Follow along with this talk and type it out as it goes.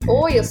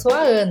Oi, eu sou a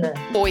Ana.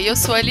 Oi, eu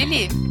sou a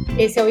Lili.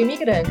 Esse é o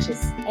Imigrantes,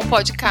 um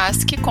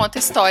podcast que conta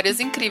histórias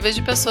incríveis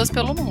de pessoas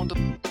pelo mundo.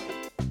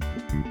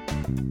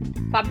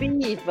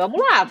 Fabi,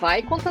 vamos lá,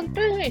 vai contando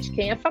pra gente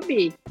quem é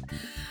Fabi.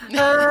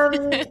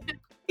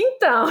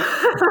 Então,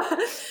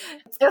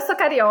 eu sou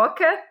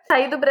carioca,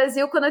 saí do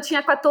Brasil quando eu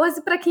tinha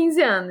 14 para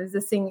 15 anos,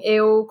 assim,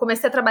 eu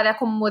comecei a trabalhar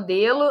como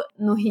modelo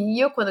no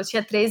Rio, quando eu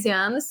tinha 13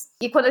 anos,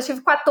 e quando eu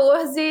tive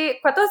 14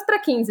 para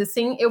 15,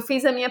 assim, eu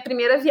fiz a minha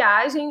primeira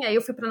viagem, aí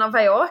eu fui para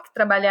Nova York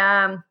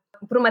trabalhar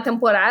por uma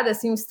temporada,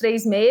 assim, uns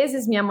 3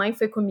 meses, minha mãe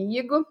foi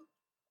comigo.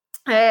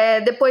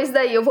 Depois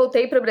daí eu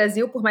voltei para o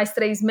Brasil por mais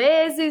 3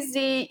 meses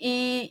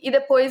e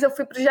depois eu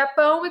fui para o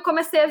Japão e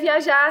comecei a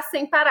viajar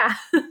sem parar.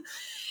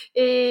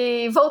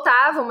 E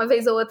voltava uma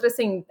vez ou outra,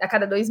 assim, a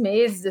cada 2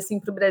 meses, assim,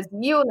 para o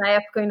Brasil. Na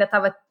época eu ainda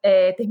estava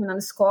terminando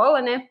escola,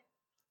 né?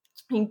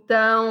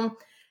 Então,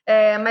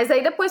 mas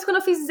aí depois, quando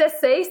eu fiz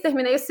 16,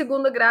 terminei o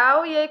 2º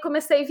grau e aí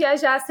comecei a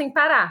viajar sem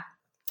parar.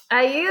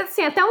 Aí,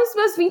 assim, até uns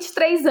meus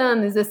 23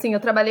 anos, assim, eu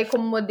trabalhei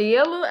como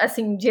modelo,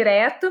 assim,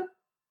 direto.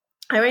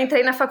 Eu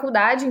entrei na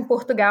faculdade em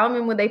Portugal,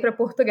 me mudei para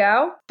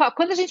Portugal.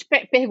 Quando a gente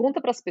pergunta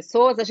para as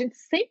pessoas, a gente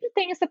sempre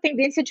tem essa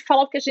tendência de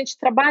falar o que a gente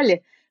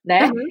trabalha,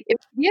 né? Uhum.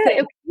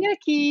 Eu queria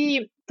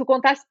que tu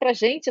contasse pra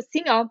gente,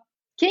 assim, ó,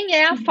 quem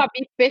é a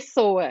Fabi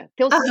pessoa?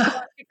 Teus sonhos,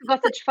 o que tu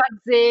gosta de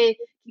fazer, o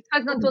que tu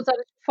faz nas tuas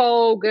horas de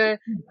folga,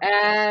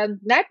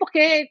 né?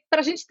 Porque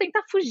pra gente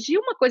tentar fugir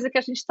uma coisa que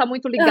a gente está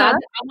muito ligada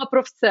a uma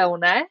profissão,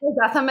 né?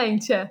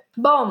 Exatamente.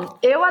 Bom,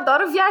 eu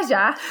adoro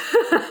viajar.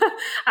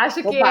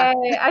 Acho que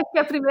é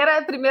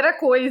a primeira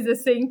coisa,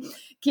 assim,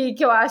 que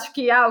eu acho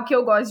que o que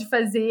eu gosto de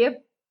fazer.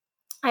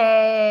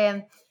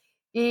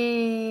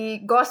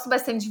 E gosto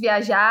bastante de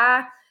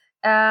viajar.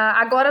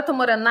 Agora eu tô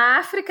morando na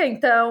África,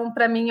 então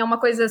para mim é uma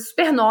coisa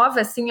super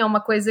nova, assim, é uma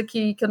coisa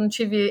que eu não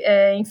tive,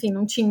 enfim,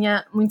 não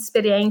tinha muita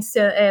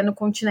experiência no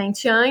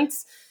continente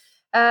antes.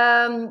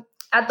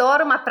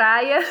 Adoro uma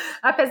praia,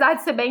 apesar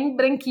de ser bem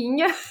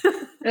branquinha.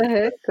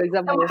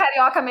 Coisa boa. É uma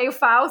carioca meio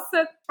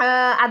falsa.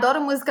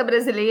 Adoro música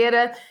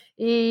brasileira.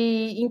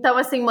 E então,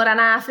 assim, morar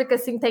na África,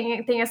 assim,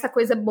 tem essa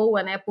coisa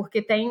boa, né?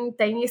 Porque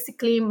tem esse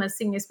clima,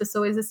 assim, as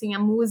pessoas, assim, a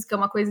música é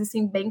uma coisa,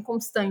 assim, bem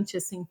constante,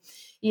 assim.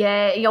 E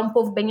é um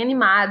povo bem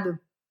animado.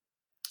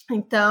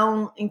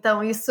 Então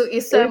isso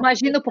eu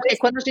imagino, porque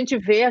quando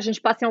a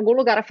gente passa em algum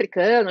lugar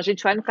africano, a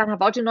gente vai no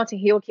Carnaval de Notting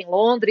Hill aqui em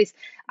Londres,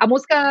 a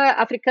música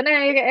africana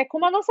é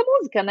como a nossa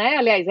música, né?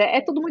 Aliás, é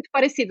tudo muito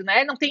parecido,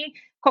 né? Não tem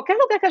qualquer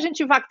lugar que a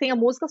gente vá que tenha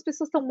música, as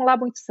pessoas estão lá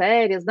muito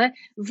sérias, né?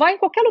 Vai em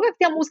qualquer lugar que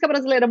tenha música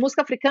brasileira,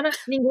 música africana,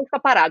 ninguém fica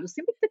parado.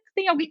 Sempre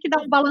tem alguém que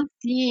dá um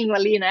balancinho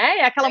ali, né?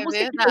 É aquela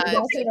música verdade. que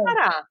não tem que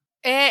parar.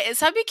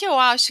 Sabe que eu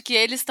acho que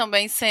eles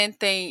também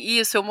sentem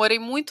isso? Eu morei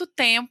muito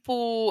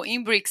tempo em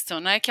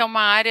Brixton, né? Que é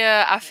uma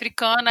área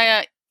africana,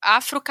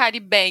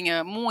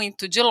 afro-caribenha,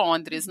 muito, de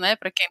Londres, né?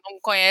 Para quem não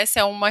conhece,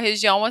 é uma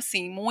região,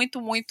 assim, muito,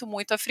 muito,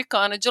 muito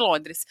africana de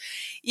Londres.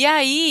 E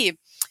aí,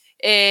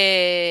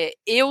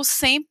 eu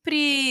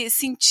sempre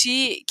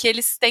senti que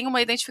eles têm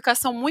uma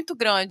identificação muito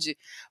grande,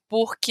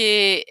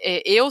 porque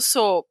eu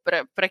sou,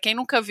 para quem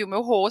nunca viu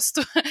meu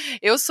rosto,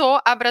 eu sou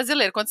a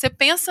brasileira. Quando você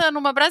pensa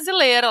numa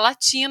brasileira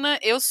latina,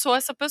 eu sou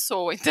essa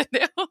pessoa,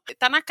 entendeu?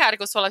 Tá na cara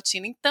que eu sou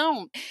latina.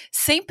 Então,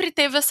 sempre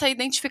teve essa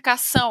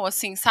identificação,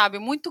 assim, sabe?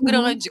 Muito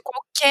grande.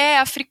 Qualquer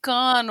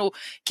africano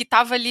que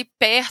tava ali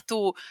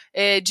perto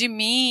de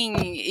mim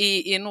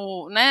e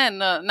né,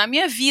 na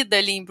minha vida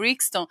ali em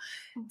Brixton,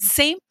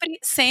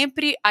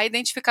 sempre a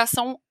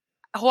identificação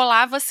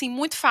rolava assim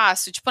muito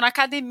fácil, tipo na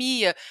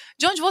academia,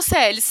 de onde você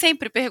é? Eles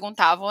sempre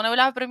perguntavam, né?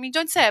 Olhava pra mim, de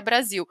onde você é?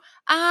 Brasil.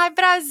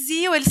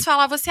 Brasil. Eles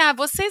falavam assim,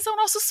 vocês são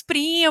nossos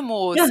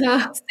primos.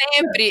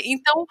 Sempre.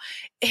 Então,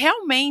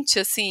 realmente,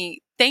 assim,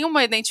 tem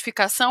uma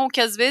identificação que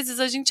às vezes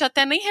a gente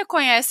até nem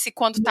reconhece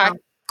quando tá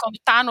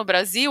no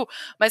Brasil,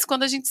 mas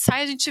quando a gente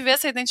sai, a gente vê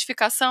essa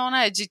identificação,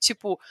 né, de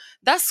tipo,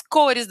 das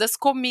cores, das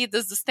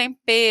comidas, dos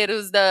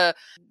temperos,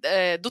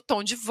 do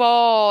tom de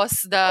voz,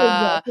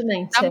 da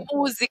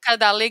música,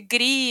 da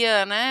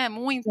alegria, né,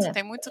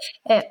 tem muito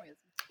mesmo.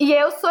 E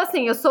eu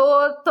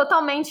sou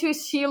totalmente o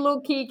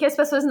estilo que as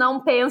pessoas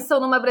não pensam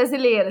numa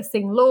brasileira,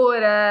 assim,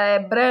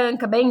 loura,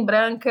 branca, bem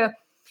branca.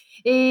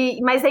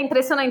 Mas é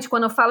impressionante,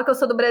 quando eu falo que eu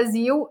sou do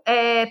Brasil,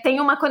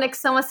 tem uma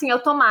conexão, assim,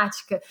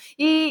 automática.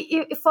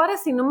 E fora,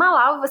 assim, no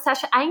Malawi, você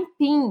acha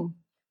aipim,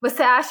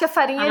 você acha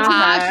farinha de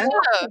imagina.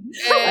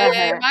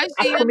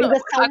 As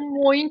comidas são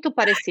muito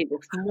parecidas,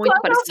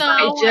 muito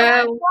parecidas.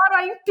 Feijão.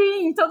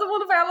 Aipim, todo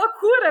mundo vai à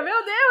loucura,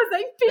 meu Deus,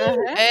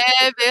 aipim.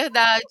 É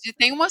verdade,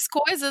 tem umas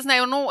coisas, né,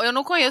 eu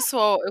não conheço,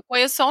 eu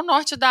conheço só o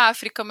norte da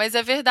África, mas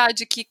é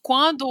verdade que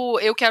quando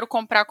eu quero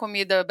comprar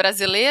comida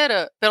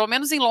brasileira, pelo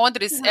menos em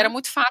Londres, era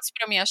muito fácil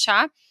para mim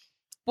achar,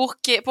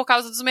 por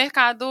causa dos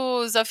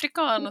mercados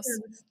africanos.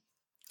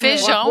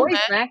 Feijão,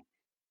 arroz, né?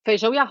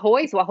 Feijão e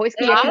arroz, o arroz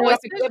que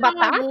é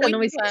batata,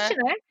 não existe,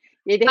 né?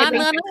 E aí, de repente,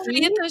 Banana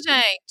frita,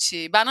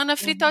 gente. Banana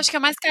frita eu acho que é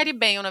mais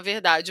caribenho, na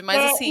verdade.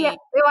 Mas assim.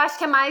 Eu acho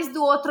que é mais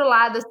do outro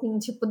lado, assim,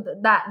 tipo,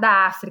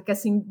 da África,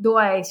 assim, do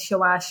oeste,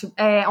 eu acho.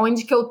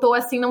 Onde que eu tô,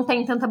 assim, não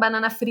tem tanta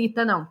banana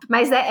frita, não.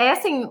 Mas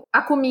assim,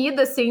 a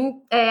comida, assim,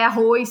 é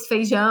arroz,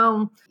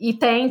 feijão. E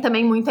tem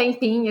também muito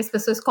aipim, as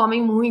pessoas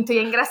comem muito. E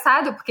é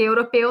engraçado, porque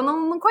europeu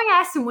não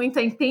conhece muito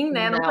aipim,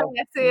 né? Não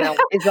conhece. Não.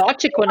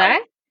 Exótico, né?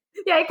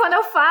 E aí, quando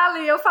eu falo,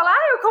 eu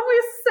como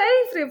isso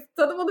sempre,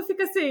 todo mundo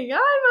fica assim,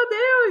 ai, meu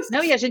Deus.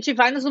 Não, e a gente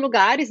vai nos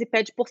lugares e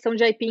pede porção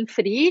de aipim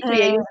frito,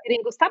 e aí os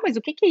gringos, tá, mas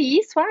o que é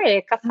isso?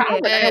 É caçada,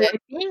 né? O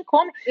aipim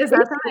come.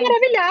 Exatamente. Eles ficam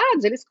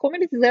maravilhados, eles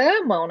comem, eles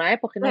amam, né?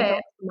 Porque não estão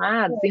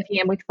acostumados, enfim,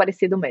 é muito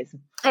parecido mesmo.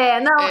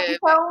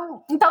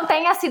 Então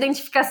tem essa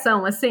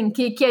identificação, assim,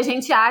 que a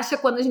gente acha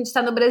quando a gente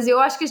tá no Brasil.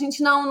 Eu acho que a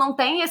gente não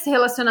tem esse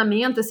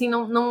relacionamento, assim,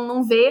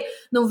 não vê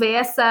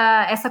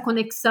essa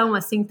conexão,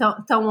 assim,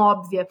 tão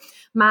óbvia.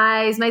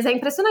 Mas é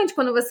impressionante,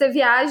 quando você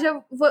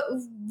viaja,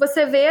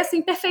 você vê,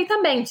 assim,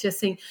 perfeitamente,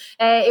 assim.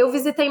 Eu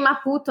visitei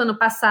Maputo ano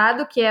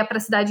passado, que é para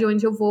a cidade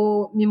onde eu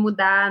vou me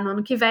mudar no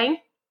ano que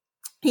vem.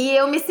 E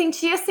eu me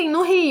senti, assim,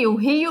 no Rio,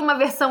 uma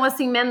versão,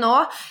 assim,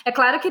 menor. É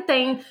claro que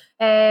tem,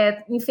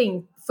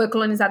 enfim, foi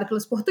colonizada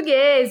pelos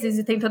portugueses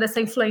e tem toda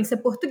essa influência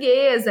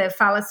portuguesa,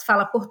 se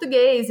fala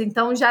português,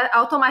 então já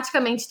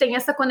automaticamente tem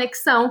essa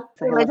conexão.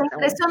 Mas é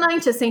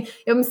impressionante, assim,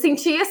 eu me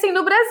senti, assim,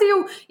 no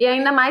Brasil. E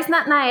ainda mais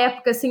na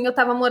época, assim, eu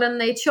tava morando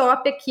na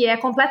Etiópia, que é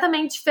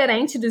completamente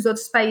diferente dos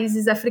outros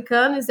países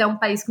africanos, é um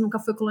país que nunca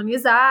foi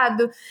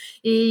colonizado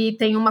e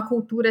tem uma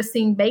cultura,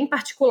 assim, bem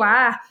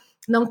particular.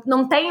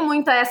 Não tem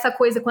muita essa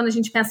coisa quando a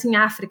gente pensa em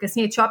África,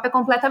 assim, a Etiópia é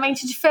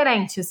completamente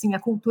diferente, assim, a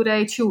cultura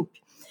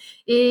etíope.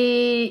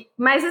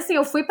 Mas, assim,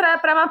 eu fui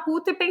para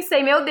Maputo e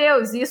pensei, meu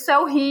Deus, isso é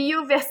o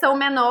Rio, versão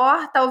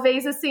menor,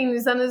 talvez, assim,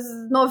 nos anos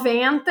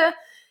 90,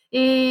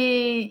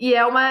 e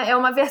é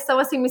uma versão,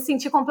 assim, me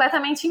senti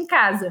completamente em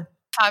casa.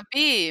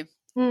 Fabi,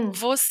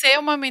 você é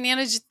uma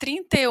menina de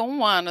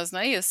 31 anos, não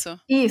é isso?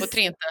 Isso. Ou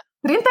 30?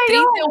 31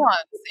 anos.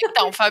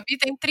 Então, Fabi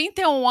tem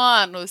 31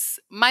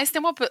 anos, mas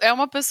é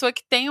uma pessoa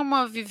que tem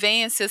uma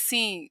vivência,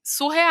 assim,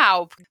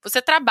 surreal.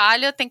 Você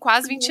trabalha, tem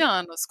quase 20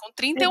 anos, com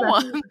 31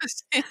 anos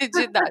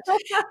de idade.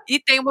 E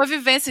tem uma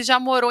vivência, já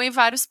morou em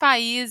vários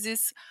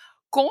países.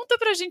 Conta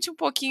pra gente um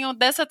pouquinho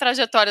dessa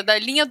trajetória, da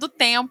linha do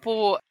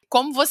tempo,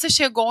 como você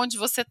chegou onde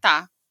você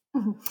tá.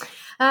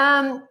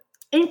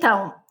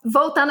 Então,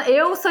 voltando,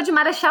 eu sou de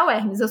Marechal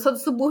Hermes, eu sou do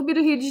subúrbio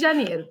do Rio de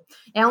Janeiro.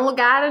 É um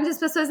lugar onde as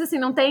pessoas, assim,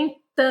 não têm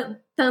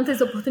tantas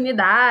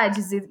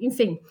oportunidades,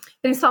 enfim,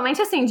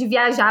 principalmente, assim, de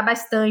viajar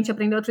bastante,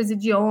 aprender outros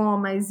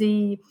idiomas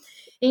e,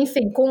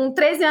 enfim, com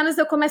 13 anos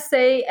eu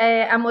comecei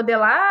a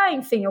modelar,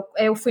 enfim,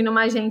 eu fui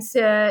numa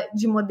agência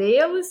de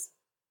modelos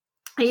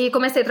e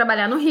comecei a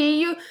trabalhar no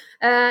Rio,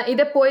 e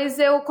depois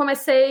eu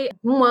comecei,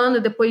 um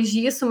ano depois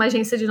disso, uma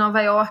agência de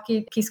Nova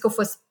York quis que eu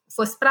fosse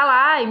para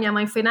lá, e minha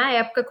mãe foi na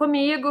época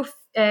comigo,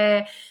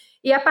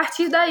 e a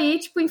partir daí,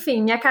 tipo,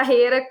 enfim, minha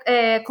carreira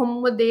como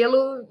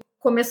modelo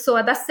começou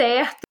a dar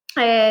certo.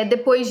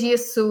 Depois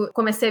disso,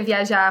 comecei a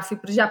viajar, fui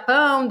para o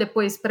Japão,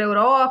 depois para a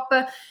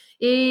Europa,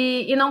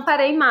 e não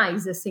parei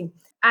mais, assim.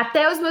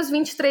 Até os meus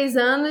 23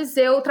 anos,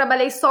 eu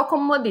trabalhei só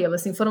como modelo,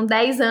 assim, foram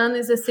 10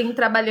 anos, assim,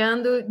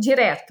 trabalhando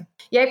direto.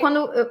 E aí,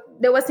 quando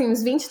deu, assim,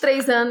 uns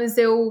 23 anos,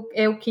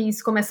 eu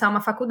quis começar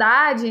uma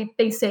faculdade,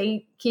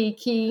 pensei que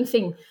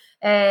enfim,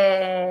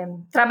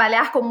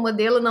 trabalhar como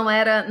modelo não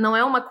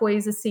é uma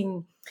coisa,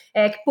 assim,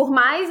 que por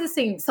mais,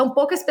 assim, são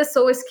poucas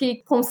pessoas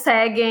que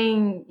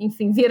conseguem,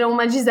 enfim, viram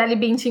uma Gisele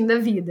Bündchen da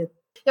vida.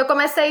 Eu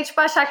comecei, tipo,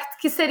 a achar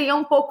que seria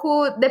um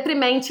pouco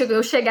deprimente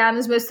eu chegar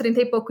nos meus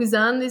 30 e poucos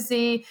anos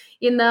e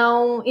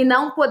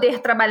não poder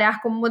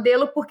trabalhar como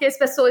modelo, porque as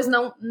pessoas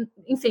não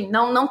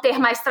ter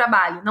mais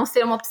trabalho, não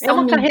ser uma opção. É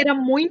uma carreira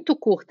muito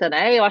curta,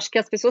 né? Eu acho que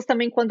as pessoas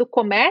também, quando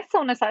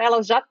começam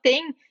elas já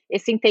têm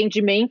esse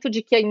entendimento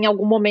de que em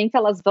algum momento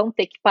elas vão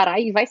ter que parar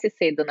e vai ser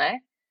cedo, né?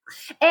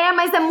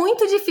 Mas é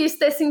muito difícil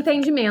ter esse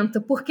entendimento,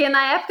 porque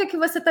na época que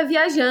você está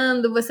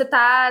viajando, você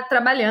está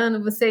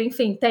trabalhando, você,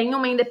 enfim, tem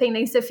uma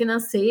independência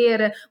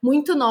financeira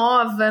muito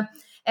nova,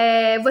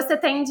 você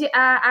tende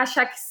a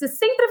achar que você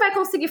sempre vai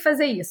conseguir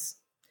fazer isso.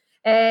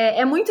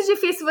 É muito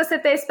difícil você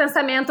ter esse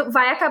pensamento,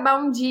 vai acabar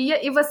um dia,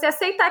 e você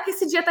aceitar que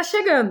esse dia está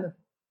chegando.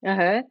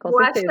 Com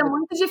certeza. Acho que é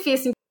muito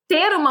difícil.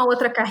 Ter uma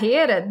outra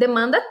carreira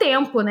demanda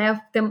tempo,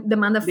 né?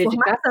 Demanda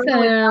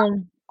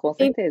dedicação, com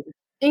certeza.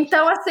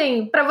 Então,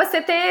 assim, para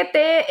você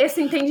ter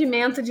esse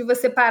entendimento de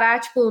você parar,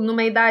 tipo,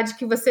 numa idade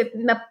que você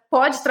ainda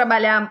pode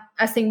trabalhar,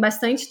 assim,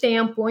 bastante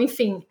tempo,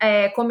 enfim,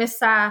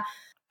 começar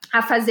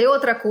a fazer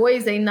outra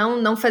coisa e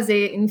não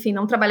fazer, enfim,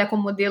 não trabalhar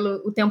como modelo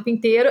o tempo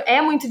inteiro,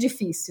 é muito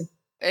difícil.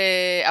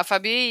 A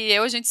Fabi e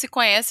eu, a gente se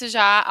conhece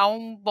já há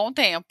um bom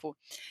tempo.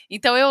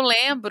 Então, eu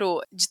lembro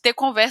de ter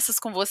conversas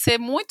com você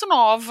muito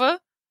nova,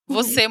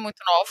 você muito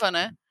nova,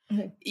 né?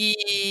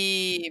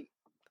 E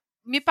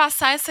me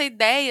passar essa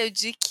ideia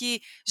de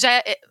que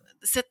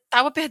você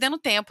estava perdendo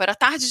tempo, era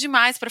tarde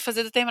demais para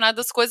fazer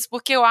determinadas coisas,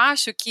 porque eu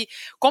acho que,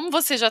 como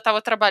você já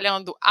estava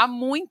trabalhando há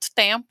muito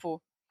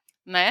tempo,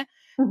 né,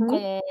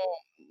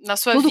 na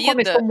sua Tudo vida.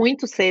 começou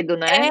muito cedo,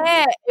 né?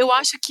 Eu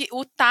acho que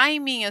o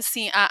timing,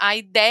 assim, a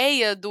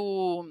ideia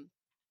do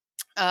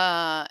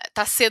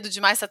tá cedo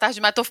demais, tá tarde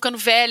demais, tô ficando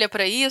velha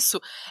pra isso,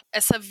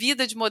 essa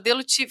vida de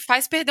modelo te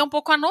faz perder um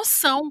pouco a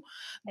noção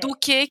do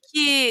que é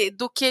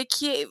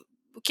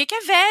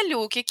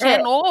velho, o que é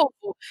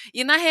novo,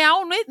 e na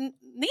real nem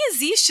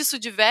existe isso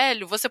de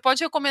velho, você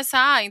pode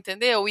recomeçar,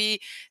 entendeu? E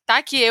tá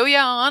aqui eu e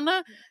a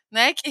Ana,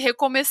 né, que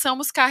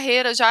recomeçamos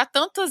carreira já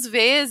tantas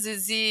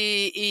vezes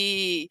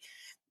e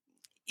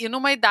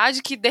numa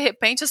idade que, de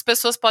repente, as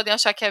pessoas podem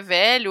achar que é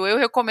velho, eu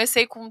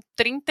recomecei com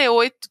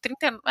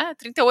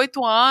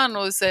 38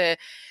 anos,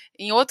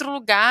 em outro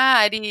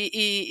lugar,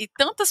 e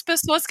tantas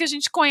pessoas que a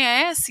gente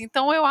conhece,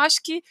 então eu acho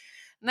que,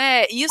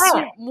 né, isso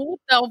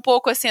muda um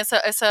pouco, assim,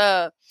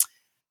 essa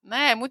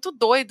né, é muito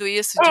doido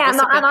isso, de você a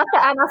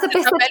nossa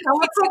percepção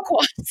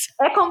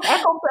é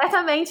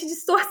completamente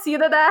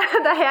distorcida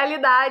da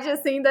realidade,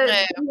 assim,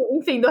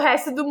 enfim, do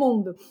resto do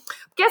mundo.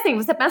 Porque, assim,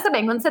 você pensa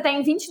bem, quando você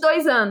tem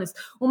 22 anos,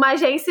 uma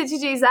agência te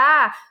diz,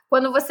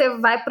 quando você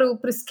vai para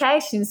os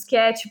castings, que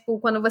é, tipo,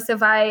 quando você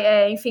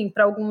vai, enfim,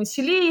 para algum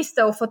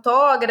estilista ou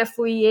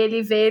fotógrafo e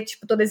ele vê,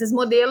 tipo, todos esses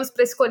modelos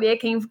para escolher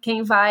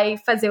quem vai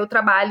fazer o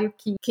trabalho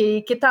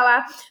que tá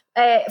lá.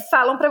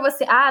 Falam pra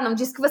você, não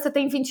diz que você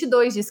tem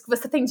 22, diz que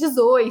você tem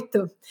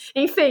 18.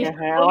 Enfim.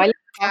 Olha.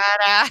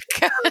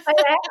 Caraca!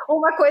 É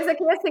uma coisa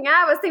que, assim,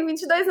 você tem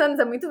 22 anos,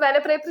 é muito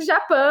velha pra ir pro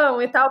Japão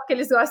e tal, porque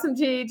eles gostam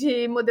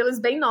de modelos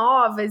bem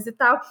novas e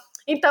tal.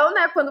 Então,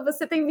 né, quando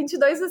você tem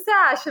 22, você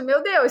acha,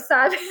 meu Deus,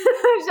 sabe?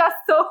 Já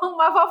sou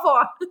uma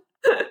vovó.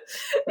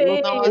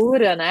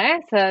 Loucura, né?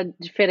 Essa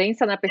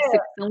diferença na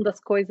percepção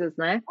das coisas,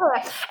 né?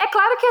 É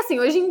claro que, assim,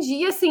 hoje em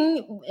dia,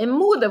 assim,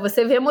 muda.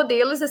 Você vê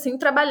modelos, assim,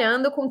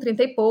 trabalhando com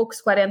 30 e poucos,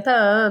 40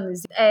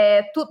 anos.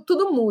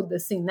 Tudo muda,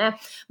 assim, né?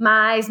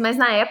 Mas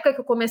na época que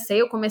eu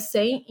comecei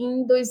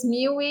em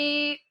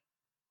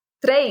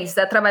 2003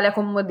 a trabalhar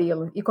como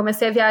modelo. E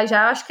comecei a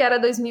viajar, acho que era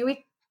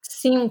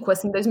 2005,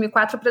 assim,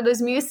 2004 para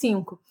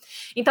 2005.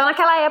 Então,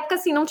 naquela época,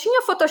 assim, não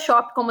tinha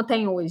Photoshop como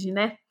tem hoje,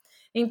 né?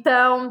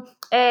 Então,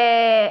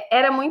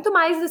 era muito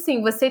mais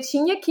assim, você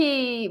tinha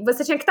que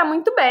estar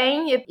muito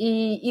bem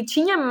e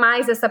tinha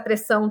mais essa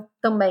pressão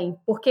também,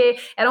 porque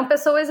eram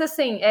pessoas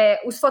assim,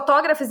 os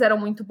fotógrafos eram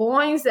muito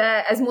bons,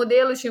 as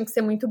modelos tinham que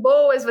ser muito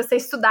boas, você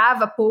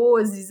estudava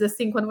poses,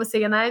 assim, quando você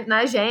ia na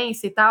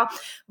agência e tal,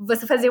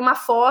 você fazia uma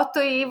foto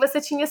e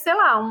você tinha, sei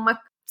lá,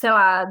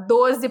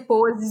 12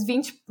 poses,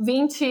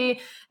 20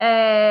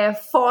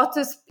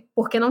 fotos,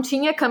 porque não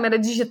tinha câmera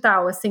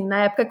digital, assim,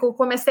 na época que eu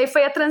comecei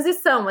foi a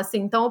transição, assim,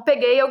 então eu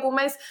peguei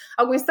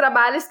alguns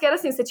trabalhos que era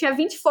assim, você tinha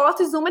 20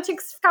 fotos, uma tinha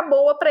que ficar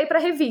boa para ir para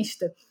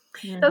revista.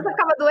 Então você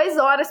ficava 2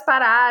 horas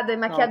parada,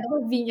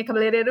 maquiador vinha,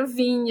 cabeleireiro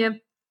vinha.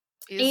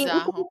 E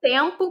com o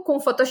tempo, com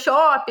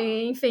Photoshop,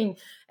 enfim,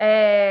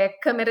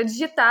 câmera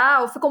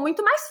digital, ficou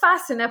muito mais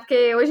fácil, né?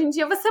 Porque hoje em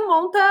dia você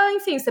monta,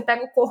 enfim, você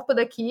pega o corpo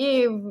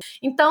daqui.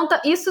 Então,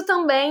 isso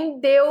também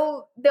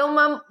deu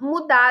uma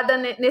mudada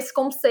nesse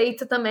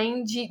conceito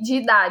também de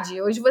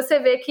idade. Hoje você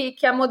vê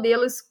que há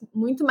modelos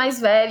muito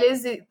mais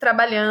velhas e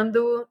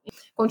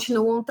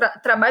continuam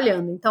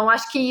trabalhando. Então,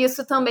 acho que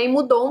isso também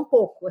mudou um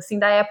pouco, assim,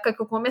 da época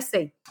que eu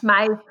comecei.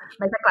 Mas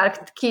é claro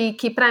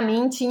que para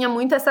mim tinha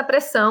muito essa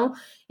pressão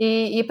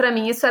e para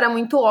mim isso era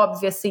muito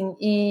óbvio, assim,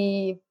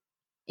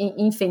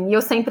 enfim, eu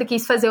sempre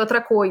quis fazer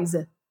outra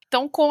coisa.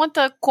 Então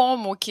conta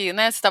como que,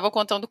 né, você estava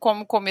contando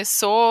como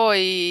começou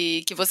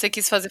e que você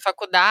quis fazer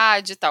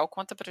faculdade e tal,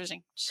 conta pra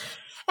gente.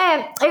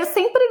 Eu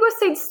sempre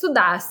gostei de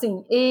estudar,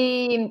 assim,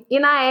 e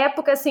na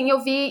época, assim, eu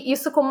vi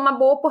isso como uma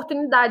boa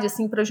oportunidade,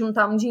 assim, para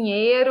juntar um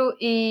dinheiro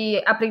e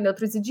aprender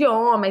outros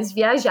idiomas,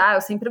 viajar.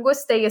 Eu sempre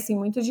gostei, assim,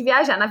 muito de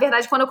viajar. Na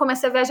verdade, quando eu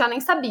comecei a viajar, eu nem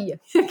sabia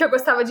que eu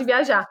gostava de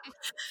viajar.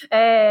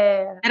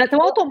 Era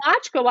tão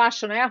automático, eu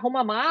acho, né?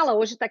 Arruma mala,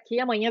 hoje tá aqui,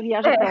 amanhã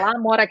viaja pra lá,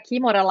 mora aqui,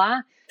 mora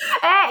lá.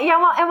 E é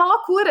uma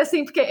loucura,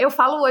 assim, porque eu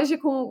falo hoje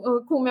com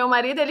o meu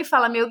marido, ele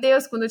fala, meu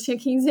Deus, quando eu tinha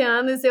 15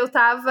 anos, eu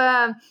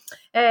tava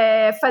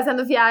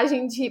fazendo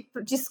viagem de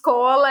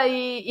escola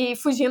e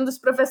fugindo dos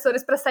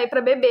professores para sair para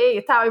beber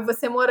e tal, e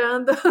você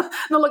morando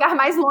no lugar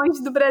mais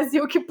longe do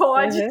Brasil que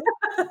pode.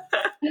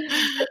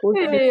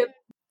 E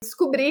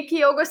descobri que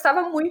eu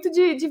gostava muito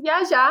de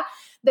viajar.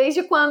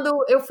 Desde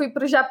quando eu fui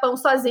para o Japão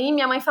sozinha,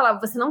 minha mãe falava,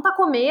 você não tá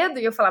com medo?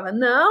 E eu falava,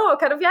 não, eu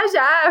quero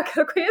viajar, eu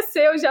quero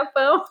conhecer o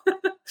Japão.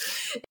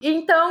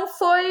 Então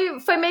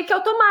foi meio que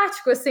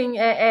automático, assim,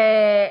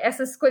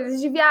 essas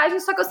coisas de viagem,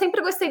 só que eu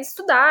sempre gostei de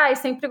estudar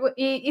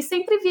e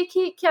sempre vi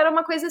que era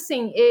uma coisa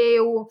assim,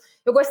 eu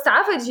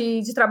gostava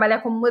de trabalhar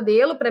como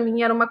modelo, para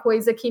mim era uma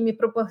coisa que me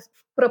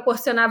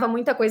proporcionava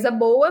muita coisa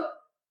boa,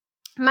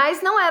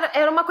 mas não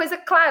era uma coisa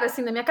clara,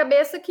 assim, na minha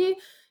cabeça que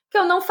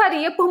eu não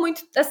faria por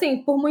muito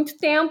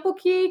tempo,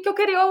 que eu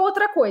queria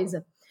outra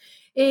coisa.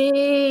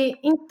 E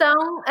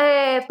então,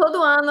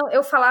 todo ano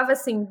eu falava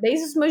assim,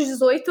 desde os meus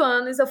 18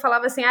 anos, eu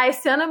falava assim,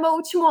 esse ano é meu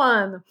último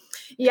ano.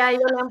 E aí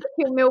eu lembro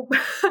que o meu...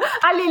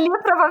 A Lili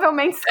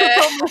provavelmente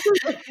escutou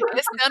muito.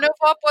 Esse ano eu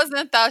vou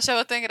aposentar,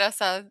 achava tão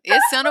engraçado.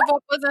 Esse ano eu vou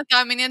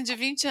aposentar a menina de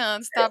 20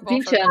 anos, tá bom.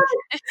 20 anos.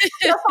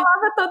 Eu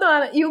falava todo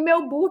ano. E o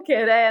meu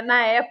booker,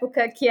 na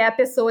época, que é a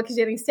pessoa que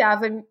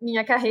gerenciava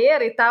minha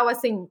carreira e tal,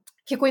 assim...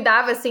 que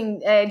cuidava, assim,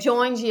 de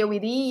onde eu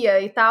iria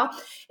e tal.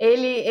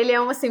 Ele é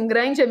um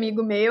grande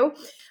amigo meu,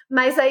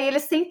 mas aí ele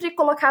sempre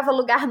colocava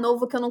lugar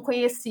novo que eu não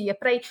conhecia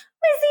pra ir.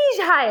 Mas e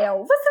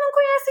Israel? Você não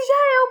conhece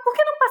Israel? Por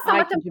que não passar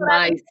uma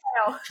temporada em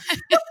Israel?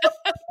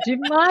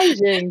 Demais,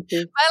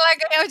 gente. Vai lá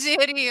ganhar o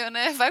dinheirinho,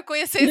 né? Vai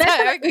conhecer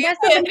Israel e ganhar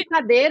nessa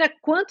brincadeira,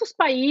 quantos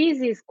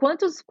países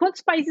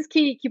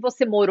que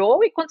você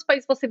morou e quantos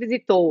países você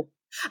visitou?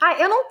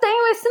 Eu não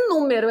tenho esse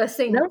número,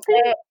 assim. Não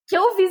tem. Que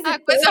eu visitei...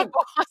 coisa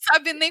boa,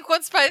 sabe nem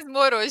quantos países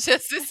morou,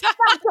 Jesus.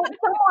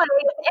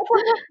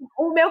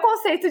 O meu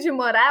conceito de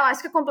morar, eu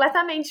acho que é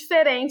completamente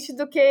diferente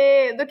do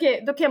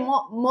que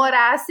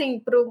morar,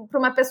 assim, para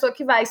uma pessoa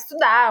que vai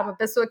estudar, uma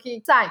pessoa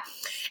que sai.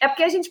 É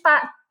porque a gente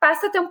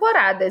passa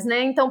temporadas,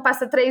 né? Então,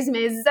 passa 3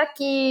 meses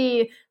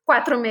aqui,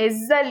 4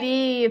 meses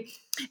ali.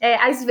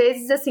 Às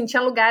vezes, assim,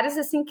 tinha lugares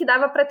assim que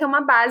dava para ter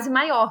uma base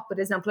maior. Por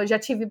exemplo, eu já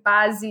tive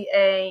base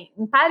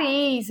em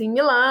Paris, em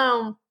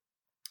Milão,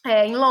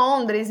 em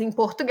Londres, em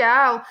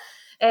Portugal,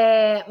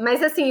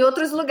 mas assim, em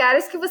outros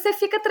lugares que você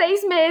fica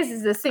 3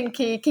 meses, assim,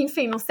 que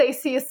enfim, não sei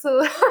se isso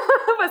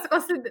você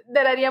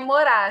consideraria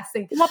morar,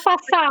 assim. Uma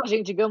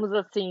passagem, digamos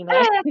assim,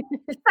 né?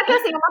 Só que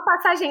assim, uma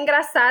passagem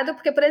engraçada,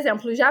 porque, por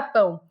exemplo, o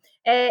Japão.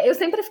 Eu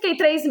sempre fiquei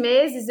 3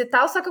 meses e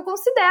tal, só que eu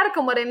considero que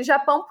eu morei no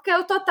Japão, porque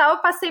no total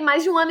eu passei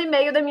mais de 1 ano e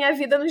meio da minha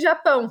vida no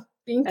Japão.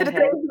 Entre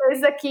 3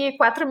 meses aqui,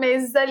 4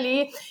 meses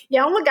ali. E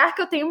é um lugar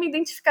que eu tenho uma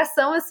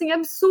identificação, assim,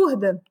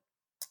 absurda.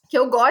 Que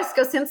eu gosto, que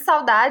eu sinto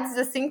saudades,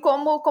 assim,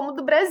 como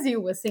do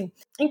Brasil, assim.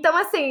 Então,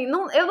 assim,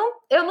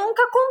 eu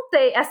nunca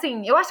contei,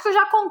 assim, eu acho que eu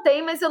já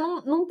contei, mas eu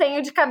não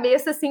tenho de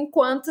cabeça, assim,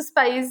 quantos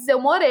países eu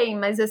morei,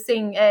 mas,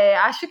 assim,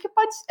 acho que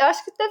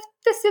deve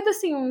ter sido,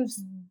 assim, uns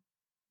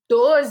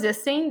 12,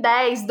 assim,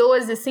 10,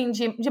 12, assim,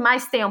 de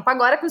mais tempo.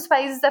 Agora com os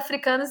países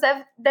africanos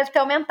deve ter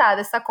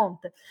aumentado essa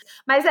conta.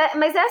 Mas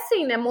é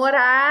assim, né,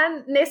 morar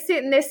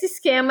nesse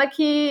esquema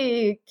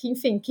que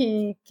enfim,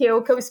 que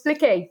eu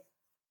expliquei.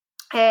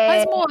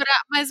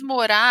 Mas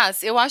morar,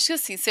 eu acho que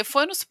assim, você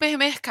foi no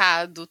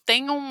supermercado,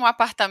 tem um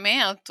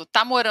apartamento,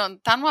 tá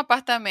num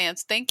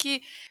apartamento, tem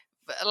que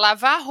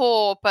lavar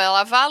roupa,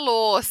 lavar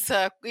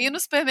louça, ir no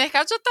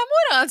supermercado já tá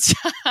morando.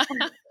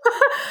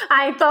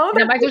 Já. Então...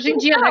 Ainda mais hoje em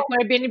dia, né, com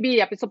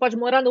Airbnb, a pessoa pode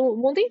morar no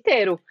mundo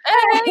inteiro.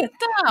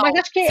 Então. Mas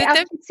acho que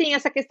sim,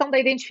 essa questão da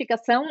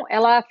identificação,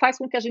 ela faz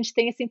com que a gente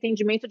tenha esse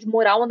entendimento de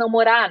morar ou não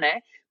morar, né?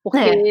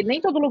 Porque nem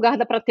todo lugar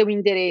dá para ter um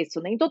endereço,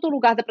 nem todo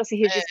lugar dá para se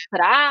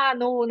registrar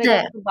no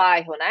negócio do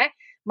bairro, né?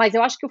 Mas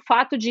eu acho que o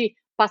fato de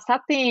passar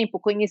tempo,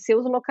 conhecer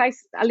os locais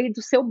ali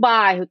do seu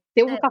bairro,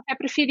 ter um café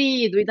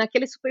preferido, ir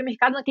naquele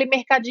supermercado, naquele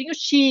mercadinho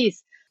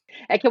X,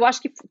 é que eu acho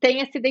que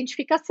tem essa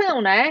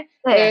identificação, né?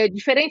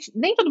 Diferente,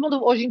 nem todo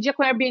mundo hoje em dia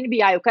com Airbnb,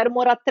 eu quero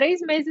morar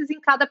 3 meses em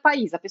cada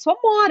país. A pessoa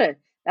mora,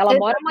 ela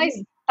mora, mas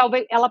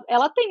talvez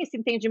ela tenha esse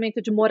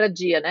entendimento de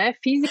moradia, né?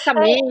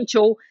 Fisicamente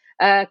ou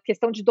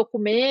questão de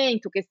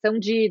documento, questão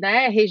de,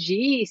 né,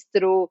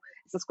 registro,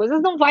 essas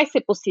coisas não vai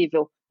ser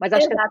possível. Mas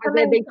acho que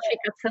a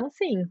identificação,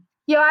 sim.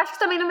 E eu acho que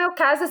também no meu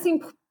caso, assim,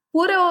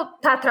 por eu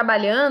estar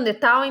trabalhando e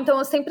tal, então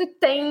eu sempre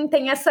tenho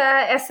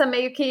essa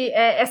meio que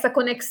essa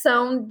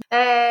conexão.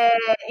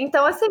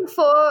 Então, assim,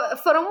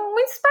 foram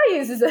muitos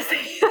países,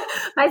 assim.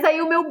 Mas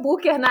aí o meu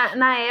booker,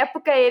 na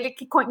época, ele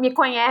que me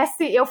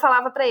conhece, eu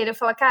falava pra ele, eu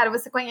falava, cara,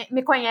 você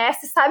me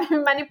conhece, sabe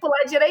me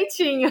manipular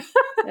direitinho.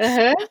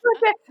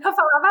 Porque eu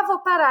falava, vou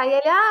parar. E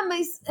ele,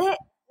 mas...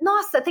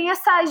 nossa, tem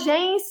essa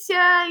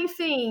agência,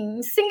 enfim,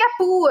 em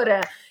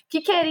Singapura, que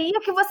queria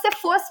que você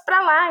fosse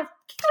para lá.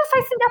 Por que não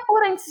faz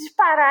Singapura antes de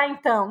parar,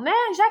 então, né?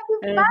 Já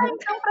que vai,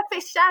 então, para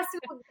fechar esse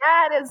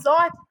lugar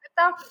exótico e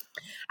tal.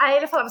 Aí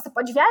ele falava, você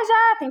pode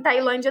viajar, tem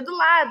Tailândia do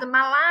lado,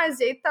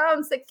 Malásia e tal,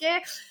 não sei o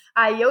quê.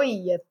 Aí eu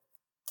ia.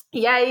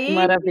 E aí,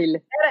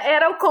 maravilha.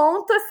 Era o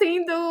conto,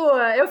 assim,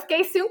 eu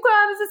fiquei 5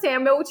 anos, assim, é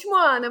meu último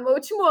ano.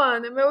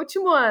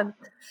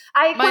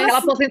 Aí, mas aquela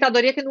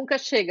aposentadoria que nunca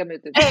chega, meu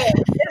Deus.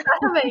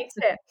 Exatamente,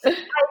 Aí,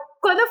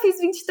 quando eu fiz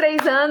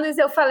 23 anos,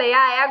 eu falei,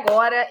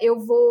 agora eu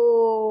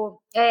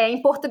vou... em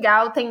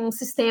Portugal tem um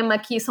sistema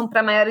que são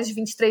para maiores de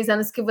 23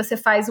 anos que você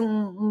faz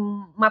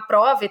uma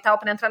prova e tal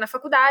para entrar na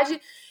faculdade.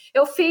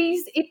 Eu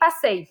fiz e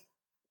passei.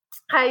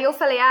 Aí eu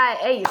falei,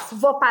 é isso,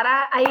 vou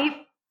parar.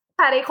 Aí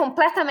parei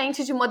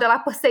completamente de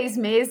modelar por 6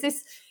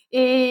 meses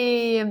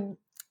e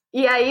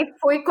aí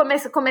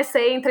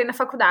comecei, entrei na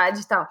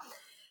faculdade e tal.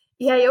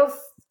 E aí eu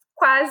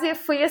quase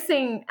fui,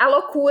 assim, a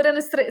loucura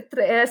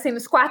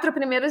nos 4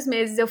 primeiros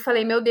meses. Eu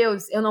falei, meu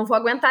Deus, eu não vou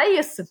aguentar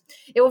isso.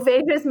 Eu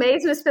vejo as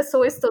mesmas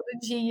pessoas todo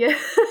dia,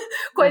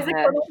 coisa que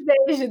eu não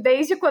vejo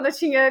desde quando eu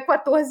tinha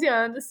 14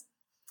 anos.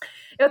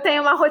 Eu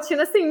tenho uma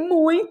rotina, assim,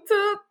 muito,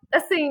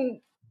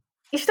 assim...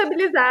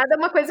 estabilizada,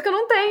 uma coisa que eu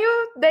não tenho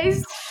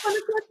desde quando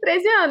eu tinha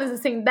 13 anos,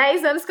 assim,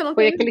 10 anos que eu não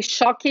Foi tenho. aquele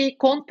choque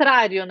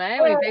contrário, né?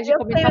 Ao invés de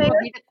começar uma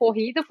vida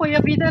corrida, foi a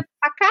vida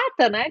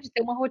pacata, né? De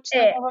ter uma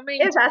rotina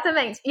novamente.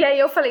 Exatamente. E aí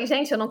eu falei,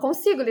 gente, eu não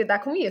consigo lidar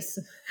com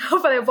isso. Eu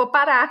falei, eu vou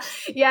parar.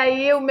 E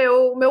aí o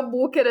meu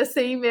booker,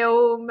 assim,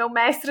 meu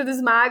mestre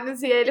dos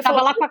magos, e ele Tava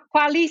falou... lá com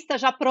a lista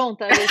já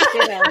pronta,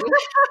 esperando.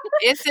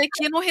 Esse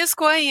aqui não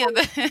riscou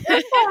ainda.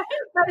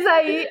 Mas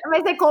aí,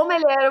 como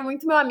ele era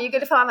muito meu amigo,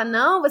 ele falava,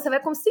 não, você vai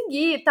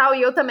conseguir e tal.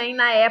 E eu também,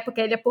 na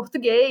época, ele é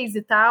português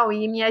e tal.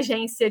 E minha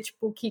agência,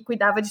 tipo, que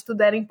cuidava de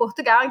tudo era em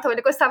Portugal. Então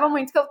ele gostava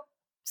muito que eu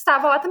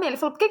estava lá também. Ele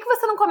falou, por que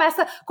você não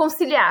começa a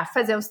conciliar?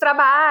 Fazer uns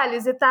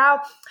trabalhos e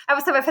tal. Aí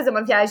você vai fazer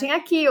uma viagem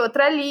aqui,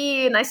 outra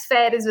ali. Nas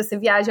férias você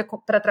viaja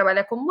para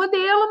trabalhar como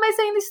modelo, mas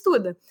ainda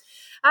estuda.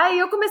 Aí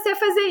eu comecei a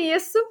fazer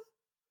isso.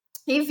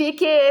 E vi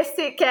que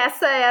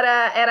essa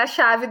era a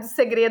chave do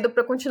segredo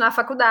para continuar a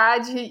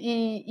faculdade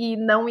e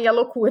não ir à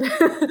loucura.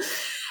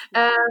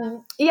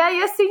 E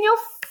aí, assim, eu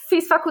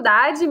fiz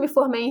faculdade, me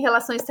formei em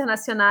Relações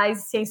Internacionais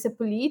e Ciência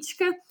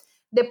Política.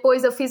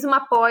 Depois eu fiz uma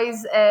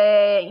pós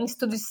em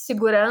Estudos de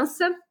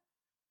Segurança.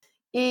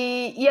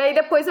 E aí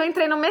depois eu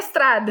entrei no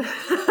mestrado.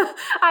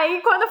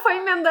 Aí quando foi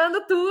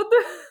emendando tudo...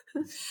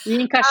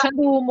 E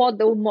encaixando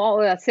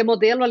ser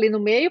modelo ali no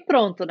meio,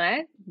 pronto,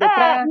 né? Deu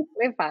para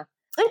levar.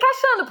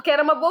 Encaixando, porque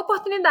era uma boa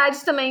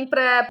oportunidade também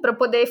para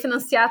poder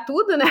financiar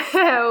tudo, né?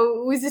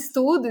 Os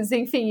estudos,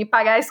 enfim, e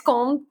pagar as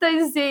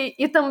contas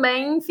e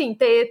também, enfim,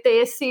 ter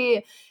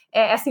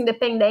essa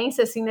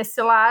independência, assim,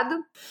 nesse lado.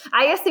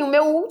 Aí, assim, o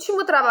meu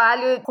último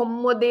trabalho como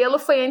modelo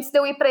foi antes de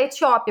eu ir para a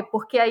Etiópia,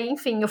 porque aí,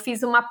 enfim, eu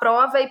fiz uma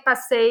prova e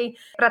passei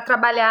para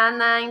trabalhar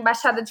na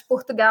Embaixada de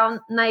Portugal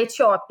na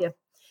Etiópia.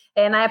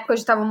 Na época eu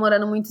já estava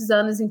morando muitos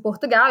anos em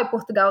Portugal, e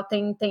Portugal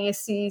tem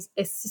esse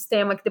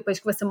sistema que depois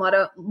que você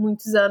mora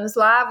muitos anos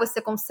lá,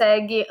 você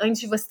consegue, antes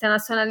de você ter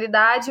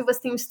nacionalidade,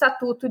 você tem um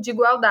estatuto de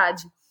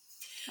igualdade.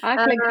 Ah,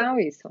 que legal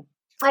isso.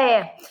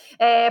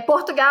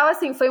 Portugal,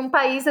 assim, foi um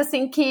país,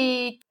 assim,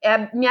 que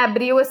me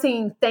abriu,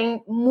 assim,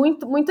 tem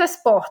muitas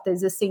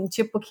portas, assim,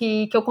 tipo,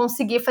 que eu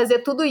consegui fazer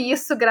tudo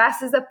isso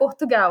graças a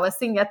Portugal,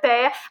 assim,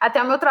 até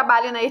o meu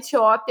trabalho na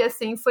Etiópia,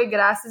 assim, foi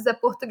graças a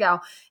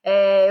Portugal.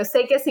 Eu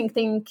sei que, assim,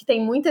 que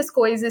tem muitas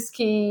coisas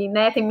que,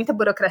 né, tem muita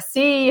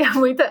burocracia,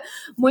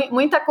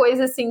 muita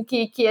coisa, assim,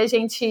 que a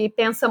gente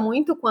pensa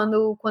muito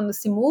quando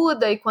se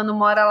muda e quando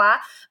mora lá,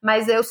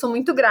 mas eu sou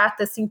muito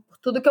grata, assim, por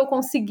tudo que eu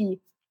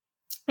consegui.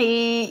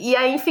 E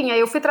aí, enfim, aí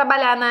eu fui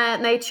trabalhar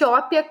na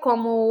Etiópia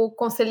como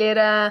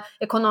conselheira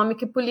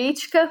econômica e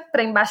política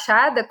para a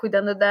embaixada,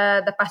 cuidando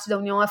da parte da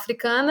União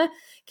Africana,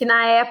 que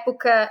na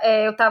época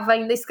eu estava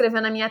ainda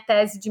escrevendo a minha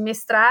tese de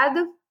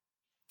mestrado.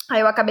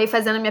 Aí eu acabei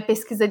fazendo a minha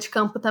pesquisa de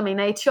campo também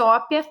na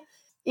Etiópia.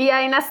 E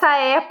aí, nessa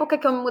época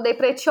que eu me mudei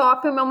para a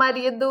Etiópia, o meu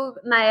marido,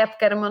 na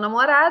época era meu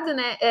namorado,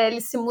 né?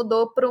 Ele se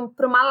mudou para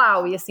o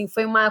Malawi. Assim,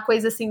 foi uma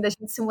coisa assim da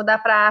gente se mudar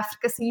para a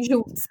África assim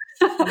juntos.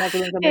 Mais ou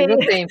menos ao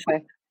mesmo tempo,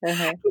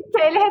 Uhum.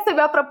 Ele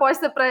recebeu a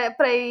proposta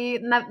para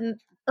ir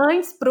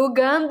antes para o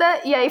Uganda,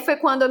 e aí foi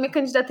quando eu me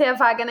candidatei à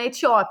vaga na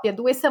Etiópia.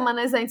 2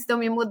 semanas antes de eu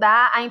me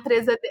mudar,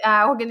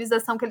 a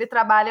organização que ele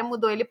trabalha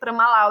mudou ele para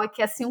Malawi,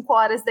 que é 5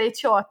 horas da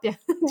Etiópia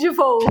de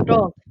voo.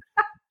 Pronto.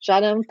 Já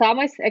não tá,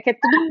 mas é que é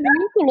tudo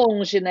muito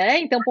longe, né?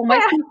 Então, por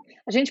mais que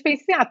a gente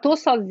pense, tô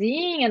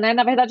sozinha, né?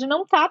 Na verdade,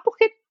 não tá,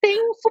 porque tem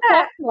um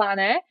suporte lá,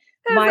 né?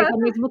 Mas, ao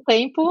mesmo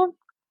tempo...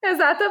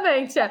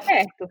 Exatamente.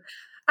 Certo.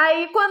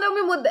 Aí, quando eu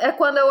me mudei,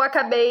 quando eu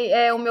acabei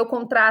o meu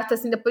contrato,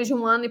 assim, depois de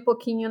 1 ano e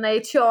pouquinho na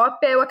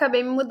Etiópia, eu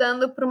acabei me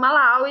mudando para o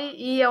Malawi,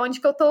 e é onde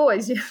que eu tô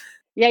hoje.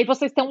 E aí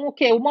vocês estão o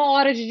quê? 1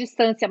 hora de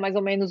distância, mais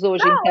ou menos,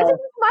 hoje, Não, então? a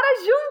gente mora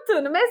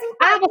junto, no mesmo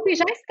país. Vocês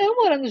já estão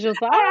morando juntos.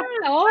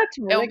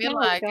 Ótimo. É um legal,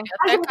 milagre. então.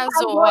 Até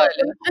casou, olha.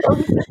 Eu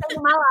me casei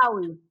no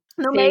Malawi,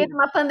 no meio de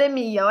uma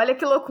pandemia. Olha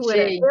que loucura.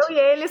 Gente. Eu e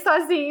ele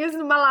sozinhos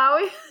no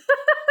Malawi.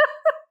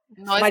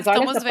 Nós Mas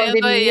estamos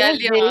vendo aí a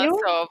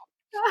aliança,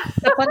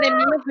 A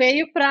pandemia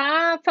veio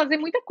para fazer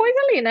muita coisa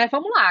ali, né?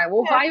 Vamos lá,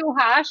 ou vai ou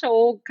racha,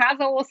 ou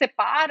casa ou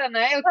separa,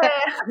 né?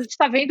 A gente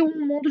está vendo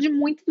um mundo de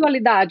muita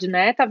dualidade,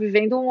 né? Tá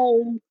vivendo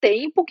um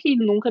tempo que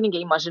nunca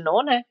ninguém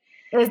imaginou, né?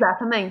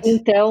 Exatamente.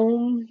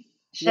 Então,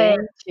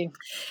 gente...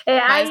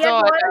 Aí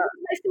agora a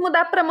gente vai se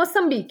mudar para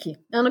Moçambique,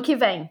 ano que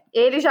vem.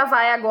 Ele já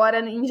vai agora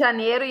em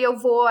janeiro e eu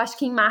vou, acho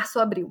que em março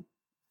ou abril.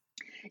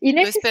 E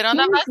tô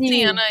esperando a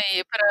vacina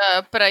aí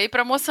pra ir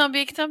pra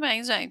Moçambique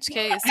também, gente. Que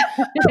é isso?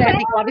 Tem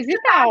que lá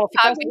visitar,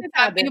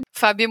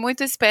 Fabi,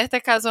 muito esperta,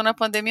 casou na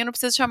pandemia, não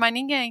precisa chamar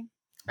ninguém.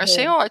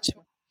 Achei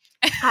ótimo.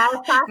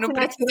 Fácil, não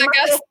precisa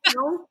gastar.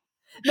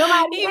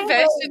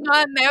 Investe no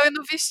anel e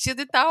no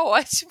vestido e tá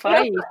ótimo.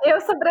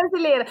 Eu sou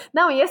brasileira.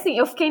 Não, e assim,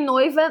 eu fiquei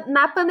noiva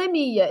na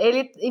pandemia.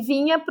 Ele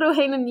vinha pro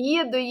Reino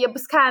Unido, ia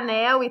buscar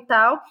anel e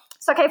tal.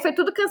 Só que aí foi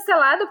tudo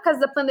cancelado por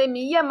causa da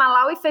pandemia.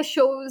 Malawi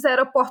fechou os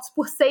aeroportos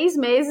por 6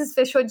 meses,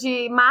 fechou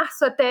de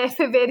março até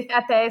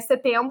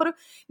setembro.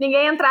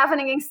 Ninguém entrava,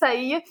 ninguém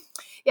saía.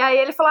 E aí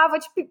ele falou, vou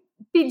te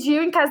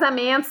pedir em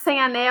casamento, sem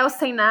anel,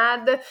 sem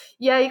nada.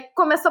 E aí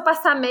começou a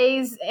passar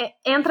mês,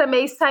 entra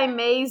mês, sai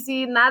mês,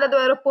 e nada do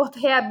aeroporto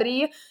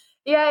reabrir.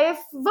 E aí,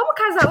 vamos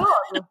casar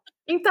logo?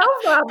 Então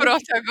vamos.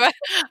 Pronto,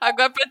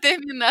 agora para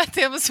terminar,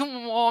 temos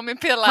um homem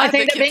pelado. Mas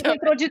ainda aqui bem que também.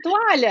 entrou de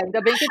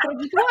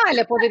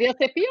toalha, poderia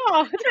ser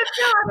pior.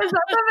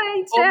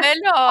 Exatamente. Ou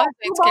melhor,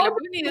 gente, que ele é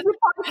bonito. De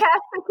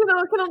podcast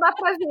que não dá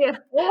pra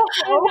ver.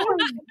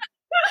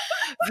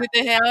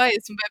 Vida real é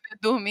isso, um bebê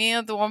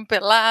dormindo, um homem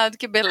pelado,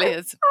 que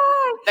beleza.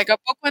 Daqui a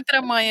pouco entra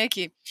a mãe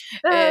aqui.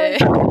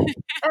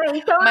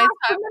 Então, Mas,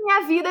 na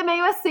minha vida é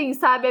meio assim,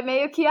 sabe? É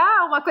meio que,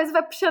 uma coisa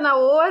vai puxando a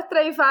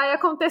outra e vai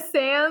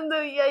acontecendo,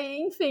 e aí,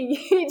 enfim,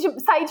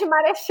 sair de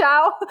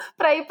Marechal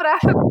para ir para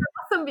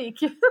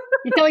Moçambique.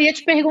 Então, eu ia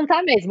te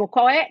perguntar mesmo,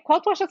 qual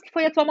tu achas que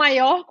foi a tua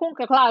maior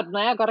conquista? Claro,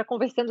 né? Agora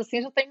conversando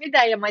assim, já tenho uma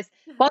ideia, mas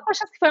qual tu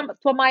achas que foi a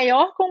tua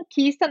maior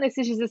conquista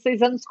nesses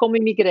 16 anos como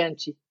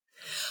imigrante?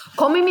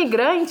 Como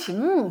imigrante?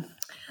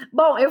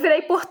 Bom, eu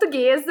virei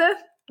portuguesa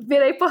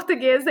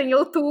em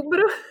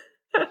outubro.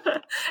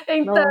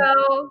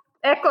 Então,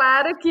 é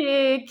claro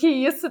que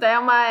isso, né,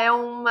 é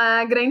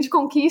uma grande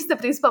conquista,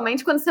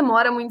 principalmente quando você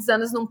mora muitos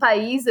anos num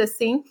país,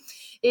 assim.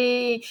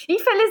 E,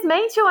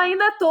 infelizmente, eu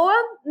ainda tô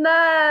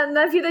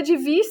na vida de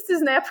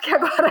vistos, né, porque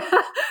agora,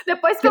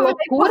 depois que eu virei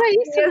loucura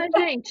isso, né,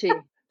 gente?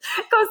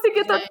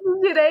 Consegui todos os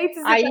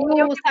direitos. Aí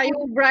saiu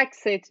o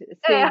Brexit,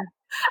 sim.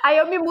 Aí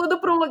eu me mudo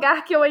para um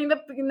lugar que eu ainda,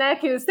 né,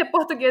 que ser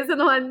portuguesa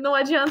não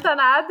adianta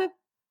nada.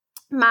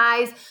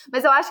 Mas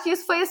eu acho que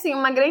isso foi, assim,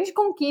 uma grande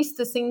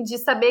conquista, assim, de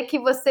saber que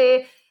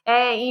você...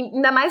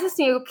 ainda mais,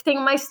 assim, eu que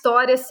tenho uma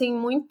história, assim,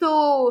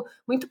 muito,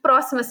 muito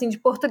próxima, assim, de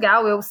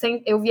Portugal.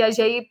 Eu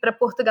viajei para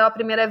Portugal a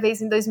primeira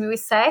vez em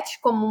 2007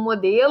 como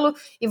modelo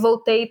e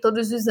voltei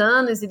todos os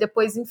anos e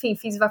depois, enfim,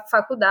 fiz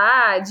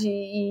faculdade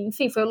e,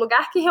 enfim, foi o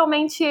lugar que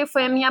realmente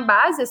foi a minha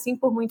base, assim,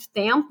 por muito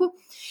tempo.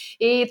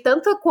 E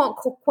tanto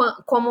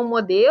como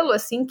modelo,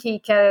 assim,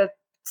 que era,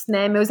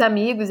 né, meus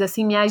amigos,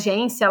 assim, minha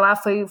agência lá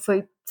foi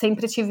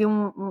sempre tive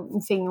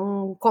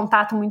um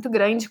contato muito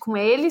grande com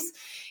eles,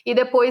 e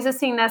depois,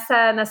 assim,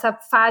 nessa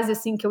fase,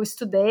 assim, que eu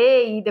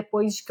estudei, e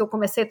depois que eu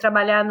comecei a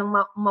trabalhar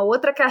numa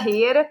outra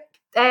carreira,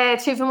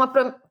 tive uma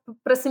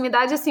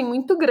proximidade, assim,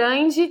 muito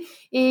grande,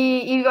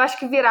 e eu acho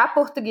que virar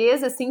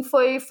portuguesa, assim,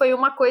 foi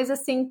uma coisa,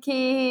 assim,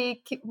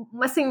 que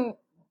assim,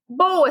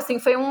 boa, assim,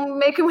 foi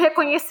meio que um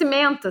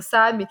reconhecimento,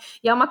 sabe?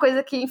 E é uma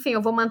coisa que, enfim,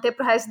 eu vou manter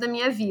pro resto da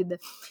minha vida.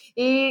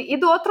 E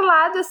do outro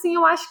lado, assim,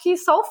 eu acho que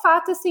só o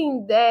fato,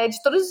 assim,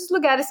 de todos os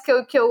lugares que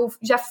eu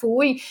já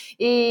fui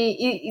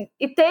e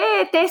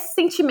ter esse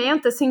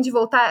sentimento, assim, de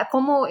voltar,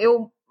 como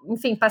eu,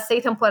 enfim,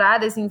 passei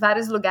temporadas em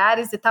vários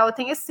lugares e tal, eu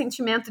tenho esse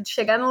sentimento de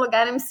chegar num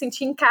lugar e me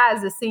sentir em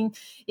casa, assim,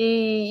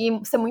 e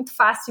ser muito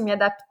fácil me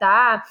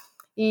adaptar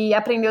e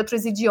aprender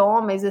outros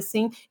idiomas,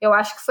 assim, eu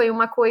acho que foi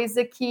uma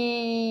coisa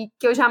que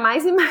eu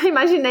jamais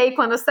imaginei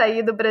quando eu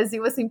saí do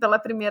Brasil, assim, pela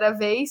primeira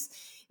vez.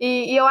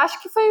 E eu acho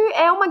que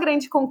é uma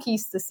grande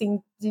conquista, assim,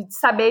 de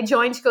saber de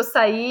onde que eu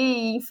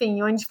saí,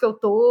 enfim, onde que eu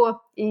tô,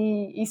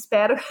 e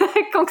espero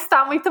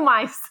conquistar muito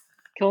mais.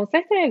 Com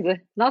certeza.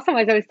 Nossa,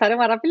 mas é uma história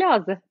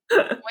maravilhosa.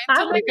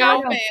 Muito legal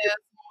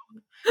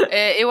mesmo.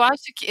 Eu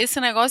acho que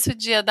esse negócio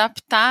de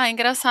adaptar é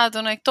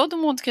engraçado, né? Todo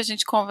mundo que a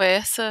gente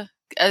conversou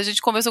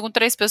com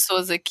 3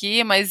 pessoas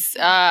aqui, mas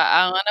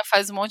a Ana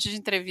faz um monte de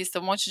entrevista,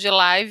 um monte de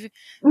live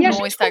e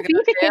no Instagram dela. E a gente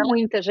convive com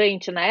muita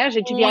gente, né? A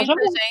gente viaja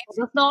muito,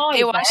 todos nós,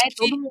 eu né? acho que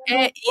todo mundo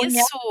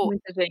isso,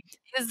 muita gente.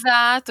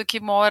 Exato, que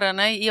mora,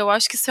 né? E eu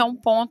acho que isso é um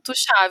ponto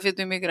chave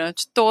do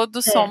imigrante.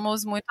 Todos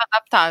somos muito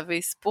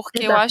adaptáveis,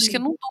 porque eu acho que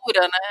não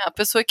dura, né? A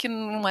pessoa que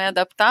não é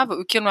adaptável,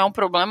 o que não é um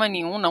problema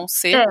nenhum não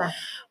ser,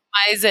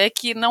 mas é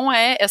que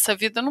essa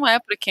vida não é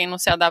para quem não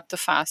se adapta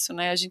fácil,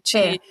 né? A gente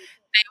tem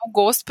um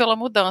gosto pela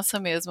mudança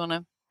mesmo,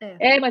 né?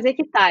 Mas aí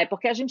que tá, é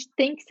porque a gente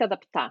tem que se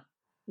adaptar,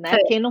 né?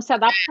 Quem não se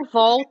adapta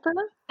volta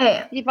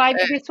e vai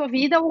viver sua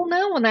vida ou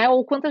não, né?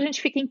 Ou quanto a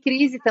gente fica em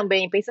crise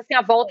também. Pensa assim,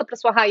 a volta para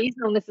sua raiz,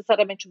 não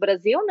necessariamente o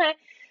Brasil, né?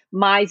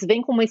 Mas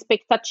vem com uma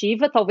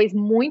expectativa talvez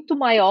muito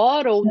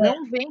maior, ou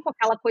não vem com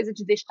aquela coisa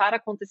de deixar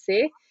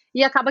acontecer,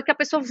 e acaba que a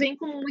pessoa vem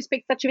com uma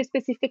expectativa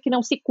específica que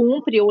não se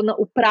cumpre, ou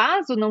o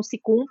prazo não se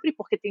cumpre,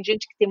 porque tem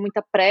gente que tem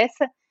muita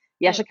pressa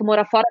e acha que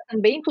morar fora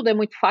também tudo é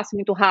muito fácil,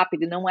 muito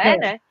rápido, e não é,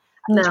 né?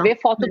 A gente vê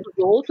foto dos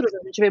outros,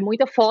 a gente vê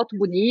muita foto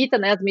bonita,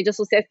 né? As mídias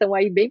sociais estão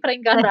aí bem para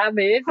enganar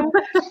mesmo,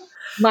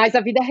 mas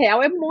a vida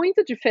real é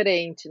muito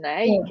diferente,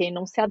 né? E quem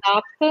não se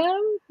adapta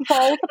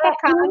volta para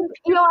casa.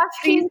 E eu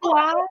acho que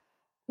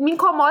me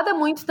incomoda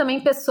muito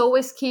também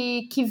pessoas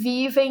que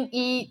vivem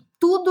e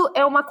tudo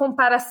é uma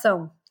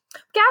comparação.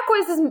 Porque há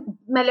coisas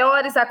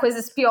melhores, há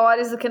coisas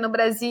piores do que no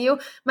Brasil,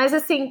 mas,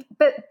 assim,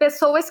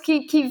 pessoas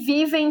que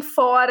vivem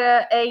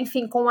fora,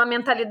 enfim, com uma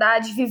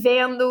mentalidade,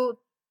 vivendo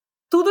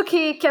tudo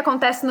que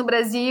acontece no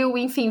Brasil,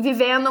 enfim,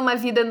 vivendo uma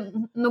vida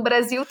no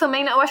Brasil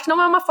também, eu acho que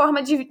não é uma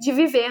forma de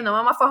viver, não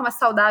é uma forma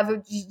saudável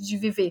de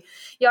viver.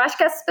 E eu acho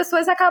que essas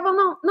pessoas acabam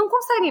não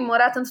conseguem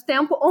morar tanto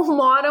tempo ou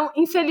moram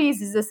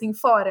infelizes, assim,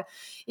 fora.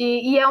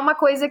 E é uma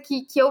coisa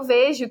que eu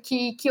vejo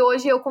que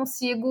hoje eu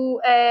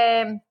consigo...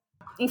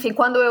 enfim,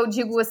 quando eu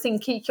digo, assim,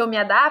 que eu me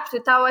adapto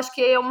e tal, acho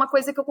que é uma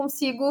coisa que eu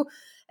consigo...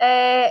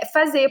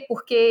 fazer,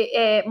 porque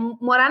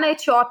morar na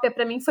Etiópia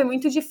para mim foi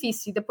muito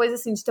difícil, depois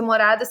assim, de ter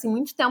morado assim,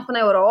 muito tempo na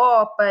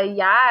Europa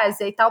e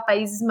Ásia e tal,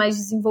 países mais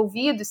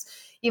desenvolvidos,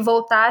 e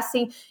voltar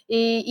assim,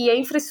 e a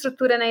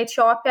infraestrutura na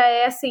Etiópia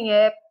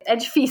é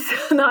difícil,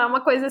 não é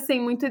uma coisa assim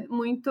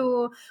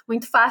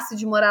muito fácil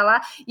de morar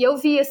lá, e eu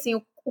vi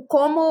assim,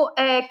 como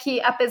é que,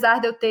 apesar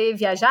de eu ter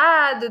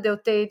viajado, de eu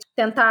ter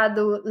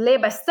tentado ler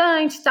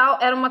bastante e tal,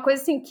 era uma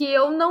coisa assim que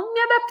eu não me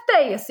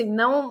adaptei, assim,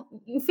 não,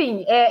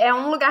 enfim, é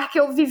um lugar que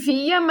eu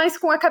vivia, mas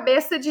com a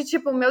cabeça de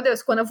tipo, meu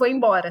Deus, quando eu vou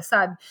embora,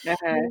 sabe?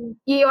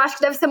 E eu acho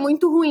que deve ser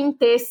muito ruim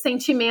ter esse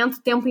sentimento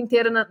o tempo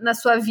inteiro na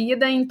sua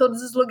vida, em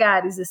todos os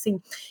lugares,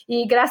 assim.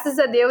 E graças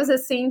a Deus,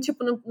 assim,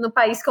 tipo, no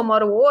país que eu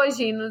moro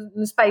hoje, e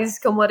nos países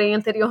que eu morei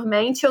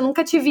anteriormente, eu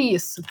nunca tive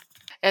isso.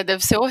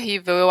 Deve ser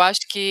horrível. Eu acho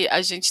que a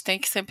gente tem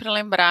que sempre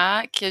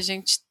lembrar que a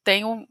gente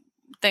tem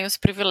os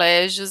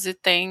privilégios e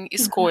tem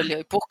escolha.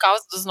 E por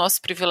causa dos nossos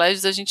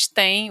privilégios, a gente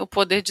tem o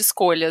poder de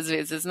escolha, às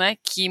vezes, né?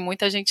 Que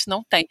muita gente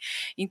não tem.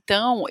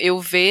 Então, eu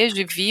vejo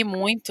e vi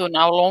muito,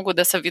 ao longo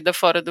dessa vida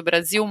fora do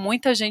Brasil,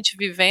 muita gente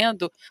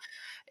vivendo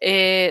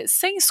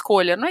sem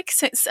escolha. Não é que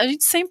a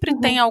gente sempre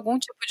tem algum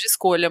tipo de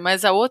escolha,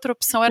 mas a outra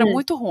opção era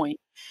muito ruim.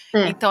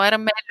 Então era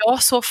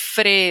melhor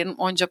sofrer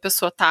onde a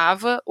pessoa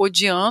estava,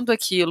 odiando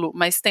aquilo,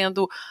 mas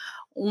tendo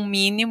um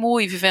mínimo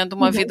e vivendo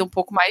uma vida um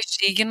pouco mais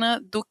digna,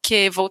 do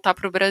que voltar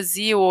para o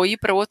Brasil ou ir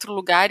para outro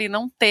lugar e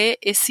não ter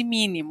esse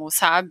mínimo,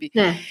 sabe?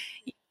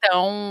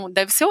 Então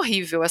deve ser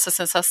horrível essa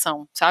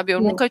sensação, sabe?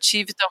 Eu nunca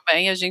tive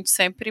também, a gente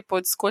sempre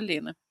pôde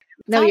escolher, né?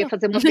 Não, eu ia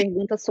fazer uma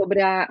pergunta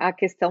sobre a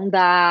questão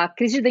da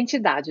crise de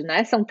identidade,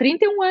 né? São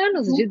 31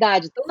 anos de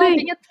idade, tão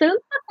novinha,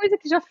 tanta coisa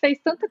que já fez,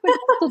 tanta coisa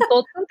que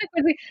estudou, tanta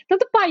coisa,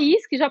 tanto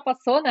país que já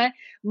passou, né?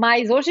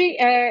 Mas hoje,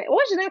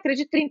 né,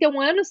 acredito,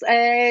 31 anos,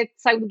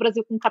 saiu do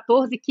Brasil com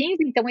 14, 15,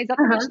 então é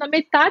exatamente na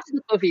metade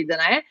da tua vida,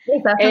 né?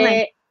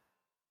 Exatamente.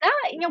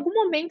 Em algum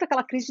momento,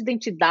 aquela crise de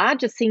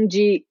identidade, assim,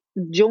 de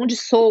onde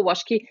sou,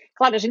 acho que,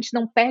 claro, a gente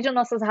não perde as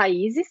nossas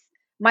raízes,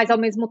 mas ao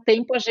mesmo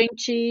tempo a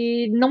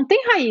gente não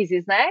tem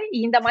raízes, né?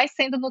 E ainda mais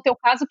sendo no teu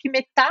caso que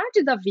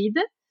metade da vida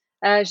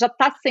já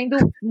está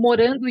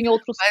morando em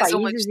outros Mais países.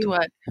 Uma de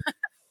toalha.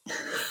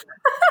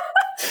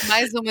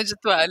 Mais uma de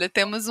toalha.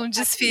 Temos um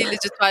desfile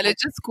de toalha.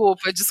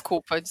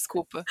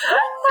 Desculpa.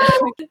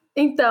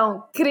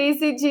 Então,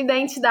 crise de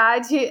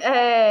identidade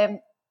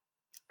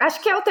acho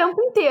que é o tempo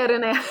inteiro,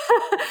 né?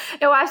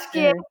 Eu acho que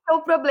esse é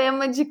o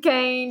problema de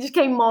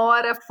quem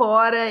mora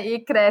fora e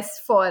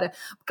cresce fora.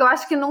 Porque eu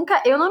acho que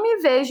eu não me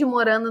vejo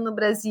morando no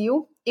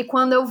Brasil, e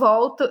quando eu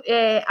volto,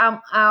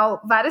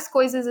 há várias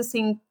coisas,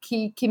 assim,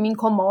 que me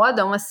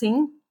incomodam,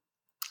 assim,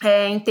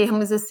 em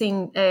termos,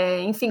 assim,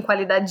 enfim,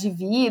 qualidade de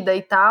vida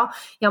e tal,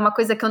 e é uma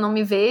coisa que eu não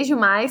me vejo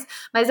mais,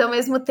 mas ao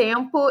mesmo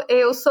tempo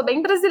eu sou bem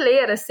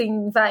brasileira,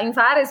 assim, em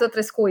várias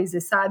outras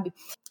coisas, sabe?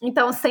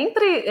 Então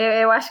sempre,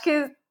 eu acho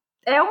que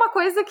é uma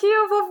coisa que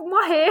eu vou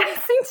morrer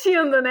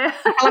sentindo, né?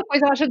 Aquela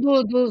coisa, eu acho,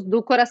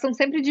 do coração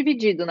sempre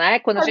dividido, né?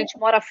 Quando a gente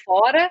mora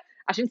fora,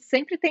 a gente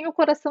sempre tem o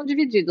coração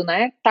dividido,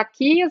 né? Tá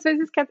aqui, às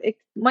vezes,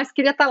 mas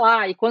queria estar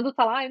lá. E quando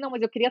tá lá, não,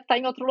 mas eu queria estar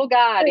em outro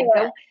lugar.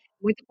 Então,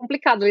 muito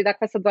complicado lidar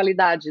com essa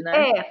dualidade, né?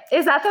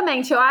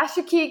 Exatamente. Eu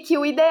acho que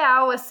o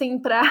ideal, assim,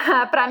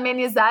 para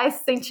amenizar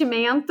esse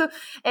sentimento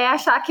é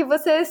achar que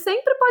você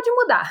sempre pode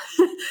mudar.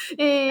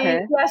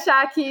 E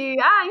achar que,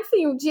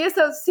 enfim, um dia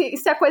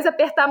se a coisa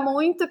apertar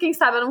muito, quem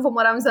sabe eu não vou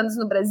morar uns anos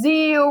no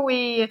Brasil.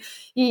 E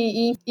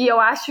eu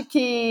acho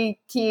que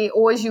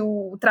hoje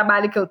o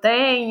trabalho que eu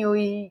tenho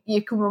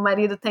e que o meu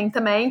marido tem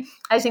também,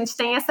 a gente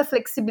tem essa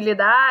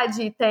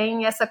flexibilidade,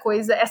 tem essa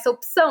coisa, essa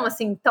opção,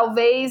 assim,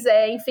 talvez,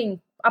 enfim,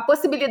 a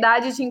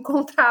possibilidade de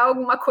encontrar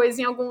alguma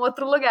coisa em algum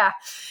outro lugar.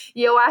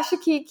 E eu acho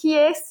que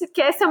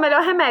esse é o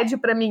melhor remédio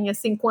para mim,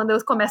 assim, quando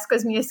eu começo com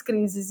as minhas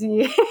crises.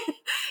 E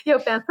eu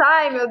penso,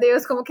 ai meu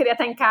Deus, como eu queria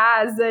estar em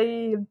casa.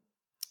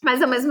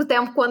 Mas ao mesmo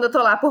tempo, quando eu tô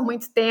lá por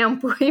muito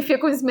tempo e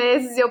fico uns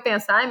meses, eu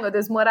penso, ai meu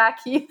Deus, morar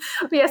aqui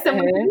ia ser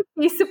muito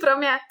difícil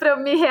para eu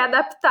me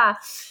readaptar.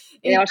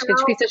 Eu acho que é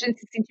difícil a gente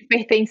se sentir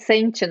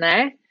pertencente,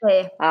 né?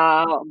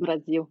 Ao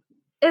Brasil.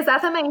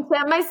 Exatamente,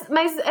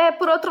 mas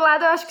por outro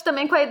lado, eu acho que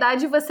também com a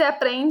idade você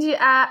aprende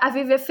a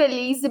viver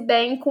feliz e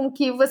bem com o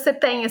que você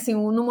tem, assim,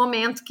 no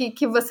momento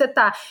que você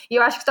tá. E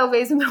eu acho que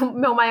talvez o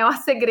meu maior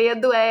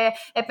segredo é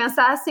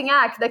pensar assim,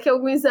 que daqui a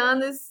alguns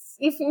anos,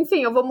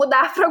 enfim, eu vou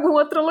mudar para algum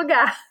outro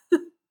lugar.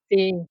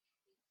 Sim,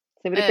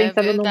 sempre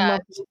pensando no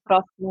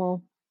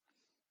próximo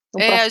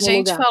a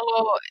gente lugar.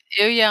 falou,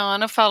 eu e a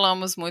Ana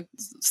falamos muito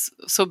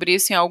sobre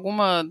isso em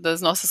alguma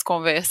das nossas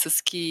conversas,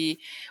 que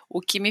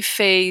o que me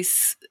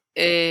fez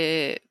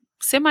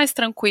ser mais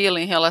tranquila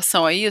em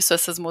relação a isso,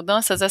 essas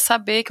mudanças, é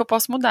saber que eu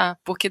posso mudar.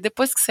 Porque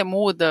depois que você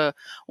muda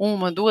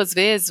 1, 2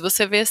 vezes,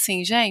 você vê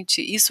assim,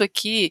 gente, isso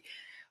aqui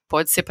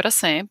pode ser para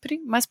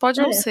sempre, mas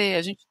pode não ser,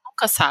 a gente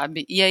nunca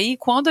sabe. E aí,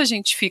 quando a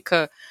gente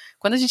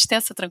tem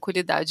essa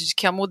tranquilidade de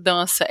que a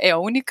mudança é a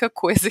única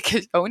coisa,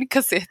 a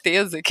única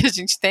certeza que a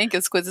gente tem, que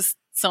as coisas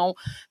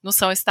não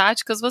são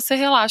estáticas, você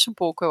relaxa um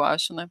pouco, eu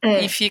acho, né?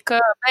 E fica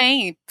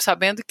bem,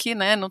 sabendo que,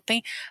 né, não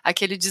tem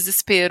aquele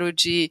desespero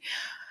de,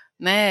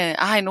 né,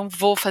 ai, não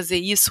vou fazer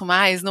isso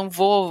mais, não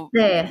vou,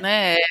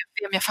 né,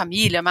 ver a minha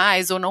família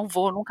mais, ou não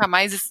vou nunca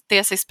mais ter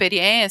essa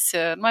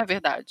experiência, não é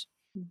verdade.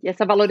 E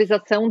essa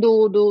valorização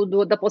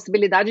da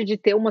possibilidade de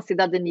ter uma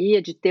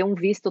cidadania, de ter um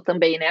visto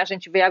também, né? A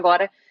gente vê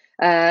agora,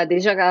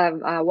 desde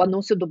o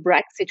anúncio do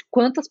Brexit,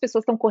 quantas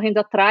pessoas estão correndo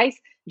atrás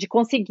de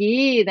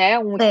conseguir, né,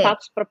 um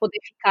status para poder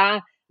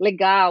ficar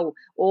legal,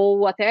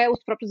 ou até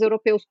os próprios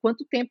europeus,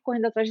 quanto tempo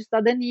correndo atrás de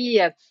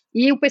cidadania.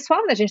 E o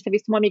pessoal, né, a gente tem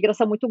visto uma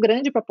migração muito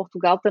grande para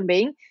Portugal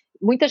também,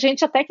 muita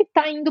gente até que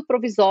está indo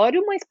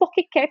provisório, mas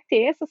porque quer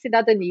ter essa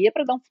cidadania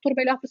para dar um futuro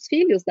melhor para os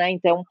filhos, né?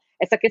 Então,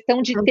 essa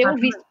questão de ter um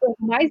visto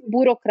mais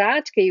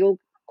burocrática, e eu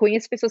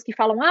conheço pessoas que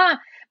falam,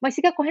 mas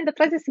fica correndo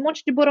atrás desse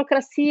monte de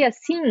burocracia,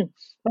 sim,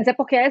 mas é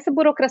porque é essa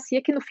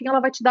burocracia que no fim ela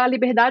vai te dar a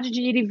liberdade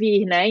de ir e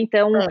vir, né?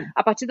 Então,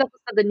 a partir da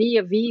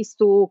cidadania,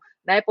 visto,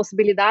 né,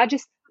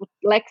 possibilidades,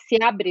 o leque se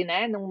abre,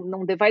 né?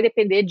 Não vai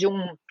depender de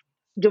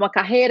uma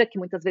carreira que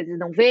muitas vezes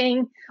não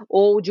vem,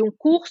 ou de um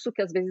curso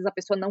que às vezes a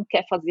pessoa não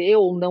quer fazer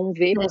ou não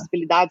vê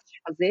possibilidade de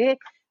fazer,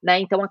 né?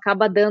 Então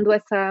acaba dando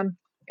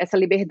essa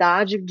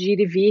liberdade de ir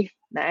e vir,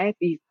 né?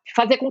 E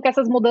fazer com que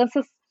essas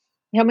mudanças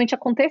realmente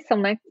aconteçam,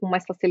 né? Com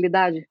mais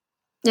facilidade.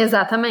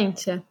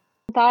 Exatamente.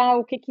 Tá,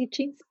 o que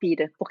te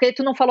inspira? Porque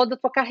tu não falou da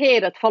tua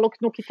carreira, tu falou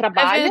no que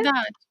trabalha, é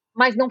verdade,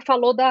 mas não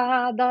falou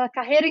da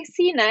carreira em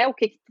si, né? O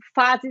que tu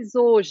fazes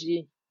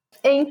hoje?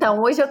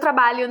 Então, hoje eu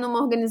trabalho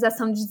numa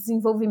organização de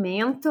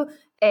desenvolvimento,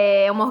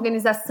 é uma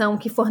organização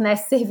que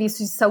fornece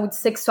serviços de saúde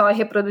sexual e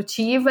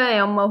reprodutiva,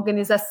 é uma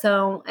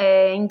organização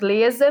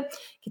inglesa,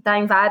 que está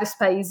em vários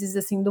países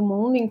assim, do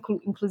mundo,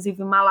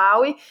 inclusive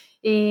Malawi,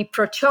 e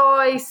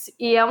pro-choice,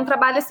 e é um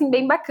trabalho assim,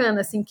 bem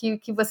bacana, assim,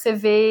 que você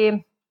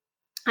vê...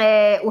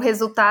 o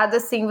resultado,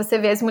 assim, você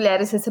vê as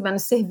mulheres recebendo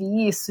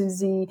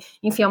serviços e,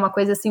 enfim, é uma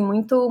coisa, assim,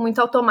 muito, muito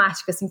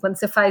automática, assim, quando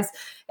você faz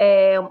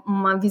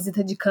uma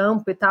visita de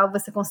campo e tal,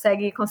 você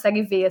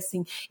consegue ver,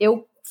 assim.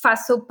 Eu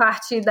faço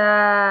parte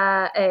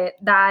da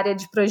área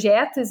de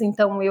projetos,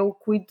 então eu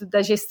cuido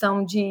da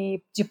gestão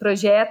de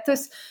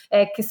projetos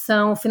que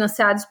são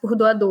financiados por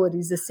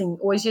doadores, assim.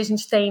 Hoje a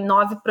gente tem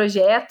 9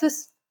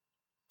 projetos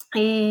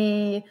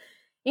e,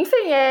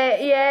 enfim,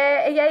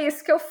 é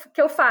isso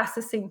que eu faço,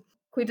 assim.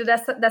 Cuido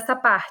dessa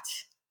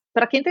parte.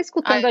 Para quem está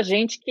escutando a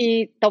gente,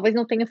 que talvez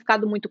não tenha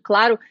ficado muito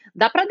claro,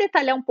 dá para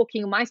detalhar um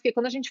pouquinho mais, porque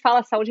quando a gente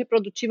fala saúde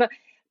reprodutiva,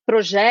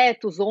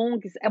 projetos,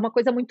 ONGs, é uma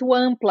coisa muito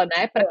ampla,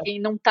 né? Para quem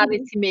não está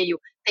nesse meio.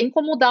 Tem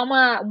como dar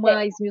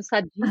uma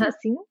esmiuçadinha,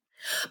 assim?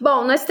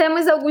 Bom, nós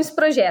temos alguns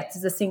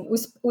projetos, assim,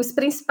 os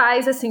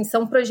principais, assim,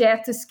 são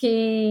projetos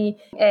que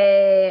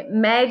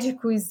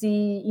médicos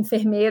e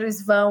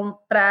enfermeiros vão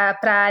para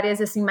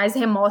áreas, assim, mais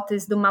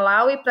remotas do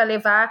Malawi para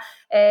levar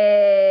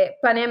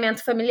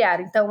planeamento familiar.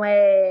 Então,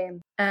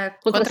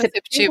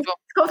 contraceptivo.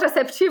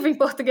 Contraceptivo em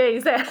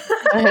português,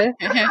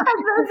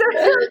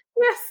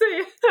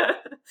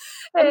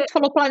 Quando tu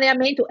falou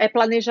planeamento, é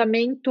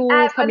planejamento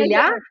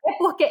familiar? É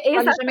porque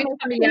planejamento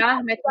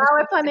familiar,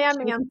 é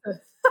planeamento.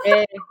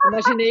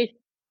 Imaginei.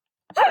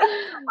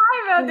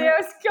 Ai, meu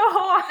Deus, que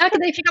horror! Que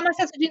daí fica mais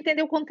fácil de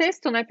entender o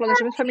contexto, né?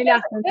 Planejamento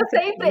familiar. Eu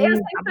sempre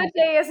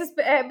achei esses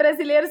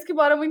brasileiros que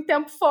moram muito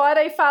tempo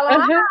fora e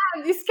falam,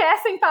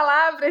 esquecem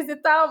palavras e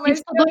tal, mas...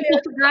 Estudou em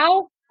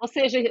Portugal, ou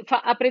seja,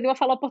 aprendeu a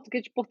falar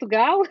português de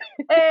Portugal.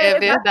 É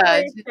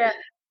verdade.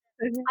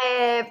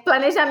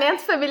 Planejamento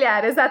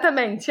familiar,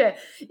 exatamente.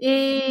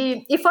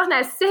 E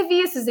fornece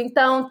serviços,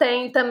 então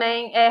tem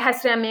também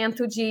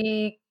rastreamento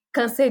de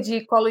câncer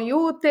de colo e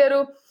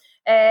útero,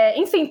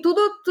 enfim,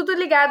 tudo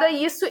ligado a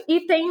isso,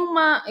 e tem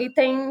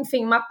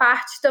enfim, uma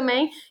parte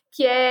também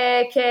que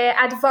é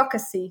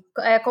advocacy.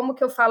 Como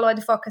que eu falo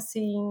advocacy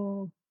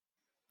em...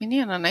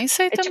 Menina, nem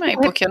sei também,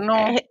 tipo, porque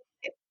não...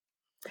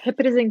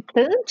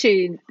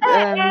 representante?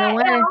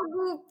 Não é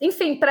algo,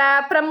 enfim,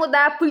 para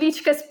mudar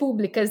políticas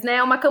públicas,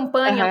 né? Uma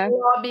campanha, um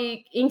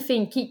lobby,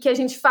 enfim, que a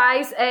gente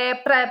faz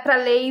para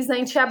leis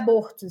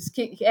anti-abortos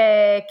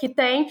que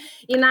tem,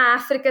 e na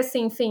África,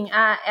 assim, enfim,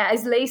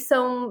 as leis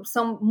são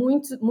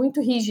muito,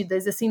 muito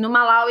rígidas, assim, no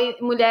Malawi,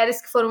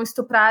 mulheres que foram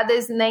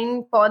estupradas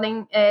nem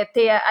podem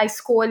ter a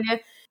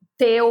escolha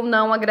ter ou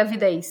não a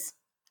gravidez.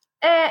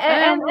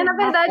 Na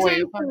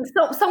verdade,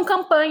 são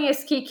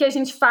campanhas que a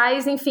gente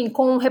faz, enfim,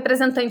 com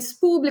representantes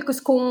públicos,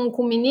 com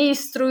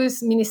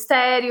ministros,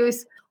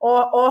 ministérios,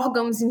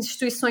 órgãos,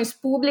 instituições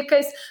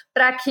públicas,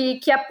 para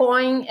que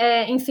apoiem,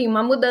 enfim,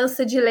 uma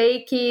mudança de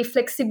lei que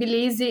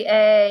flexibilize,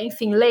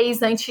 enfim,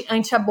 leis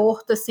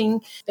anti-aborto, assim,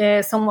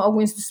 são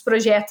alguns dos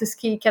projetos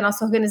que a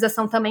nossa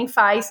organização também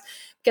faz,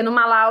 Porque no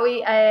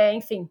Malawi,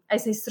 enfim,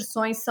 as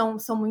restrições são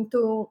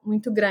muito,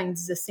 muito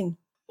grandes, assim.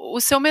 O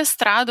seu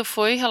mestrado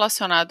foi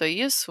relacionado a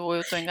isso, ou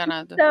eu estou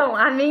enganada? Então,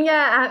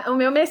 o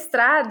meu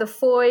mestrado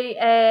foi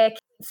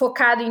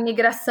focado em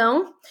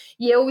migração,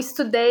 e eu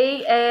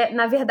estudei,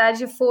 na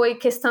verdade, foi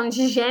questão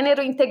de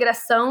gênero e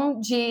integração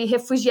de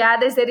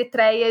refugiadas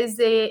eritreias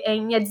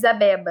em Addis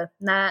Abeba,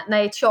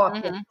 na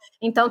Etiópia. Uhum.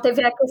 Então,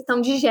 teve a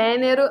questão de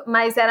gênero,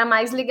 mas era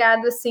mais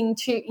ligado, assim,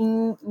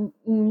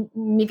 em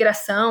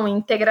migração, em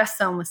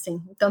integração,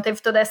 assim. Então,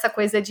 teve toda essa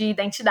coisa de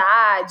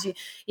identidade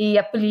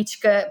e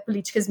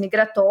políticas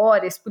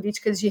migratórias,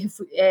 políticas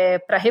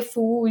para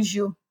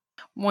refúgio.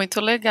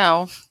 Muito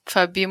legal.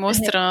 Fabi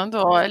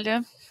mostrando,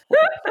 olha,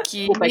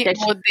 que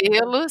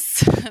modelos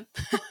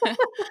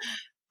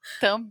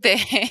também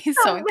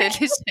são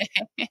inteligentes.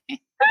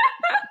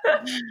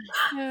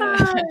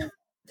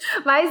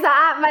 Mas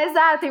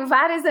tem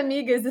várias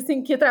amigas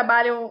assim que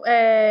trabalham,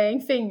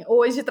 enfim,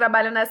 hoje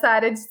trabalham nessa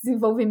área de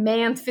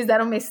desenvolvimento,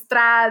 fizeram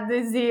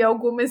mestrados e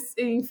algumas,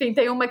 enfim,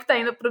 tem uma que está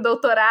indo para o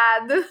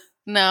doutorado.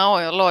 Não,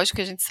 lógico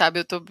que a gente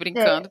sabe, eu tô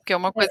brincando, porque é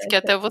uma coisa que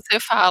até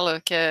você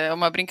fala, que é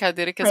uma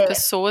brincadeira que as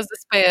pessoas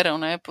esperam,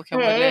 né? Porque a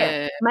mulher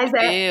é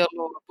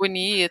modelo,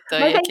 bonita,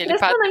 e aquele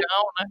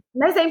padrão, né?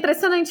 Mas é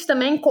impressionante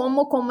também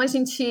como a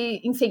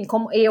gente, enfim,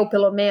 como eu,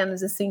 pelo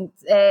menos, assim,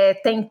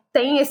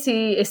 tem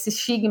esse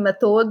estigma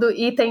todo,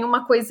 e tem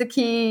uma coisa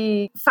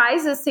que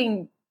faz,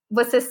 assim,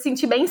 você se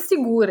sentir bem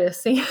segura,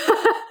 assim.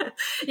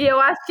 E eu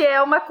acho que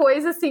é uma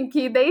coisa, assim,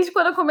 que desde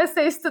quando eu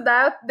comecei a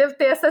estudar, eu devo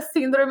ter essa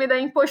síndrome da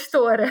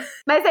impostora.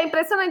 Mas é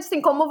impressionante,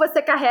 assim, como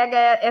você carrega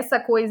essa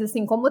coisa,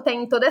 assim, como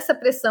tem toda essa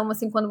pressão,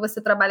 assim, quando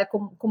você trabalha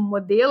como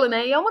modelo,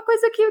 né? E é uma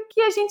coisa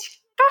que a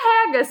gente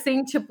carrega,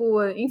 assim,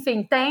 tipo,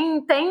 enfim,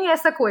 tem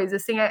essa coisa,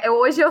 assim,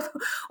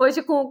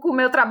 hoje com o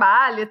meu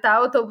trabalho e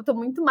tal, eu tô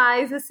muito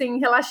mais, assim,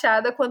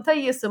 relaxada quanto a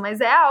isso, mas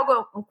é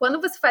algo,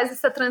 quando você faz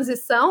essa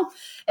transição,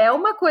 é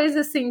uma coisa,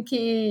 assim,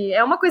 que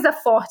é uma coisa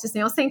forte, assim,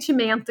 é um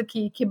sentimento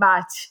que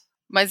bate.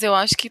 Mas eu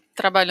acho que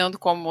trabalhando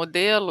como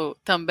modelo,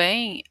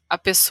 também, a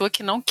pessoa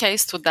que não quer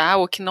estudar,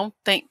 ou que não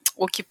tem,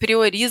 ou que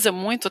prioriza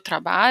muito o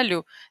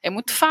trabalho, é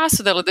muito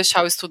fácil dela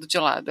deixar o estudo de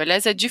lado.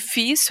 Aliás, é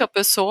difícil a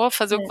pessoa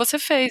fazer o que você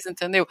fez,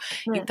 entendeu?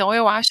 Então,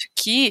 eu acho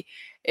que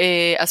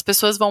as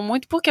pessoas vão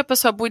muito porque a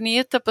pessoa é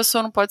bonita, a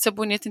pessoa não pode ser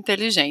bonita e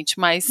inteligente,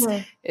 mas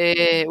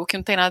o que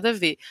não tem nada a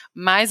ver.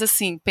 Mas,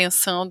 assim,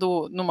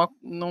 pensando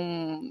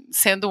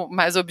sendo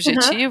mais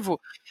objetivo,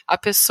 a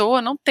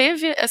pessoa não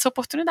teve essa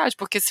oportunidade,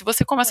 porque se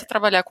você começa a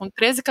trabalhar com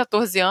 13,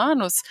 14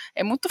 anos,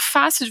 é muito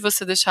fácil de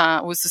você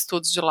deixar os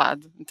estudos de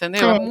lado,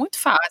 entendeu? É muito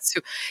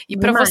fácil. E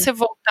para você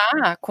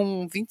voltar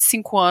com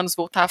 25 anos,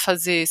 voltar a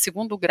fazer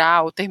segundo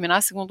grau,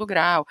 terminar segundo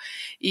grau,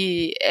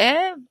 e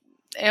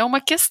é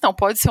uma questão,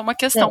 pode ser uma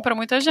questão para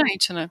muita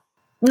gente, né?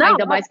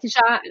 Ainda mais que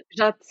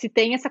já se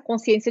tem essa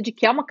consciência de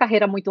que é uma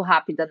carreira muito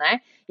rápida,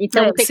 né?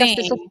 Então, o que as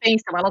pessoas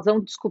pensam? Elas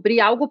vão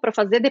descobrir algo para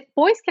fazer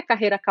depois que a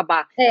carreira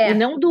acabar. E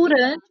não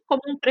durante,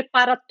 como um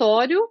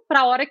preparatório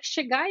para a hora que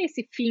chegar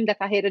esse fim da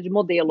carreira de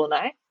modelo,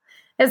 né?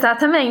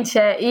 Exatamente,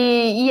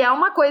 e é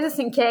uma coisa,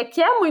 assim, que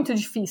é muito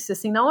difícil,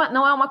 assim,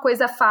 não é uma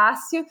coisa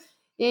fácil,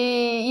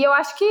 e eu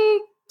acho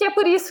que é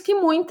por isso que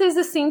muitas,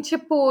 assim,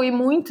 tipo, e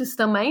muitos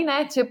também,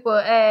 né, tipo,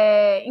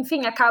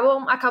 enfim,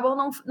 acabam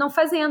não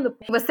fazendo.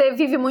 Você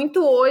vive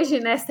muito hoje,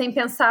 né, sem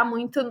pensar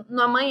muito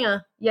no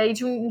amanhã, e aí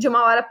de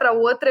uma hora para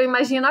outra, eu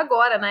imagino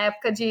agora, na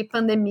época de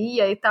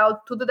pandemia e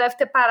tal, tudo deve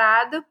ter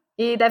parado,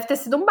 e deve ter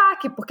sido um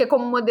baque, porque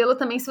como modelo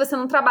também, se você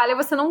não trabalha,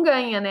 você não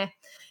ganha, né?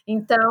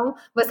 Então,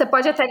 você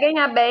pode até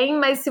ganhar bem,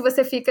 mas se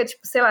você fica,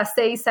 tipo, sei lá,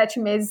 6, 7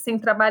 meses sem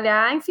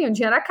trabalhar, enfim, o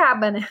dinheiro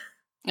acaba, né?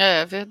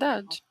 É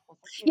verdade.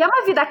 E é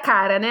uma vida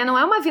cara, né? Não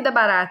é uma vida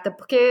barata,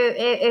 porque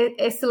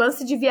esse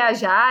lance de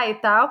viajar e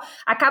tal,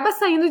 acaba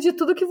saindo de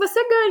tudo que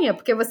você ganha,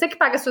 porque você que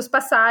paga suas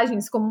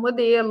passagens como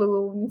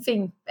modelo,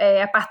 enfim,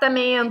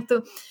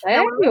 apartamento.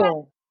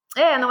 Sério?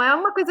 Não é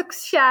uma coisa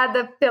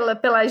custeada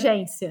pela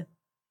agência.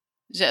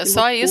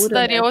 Só loucura, isso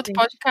daria outro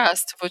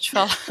podcast, vou te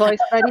falar. Só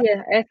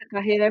estaria, essa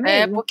carreira é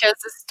mesmo. Porque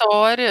as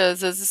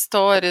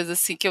histórias,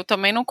 assim, que eu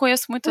também não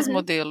conheço muitos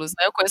modelos,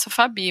 né? Eu conheço a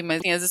Fabi, mas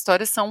assim, as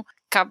histórias são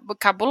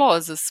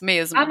cabulosas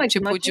mesmo. Mas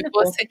tipo, de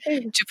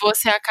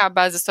você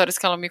acabar, as histórias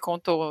que ela me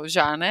contou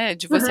já, né?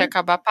 De você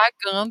acabar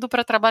pagando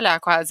pra trabalhar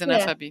quase,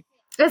 né, Fabi?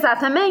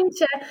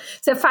 Exatamente,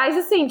 Você faz,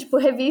 assim, tipo,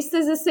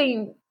 revistas,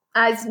 assim,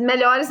 as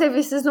melhores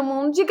revistas do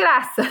mundo de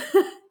graça.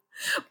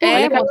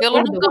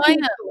 Modelo não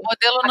ganha.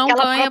 Modelo não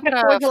ganha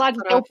pra coisa lá de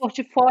ter o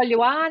portfólio.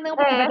 Não,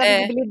 porque vai dar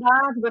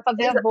visibilidade, vai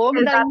fazer a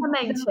Vogue.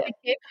 Exatamente.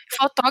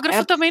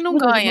 Fotógrafo também não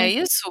ganha, é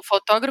isso?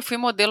 Fotógrafo e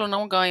modelo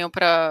não ganham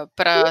pra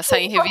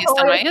sair em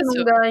revista, não é isso?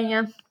 Não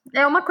ganha.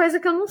 É uma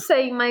coisa que eu não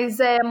sei, mas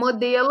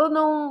modelo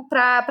não,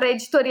 pra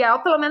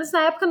editorial, pelo menos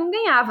na época, não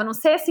ganhava. Não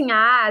sei, assim,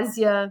 a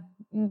Ásia,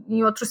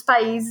 em outros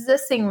países,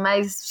 assim,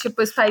 mas,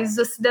 tipo, os países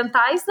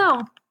ocidentais, não.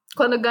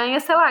 Quando ganha,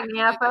 sei lá,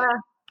 ganhava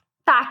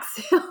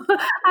táxi.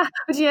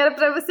 O dinheiro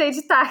para você ir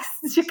de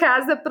táxi de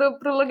casa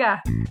pro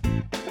lugar.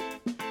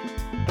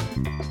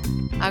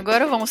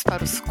 Agora vamos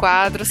para os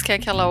quadros, que é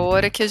aquela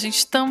hora que a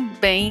gente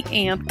também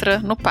entra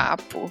no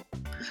papo.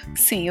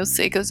 Sim, eu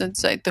sei que a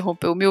gente já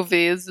interrompeu 1000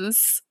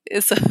 vezes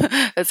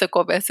essa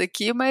conversa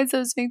aqui, mas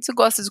a gente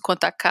gosta de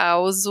contar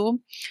causo.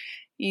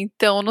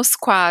 Então, nos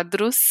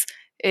quadros,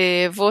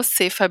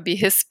 você, Fabi,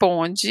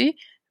 responde,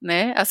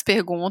 né, as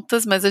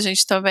perguntas, mas a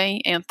gente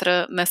também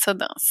entra nessa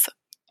dança,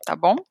 tá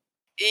bom?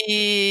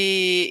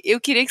 E eu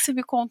queria que você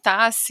me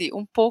contasse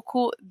um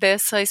pouco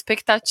dessa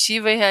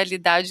expectativa e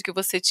realidade que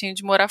você tinha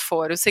de morar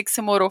fora. Eu sei que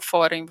você morou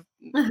fora em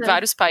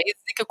vários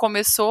países e que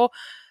começou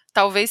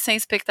talvez sem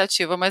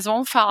expectativa, mas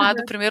vamos falar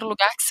do primeiro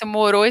lugar que você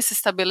morou e se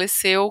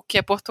estabeleceu, que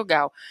é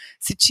Portugal.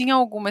 Se tinha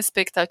alguma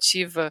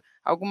expectativa,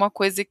 alguma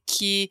coisa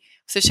que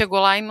você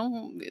chegou lá e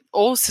não,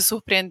 ou se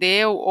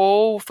surpreendeu,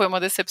 ou foi uma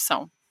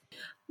decepção?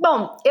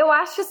 Bom, eu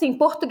acho assim,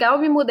 Portugal, eu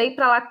me mudei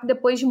para lá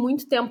depois de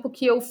muito tempo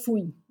que eu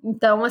fui.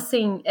 Então,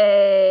 assim,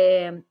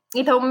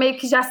 então meio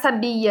que já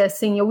sabia,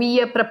 assim, eu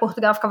ia para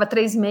Portugal, ficava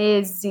 3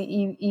 meses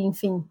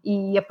enfim,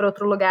 ia para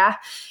outro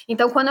lugar.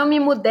 Então, quando eu me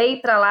mudei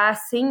para lá,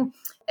 assim,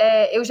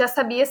 eu já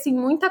sabia, assim,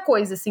 muita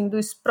coisa, assim,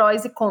 dos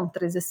prós e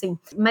contras, assim.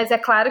 Mas é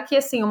claro que,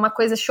 assim, uma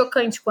coisa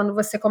chocante quando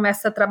você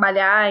começa a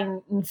trabalhar,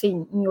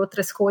 enfim, em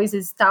outras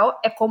coisas e tal,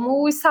 é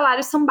como os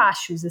salários são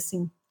baixos,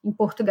 assim, em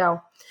Portugal.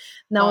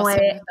 Nossa,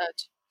 é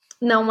verdade.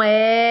 Não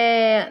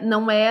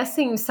é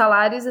assim, os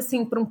salários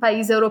assim para um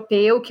país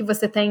europeu que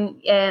você tem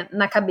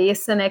na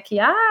cabeça, né, que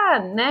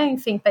né,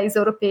 enfim, país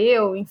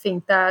europeu, enfim,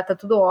 tá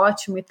tudo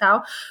ótimo e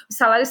tal. Os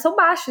salários são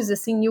baixos,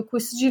 assim, e o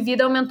custo de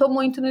vida aumentou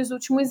muito nos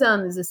últimos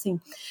anos, assim.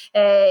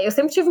 Eu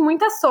sempre tive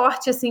muita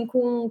sorte, assim,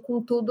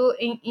 com tudo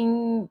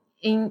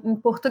em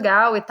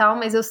Portugal e tal,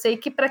 mas eu sei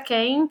que para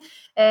quem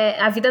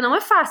a vida não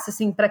é fácil,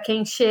 assim, para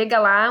quem chega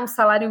lá, um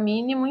salário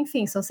mínimo,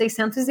 enfim, são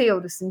 600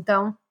 euros,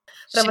 então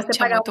para você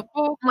pagar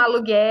um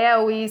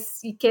aluguel e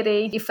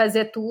querer ir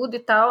fazer tudo e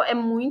tal, é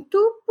muito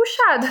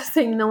puxado,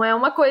 assim, não é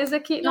uma coisa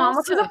que, não é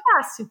uma coisa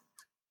fácil.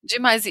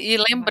 Demais, e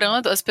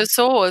lembrando, as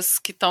pessoas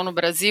que estão no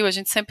Brasil, a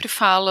gente sempre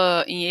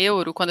fala em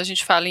euro, quando a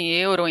gente fala em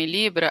euro ou em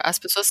libra, as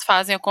pessoas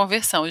fazem a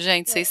conversão.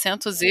 Gente,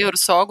 600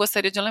 euros, só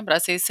gostaria de lembrar,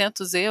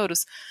 600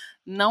 euros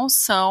não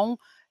são,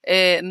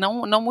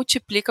 não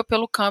multiplica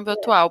pelo câmbio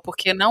atual,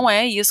 porque não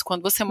é isso,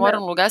 quando você mora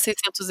num lugar,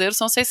 600 euros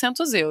são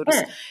 600 euros.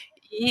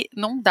 E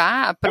não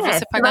dá para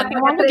você pagar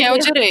nenhum aluguel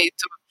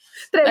direito.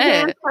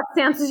 300,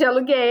 400 de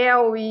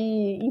aluguel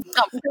e...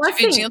 Não, então,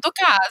 dividindo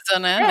assim, casa,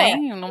 né?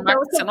 Então,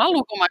 você não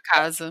aluga uma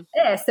casa.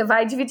 Você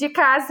vai dividir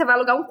casa, você vai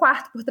alugar um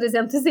quarto por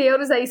 300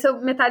 euros, aí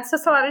metade do seu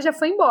salário já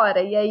foi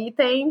embora. E aí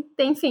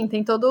enfim,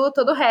 tem todo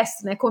o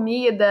resto, né?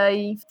 Comida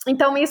e...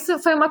 Então, isso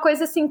foi uma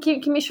coisa, assim,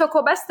 que me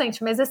chocou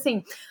bastante. Mas,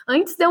 assim,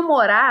 antes de eu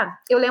morar,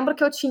 eu lembro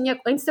que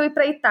antes de eu ir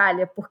pra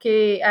Itália,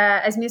 porque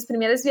as minhas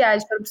primeiras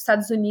viagens foram para os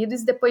Estados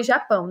Unidos e depois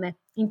Japão, né?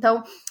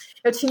 Então...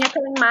 Eu tinha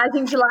aquela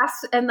imagem de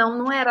laço...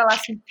 não era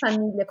laço de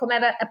família, como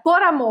era...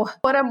 Por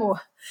amor.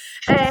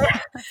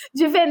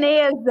 De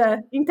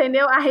Veneza,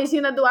 entendeu? A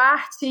Regina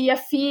Duarte e a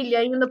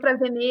filha indo para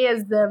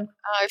Veneza.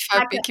 Ai,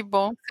 Fabi, que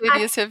bom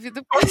seria se a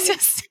vida fosse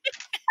assim.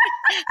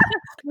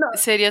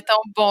 Seria tão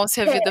bom se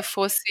a vida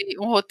fosse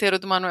um roteiro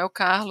do Manuel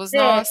Carlos,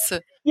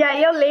 nossa. E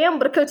aí eu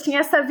lembro que eu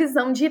tinha essa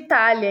visão de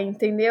Itália,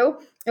 entendeu?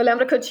 Eu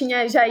lembro que eu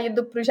tinha já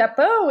ido para o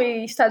Japão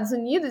e Estados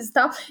Unidos e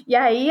tal, e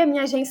aí a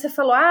minha agência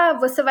falou,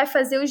 você vai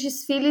fazer os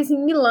desfiles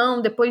em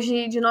Milão, depois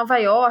de Nova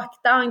York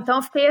e tal, então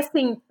eu fiquei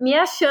assim, me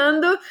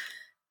achando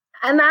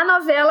na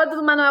novela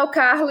do Manuel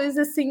Carlos,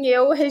 assim,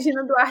 eu,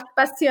 Regina Duarte,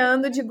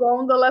 passeando de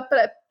gôndola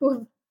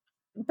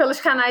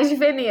pelos canais de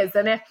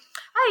Veneza, né?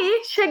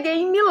 Aí cheguei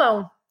em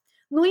Milão,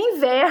 no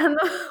inverno,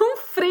 um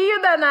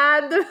frio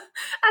danado,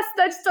 a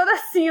cidade toda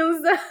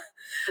cinza.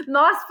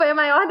 Nossa, foi a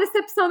maior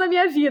decepção da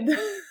minha vida.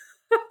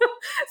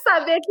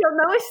 Saber que eu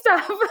não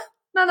estava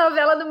na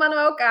novela do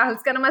Manuel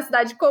Carlos, que era uma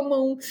cidade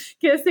comum,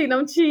 que assim,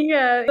 não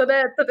tinha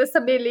toda essa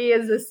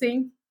beleza,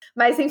 assim.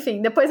 Mas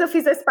enfim, depois eu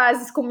fiz as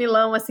pazes com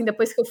Milão, assim,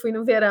 depois que eu fui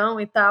no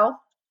verão e tal.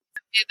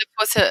 E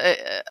depois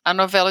a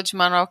novela de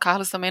Manuel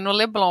Carlos também no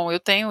Leblon, eu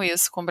tenho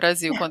isso com o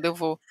Brasil quando eu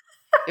vou.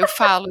 Eu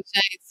falo,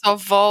 gente, só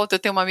volto. Eu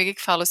tenho uma amiga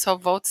que fala, só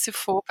volto se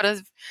for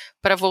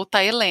pra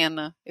voltar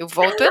Helena. Eu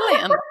volto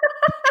Helena.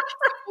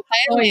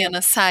 Helena,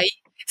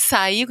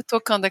 saí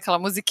tocando aquela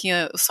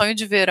musiquinha, o Sonho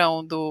de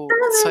Verão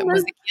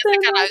musiquinha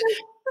sacanagem.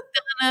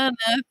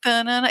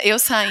 Tanana, eu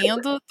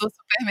saindo do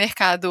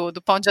supermercado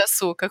do Pão de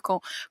Açúcar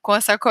com a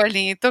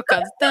sacolinha e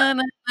tocando.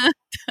 Tanana,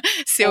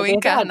 se eu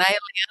encarnar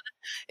Helena,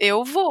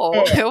 eu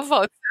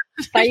volto.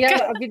 Tá aí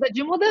a vida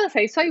de mudança,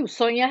 é isso aí, o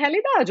sonho e a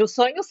realidade. O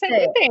sonho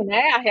sempre tem,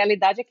 né? A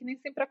realidade é que nem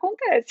sempre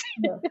acontece.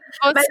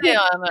 Você,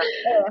 Ana,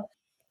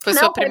 foi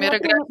sua primeira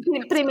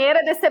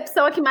primeira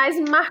decepção a que mais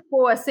me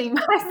marcou, assim,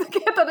 mais do que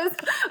todos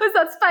os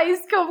outros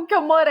países que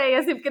eu morei,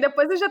 assim, porque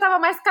depois eu já tava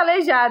mais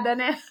calejada,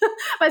 né?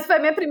 Mas foi a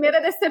minha primeira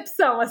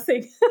decepção,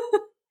 assim.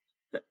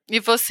 E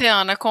você,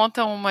 Ana,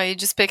 conta uma aí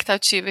de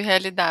expectativa e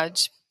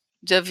realidade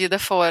de vida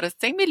fora.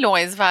 Tem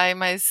milhões,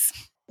 mas...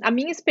 A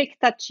minha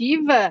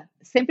expectativa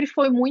sempre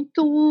foi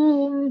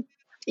muito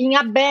em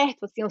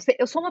aberto, assim,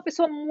 eu sou uma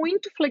pessoa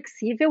muito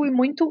flexível e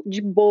muito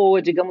de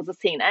boa, digamos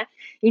assim, né?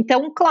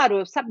 Então, claro,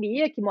 eu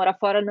sabia que morar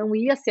fora não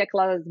ia ser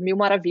aquelas mil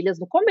maravilhas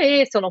no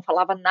começo, eu não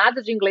falava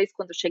nada de inglês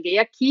quando eu cheguei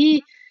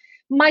aqui,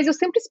 mas eu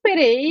sempre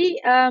esperei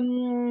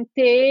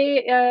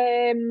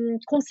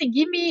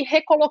conseguir me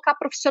recolocar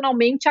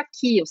profissionalmente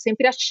aqui. Eu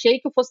sempre achei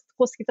que eu fosse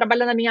conseguir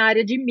trabalhar na minha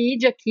área de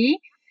mídia aqui.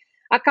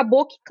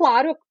 Acabou que,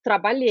 claro, eu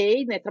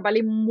trabalhei, né?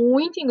 Trabalhei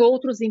muito em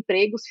outros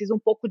empregos, fiz um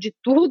pouco de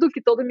tudo que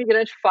todo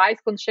imigrante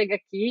faz quando chega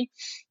aqui,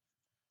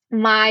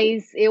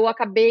 mas eu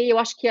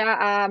acho que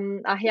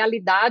a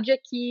realidade é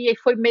que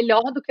foi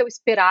melhor do que eu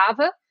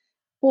esperava,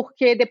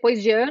 porque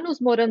depois de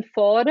anos morando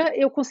fora,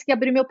 eu consegui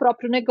abrir meu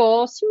próprio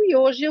negócio e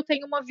hoje eu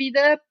tenho uma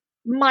vida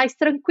mais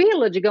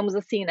tranquila, digamos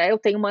assim, né? Eu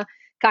tenho uma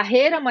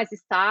carreira mais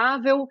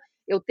estável,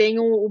 eu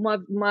tenho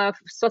uma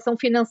situação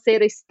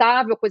financeira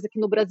estável, coisa que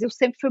no Brasil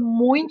sempre foi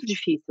muito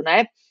difícil,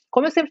 né?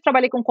 Como eu sempre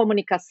trabalhei com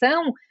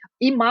comunicação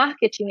e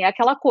marketing, é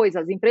aquela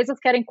coisa, as empresas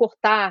querem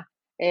cortar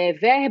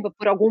verba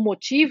por algum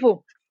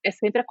motivo, é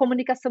sempre a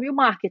comunicação e o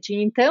marketing.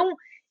 Então,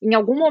 em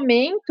algum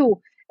momento,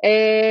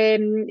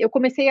 eu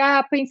comecei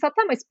a pensar,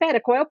 tá, mas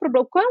espera, qual é o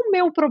problema? Qual é o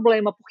meu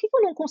problema? Por que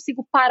eu não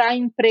consigo parar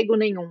em emprego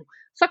nenhum?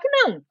 Só que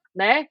não,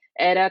 né?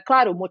 Era,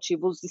 claro,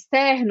 motivos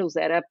externos,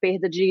 era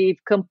perda de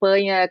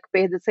campanha,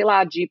 perda, sei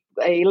lá, de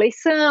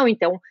eleição,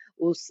 então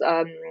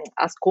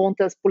as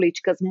contas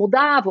políticas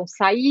mudavam,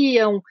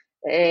 saíam,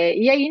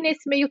 e aí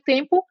nesse meio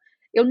tempo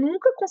eu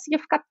nunca conseguia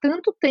ficar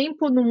tanto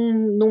tempo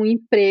num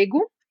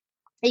emprego,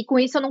 e com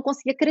isso eu não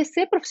conseguia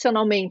crescer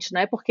profissionalmente,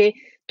 né? Porque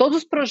todos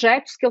os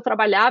projetos que eu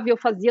trabalhava e eu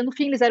fazia, no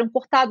fim, eles eram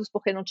cortados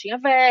porque não tinha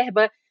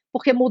verba,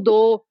 porque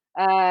mudou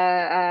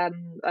a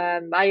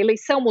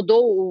eleição,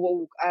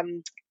 mudou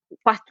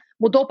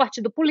o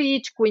partido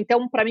político.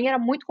 Então, para mim, era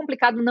muito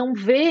complicado não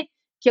ver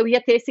que eu ia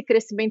ter esse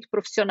crescimento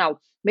profissional.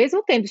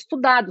 Mesmo tendo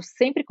estudado,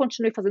 sempre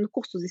continuei fazendo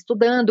cursos,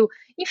 estudando,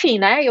 enfim,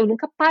 né? Eu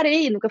nunca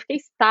parei, nunca fiquei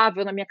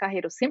estável na minha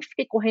carreira. Eu sempre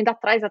fiquei correndo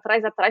atrás,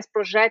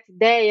 projeto,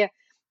 ideia,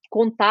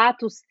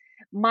 contatos,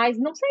 mas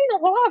não sei, não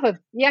rolava.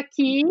 E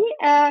aqui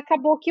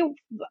acabou que eu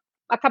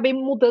acabei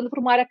me mudando para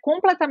uma área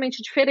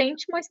completamente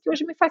diferente, mas que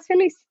hoje me faz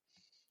feliz.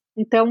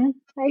 Então,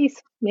 é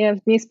isso,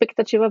 minha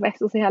expectativa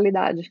versus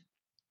realidade.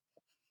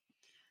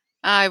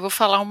 Eu vou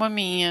falar uma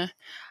minha.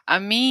 A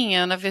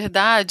minha, na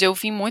verdade, eu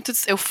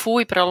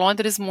fui para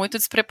Londres muito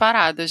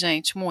despreparada,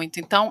 gente, muito.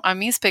 Então, a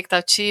minha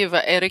expectativa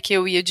era que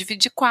eu ia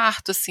dividir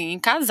quarto, assim, em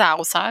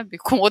casal, sabe?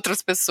 Com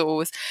outras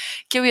pessoas.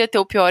 Que eu ia ter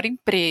o pior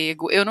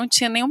emprego. Eu não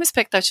tinha nenhuma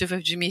expectativa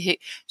de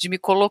me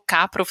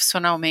colocar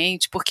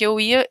profissionalmente, porque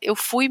eu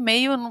fui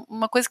meio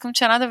uma coisa que não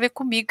tinha nada a ver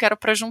comigo, que era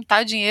para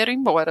juntar dinheiro e ir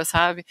embora,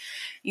 sabe?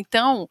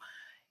 Então,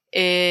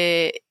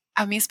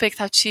 a minha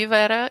expectativa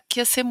era que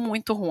ia ser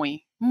muito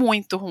ruim.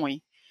 Muito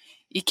ruim.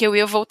 E que eu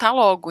ia voltar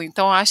logo.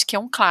 Então, eu acho que é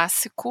um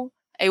clássico.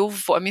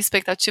 A minha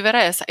expectativa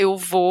era essa. Eu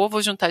vou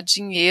juntar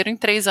dinheiro, em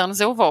 3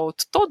 anos eu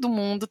volto. Todo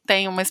mundo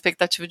tem uma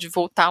expectativa de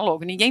voltar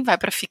logo. Ninguém vai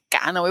pra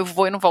ficar, não, eu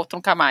vou e não volto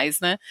nunca mais,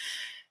 né?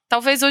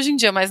 Talvez hoje em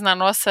dia, mas na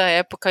nossa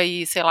época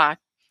e, sei lá,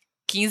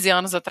 15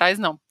 anos atrás,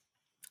 não.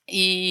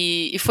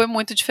 E foi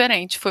muito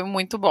diferente, foi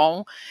muito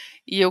bom.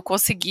 E eu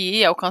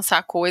consegui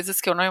alcançar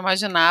coisas que eu não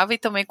imaginava e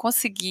também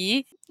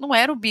consegui. Não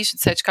era o bicho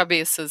de 7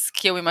 cabeças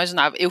que eu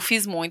imaginava. Eu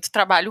fiz muito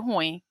trabalho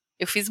ruim.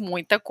 Eu fiz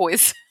muita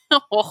coisa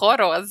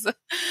horrorosa.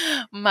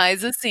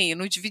 Mas, assim,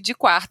 não dividi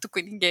quarto com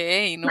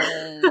ninguém.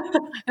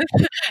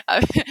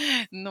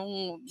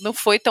 Não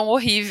foi tão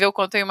horrível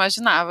quanto eu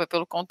imaginava,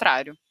 pelo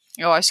contrário.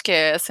 Eu acho que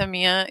essa é a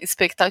minha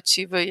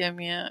expectativa e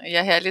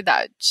a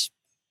realidade.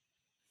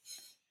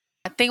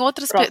 Tem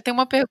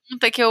uma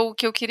pergunta que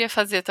eu queria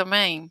fazer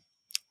também,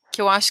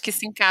 que eu acho que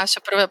se encaixa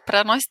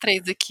para nós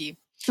três aqui.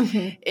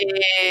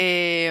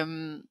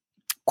 Uhum.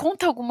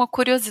 Conta alguma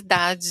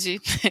curiosidade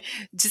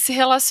de se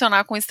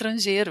relacionar com um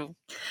estrangeiro.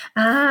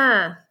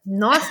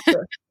 Nossa!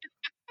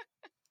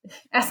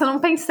 Essa eu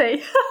não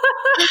pensei.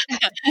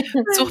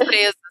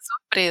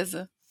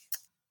 Surpresa.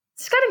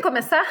 Vocês querem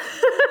começar?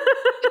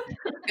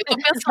 Eu tô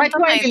pensando vai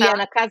também, com a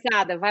Eliana,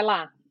 casada, vai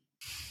lá.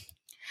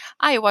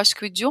 Eu acho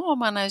que o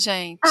idioma, né,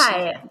 gente?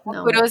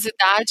 Não.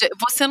 Curiosidade.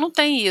 Você não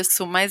tem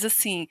isso, mas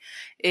assim,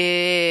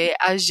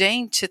 a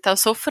gente tá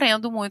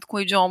sofrendo muito com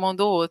o idioma um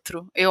do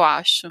outro, eu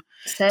acho.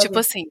 Sério? Tipo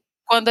assim,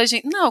 quando a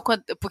gente. Não,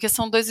 porque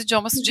são 2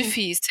 idiomas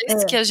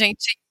difíceis que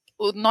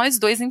nós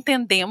dois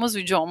entendemos o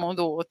idioma um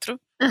do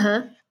outro.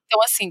 Uhum.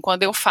 Então, assim,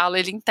 quando eu falo,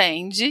 ele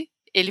entende.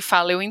 Ele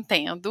fala, eu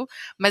entendo,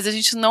 mas a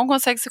gente não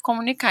consegue se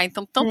comunicar.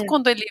 Então, tanto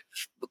quando ele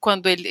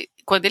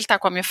tá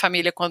com a minha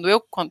família, quando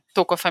eu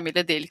tô com a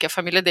família dele, que a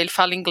família dele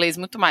fala inglês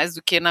muito mais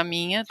do que na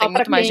minha, tem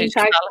muito mais gente que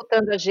fala. Só para quem tá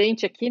escutando a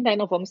gente aqui, né,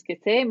 não vamos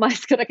esquecer,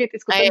 mas para quem tá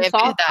escutando só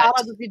verdade.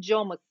 fala dos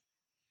idiomas.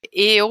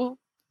 Eu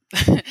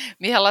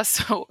me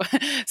relaciono,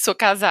 sou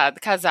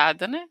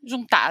casada, né,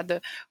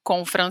 juntada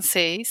com o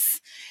francês,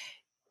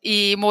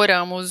 e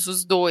moramos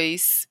os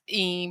dois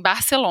em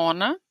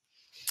Barcelona,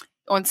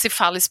 onde se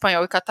fala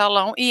espanhol e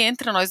catalão, e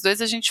entre nós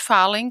dois a gente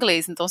fala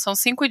inglês. Então são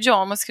 5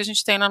 idiomas que a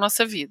gente tem na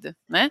nossa vida,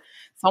 né?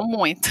 São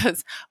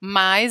muitas.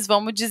 Mas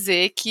vamos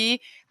dizer que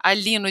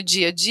ali no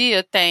dia a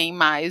dia tem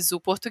mais o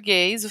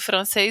português, o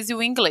francês e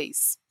o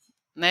inglês,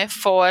 né?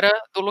 Fora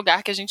do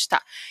lugar que a gente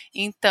está.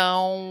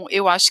 Então,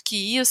 eu acho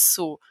que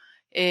isso,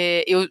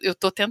 eu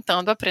tô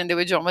tentando aprender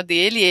o idioma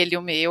dele, ele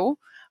o meu,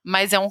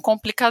 mas é um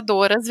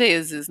complicador às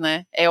vezes,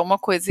 né? É uma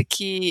coisa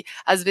que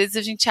às vezes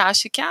a gente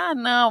acha que,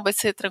 não, vai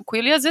ser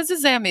tranquilo, e às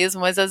vezes é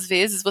mesmo, mas às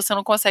vezes você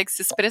não consegue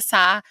se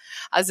expressar,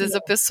 às vezes a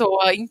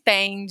pessoa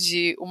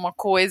entende uma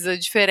coisa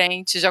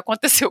diferente. Já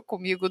aconteceu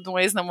comigo de um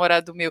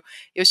ex-namorado meu,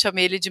 eu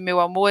chamei ele de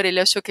meu amor, ele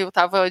achou que eu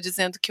estava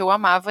dizendo que eu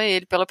amava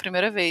ele pela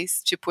primeira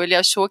vez, tipo, ele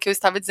achou que eu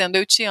estava dizendo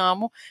eu te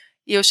amo,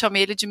 e eu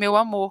chamei ele de meu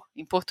amor,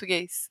 em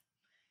português.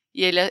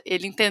 E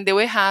ele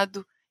entendeu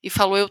errado, e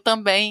falou eu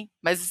também,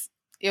 mas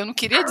eu não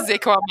queria dizer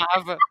que eu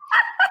amava,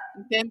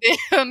 entendeu?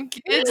 Eu não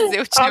queria dizer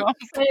eu te amo,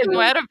 porque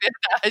não era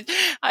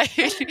verdade. Aí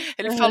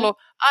ele falou,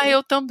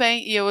 eu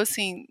também. E eu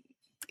assim,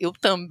 eu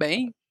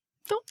também?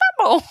 Então tá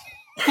bom.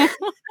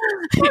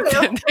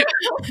 Entendeu?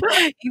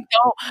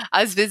 Então,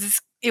 às vezes,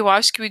 eu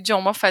acho que o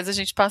idioma faz a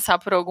gente passar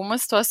por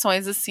algumas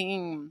situações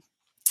assim,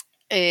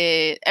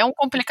 é um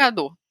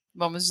complicador,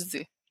 vamos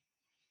dizer.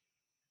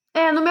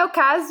 No meu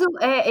caso,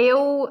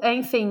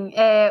 enfim,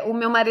 o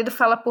meu marido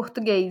fala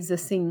português,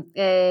 assim,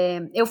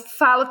 eu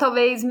falo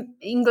talvez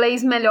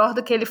inglês melhor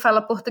do que ele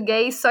fala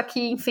português, só que,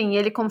 enfim,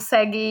 ele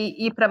consegue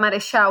ir para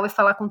Marechal e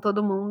falar com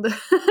todo mundo,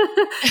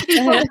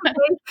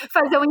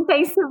 fazer um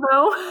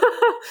intensivão,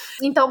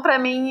 então para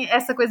mim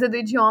essa coisa do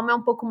idioma é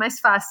um pouco mais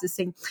fácil,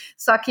 assim,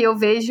 só que eu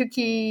vejo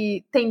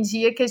que tem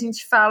dia que a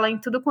gente fala em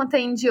tudo quanto é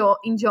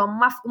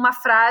idioma, uma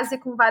frase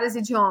com vários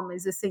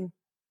idiomas, assim,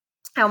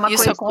 é uma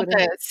Isso coisa...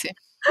 acontece.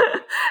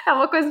 É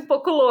uma coisa um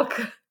pouco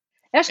louca.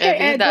 Eu acho que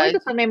é doido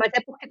também, mas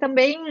é porque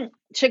também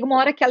chega uma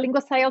hora que a língua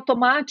sai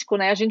automático,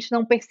 né? A gente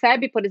não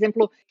percebe, por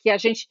exemplo, que a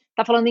gente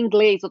tá falando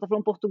inglês ou tá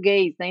falando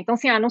português, né? Então,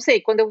 assim, não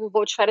sei, quando eu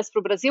vou de férias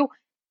pro Brasil,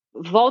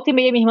 volta e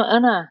meia minha irmã,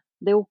 Ana,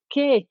 deu o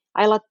quê?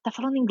 Aí ela tá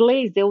falando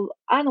inglês,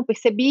 não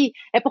percebi.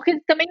 É porque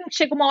também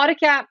chega uma hora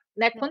que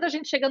né, quando a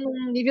gente chega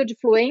num nível de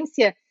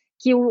fluência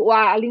que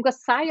a língua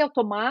sai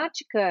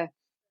automática,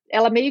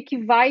 ela meio que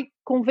vai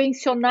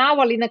convencional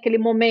ali naquele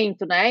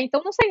momento, né?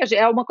 Então, não sei,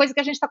 é uma coisa que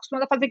a gente está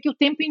acostumado a fazer aqui o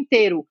tempo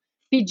inteiro.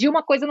 Pedir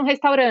uma coisa no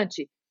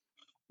restaurante,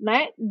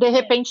 né? De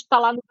repente, tá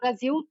lá no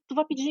Brasil, tu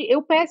vai pedir,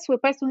 eu peço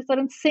no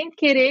restaurante sem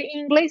querer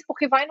em inglês,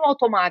 porque vai no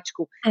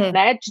automático,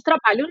 né? De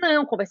trabalho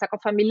não, conversar com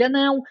a família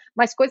não,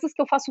 mas coisas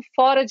que eu faço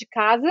fora de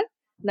casa,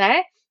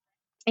 né?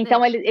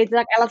 Então,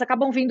 elas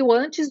acabam vindo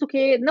antes do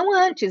que... Não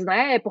antes,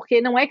 né? Porque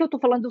não é que eu tô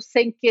falando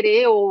sem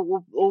querer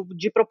ou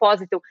de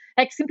propósito.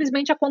 É que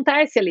simplesmente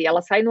acontece ali.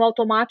 Ela sai no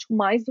automático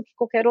mais do que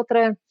qualquer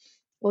outra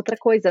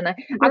coisa, né?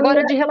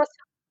 Agora,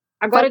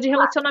 de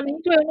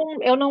relacionamento,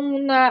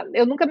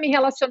 eu nunca me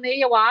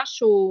relacionei, eu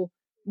acho,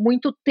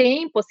 muito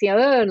tempo, assim,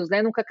 anos,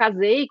 né? Nunca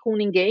casei com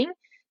ninguém.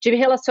 Tive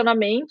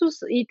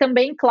relacionamentos e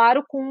também,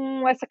 claro,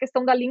 com essa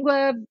questão da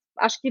língua,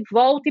 acho que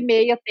volta e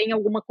meia tem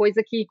alguma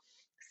coisa que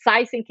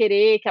sai sem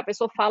querer, que a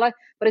pessoa fala,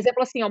 por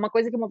exemplo, assim, uma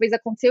coisa que uma vez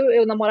aconteceu,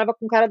 eu namorava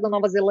com um cara da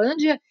Nova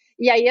Zelândia,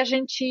 e aí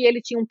ele tinha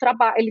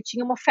ele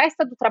tinha uma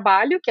festa do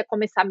trabalho, que ia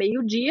começar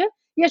meio-dia,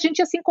 e a gente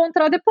ia se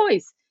encontrar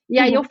depois. E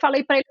aí eu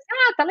falei pra ele,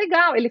 tá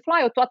legal. Ele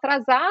falou, eu tô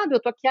atrasado,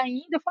 eu tô aqui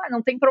ainda. Eu falei,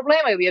 não tem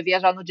problema, eu ia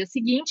viajar no dia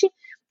seguinte.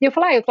 E eu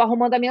falei, eu tô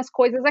arrumando as minhas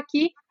coisas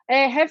aqui,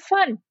 have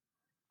fun.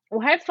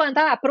 O have fun,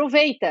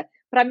 aproveita.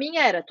 Pra mim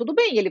era, tudo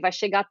bem, ele vai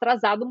chegar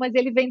atrasado, mas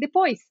ele vem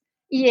depois.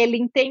 E ele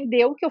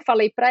entendeu que eu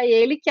falei pra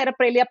ele que era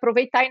pra ele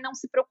aproveitar e não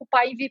se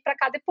preocupar em vir pra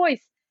cá depois.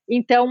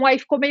 Então, aí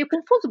ficou meio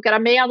confuso, porque era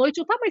meia-noite,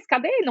 mas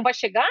cadê ele? Não vai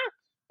chegar?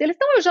 Eles,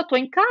 não, eu já tô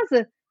em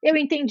casa. Eu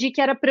entendi que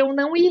era pra eu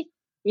não ir.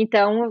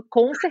 Então,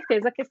 com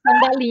certeza, a questão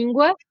da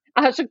língua,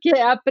 acho que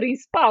é a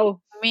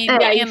principal. Menina,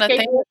 e aí,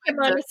 fiquei 2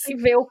 semanas sem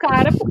ver o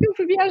cara, porque eu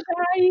fui viajar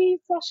e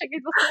só cheguei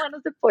 2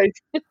 semanas depois.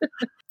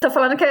 Tô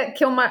falando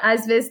que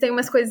às vezes tem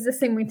umas coisas,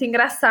 assim, muito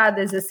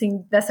engraçadas,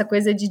 assim, dessa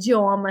coisa de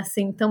idioma,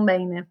 assim,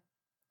 também, né?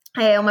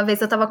 Uma vez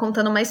eu tava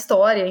contando uma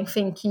história,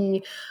 enfim,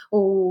 que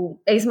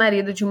o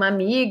ex-marido de uma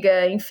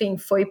amiga, enfim,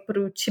 foi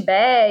pro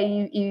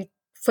Tibete e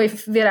foi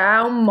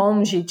virar um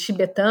monge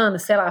tibetano,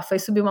 sei lá, foi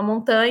subir uma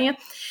montanha.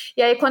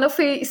 E aí, quando eu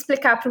fui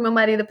explicar pro meu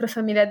marido, pra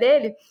família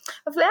dele,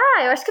 eu falei,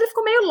 eu acho que ele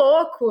ficou meio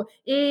louco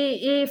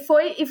e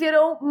foi e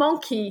virou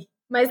monkey.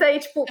 Mas aí,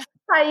 tipo,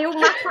 saiu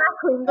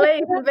macaco em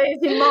inglês em vez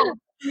de monkey.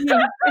 E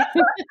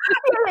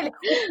ele,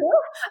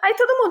 aí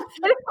todo mundo,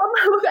 ele ficou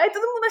maluco, aí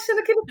todo mundo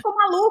achando que ele ficou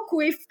maluco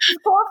e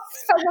ficou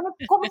fazendo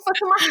como se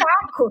fosse um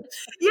macaco.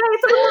 E aí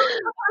todo mundo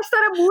ficou uma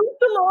história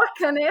muito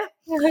louca, né?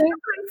 Eu falei,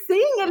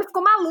 sim, ele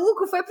ficou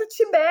maluco, foi pro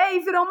Tibete e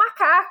virou um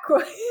macaco.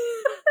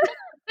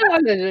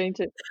 Olha,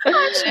 gente.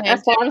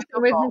 As palavras têm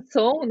o mesmo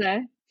som,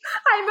 né?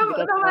 Aí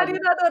meu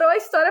marido adorou a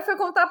história, foi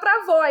contar pra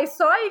avó, e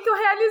só aí que eu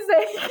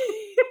realizei.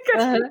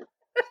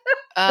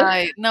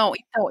 Não,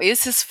 então,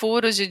 esses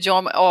furos de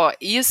idioma,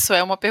 isso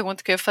é uma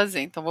pergunta que eu ia fazer,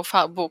 então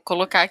vou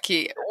colocar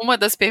aqui, uma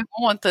das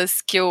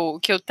perguntas que eu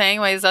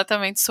tenho é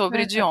exatamente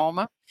sobre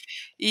idioma,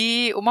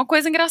 e uma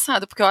coisa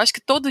engraçada, porque eu acho que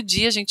todo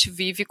dia a gente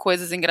vive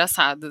coisas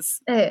engraçadas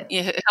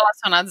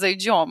relacionadas a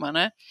idioma,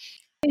 né?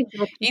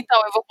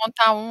 Então, eu vou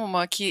contar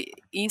uma que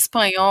em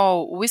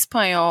espanhol, o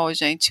espanhol,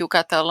 gente, e o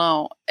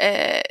catalão,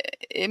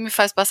 me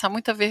faz passar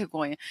muita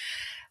vergonha.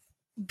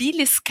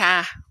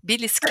 Belisquete,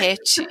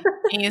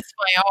 em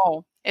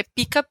espanhol, é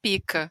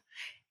pica-pica.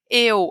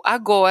 Eu,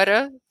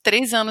 agora,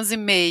 3 anos e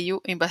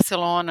meio em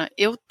Barcelona,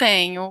 eu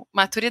tenho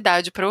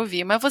maturidade para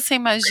ouvir, mas você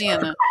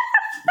imagina?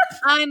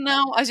 Ai,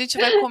 não, a gente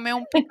vai comer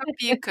um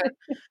pica-pica.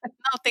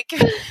 Não, tem que.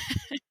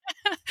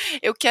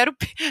 Eu quero,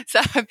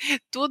 sabe?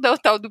 Tudo é o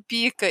tal do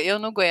pica, eu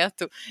não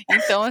aguento.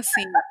 Então,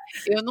 assim,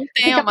 eu não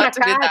tenho Fica a pra cá,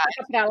 maturidade.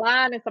 fica pra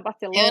lá, nessa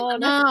Barcelona.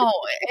 Não,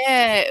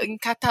 em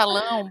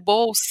catalão,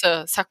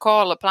 bolsa,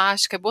 sacola,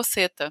 plástica, é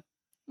boceta.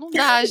 Não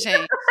dá,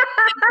 gente.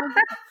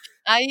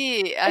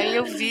 Aí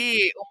eu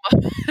vi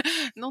uma.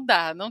 Não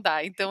dá, não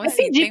dá. Então, É assim,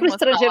 tem ridículo o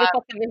umas estrangeiro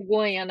palavras. passar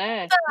vergonha,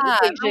 né? Não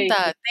tem Não jeito.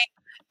 dá.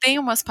 Tem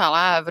umas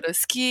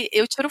palavras que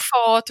eu tiro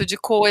foto de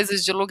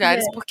coisas, de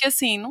lugares, porque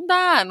assim, não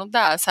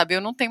dá, sabe? Eu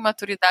não tenho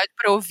maturidade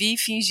pra ouvir e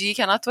fingir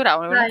que é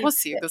natural. Eu não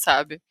consigo,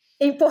 sabe?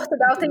 Em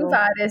Portugal Muito tem bom.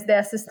 várias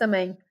dessas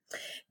também.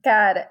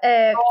 Cara,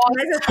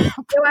 mas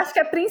eu acho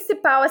que a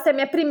principal, essa é a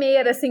minha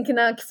primeira, assim, que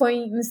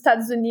foi nos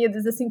Estados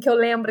Unidos, assim, que eu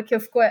lembro, que eu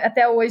fico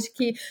até hoje,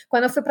 que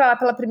quando eu fui pra lá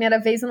pela primeira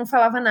vez, eu não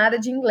falava nada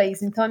de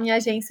inglês. Então a minha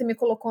agência me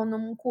colocou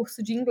num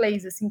curso de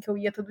inglês, assim, que eu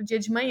ia todo dia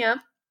de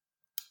manhã.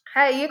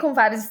 Aí, com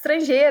vários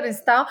estrangeiros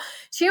e tal,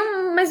 tinha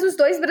mais uns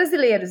 2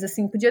 brasileiros,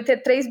 assim, podia ter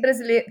 3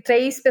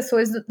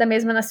 pessoas da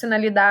mesma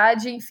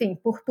nacionalidade, enfim,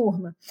 por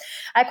turma.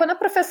 Aí, quando a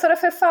professora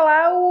foi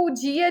falar o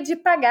dia de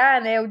pagar,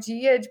 né, o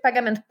dia de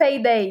pagamento,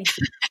 payday.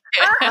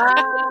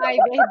 Ai,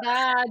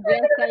 verdade,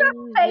 essa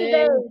aí,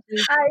 Payday.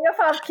 gente. Aí eu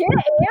falava, o quê?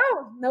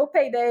 Eu? No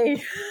payday.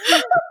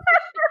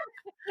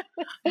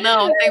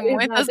 Não, tem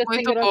muitas Exato, essa é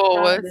muito engraçada.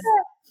 boas.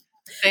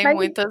 Tem Mas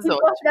muitas em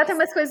Portugal tem ótimas.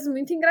 umas coisas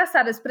muito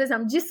engraçadas. Por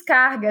exemplo,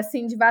 descarga,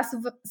 assim, de vaso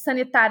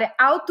sanitário,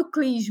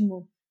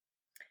 autoclismo.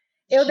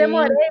 Eu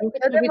demorei Nunca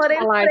tinha ouvido 3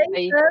 falar isso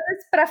aí.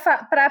 anos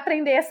para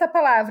aprender essa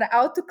palavra,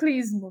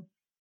 autoclismo.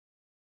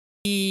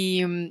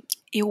 E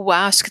eu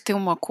acho que tem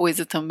uma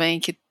coisa também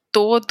que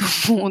todo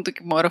mundo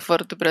que mora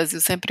fora do Brasil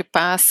sempre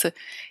passa,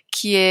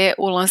 que é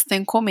o lance da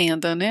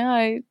encomenda, né?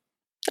 Ai,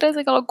 traz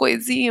aquela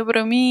coisinha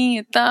pra mim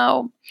e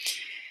tal.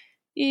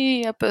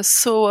 E a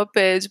pessoa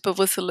pede pra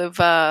você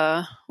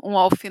levar um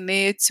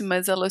alfinete,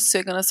 mas ela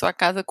chega na sua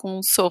casa com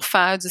um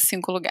sofá de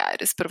 5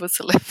 lugares pra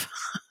você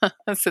levar.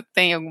 Você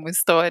tem alguma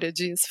história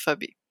disso,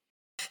 Fabi?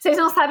 Vocês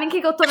não sabem o que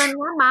eu tô na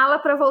minha mala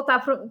para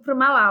voltar pro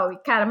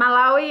Malawi. Cara,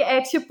 Malawi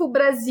é tipo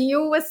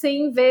Brasil,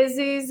 assim,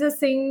 vezes,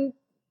 assim,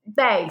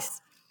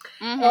 10.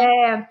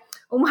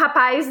 Um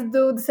rapaz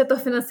do setor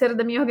financeiro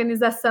da minha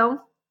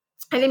organização,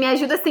 ele me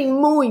ajuda, assim,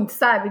 muito,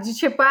 sabe? De,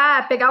 tipo,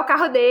 pegar o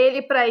carro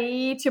dele pra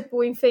ir,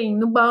 tipo, enfim,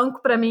 no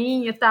banco pra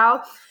mim e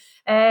tal.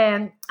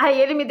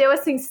 Aí ele me deu,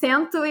 assim,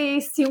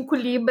 105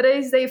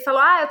 libras, aí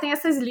falou, eu tenho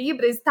essas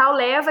libras e tal,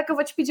 leva que eu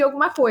vou te pedir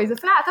alguma coisa. Eu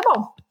falei, tá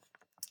bom.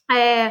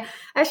 Aí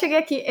eu cheguei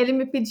aqui, ele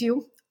me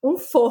pediu um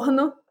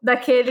forno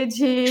daquele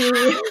de...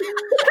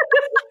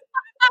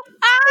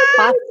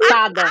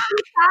 Passada.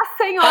 fritar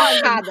sem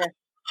óleo. Passada.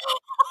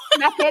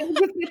 Daquele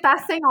de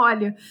fritar sem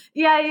óleo.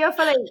 E aí eu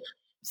falei,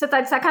 você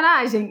tá de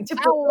sacanagem?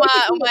 Tipo,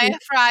 Uma air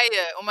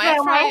fryer. Uma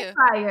air uma fryer. air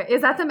fryer,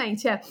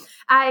 exatamente,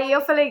 Aí eu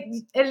falei,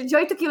 ele de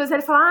 8 quilos,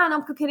 ele falou, não,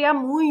 porque eu queria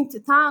muito e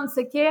tal, não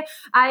sei o quê.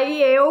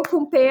 Aí eu,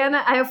 com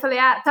pena, aí eu falei,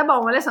 tá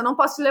bom, olha só, não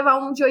posso te levar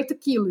um de 8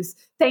 quilos.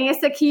 Tem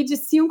esse aqui de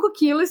 5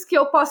 quilos que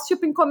eu posso,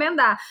 tipo,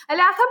 encomendar. Ele,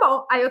 tá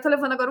bom. Aí eu tô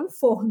levando agora um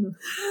forno.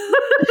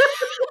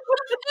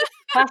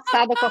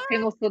 Passada com a sem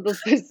noção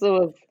das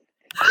pessoas.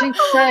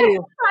 Gente,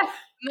 sério.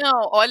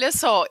 Não, olha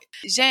só.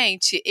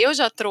 Gente, eu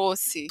já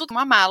trouxe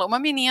uma mala. Uma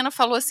menina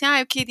falou assim,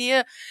 eu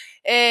queria...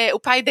 o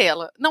pai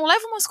dela. Não,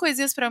 leva umas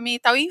coisinhas pra mim e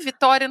tal. E em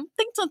Vitória, não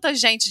tem tanta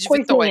gente de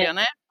Coisinha. Vitória,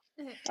 né?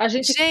 A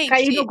gente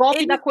caiu no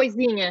golpe da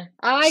coisinha.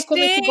 Ai,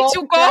 como esse golpe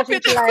o que a golpe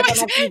gente da leva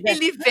coisa. na vida.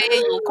 Ele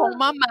veio com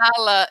uma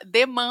mala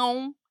de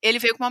mão. Ele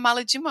veio com uma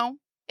mala de mão.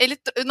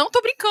 Eu não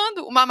tô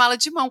brincando, uma mala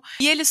de mão.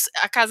 E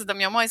a casa da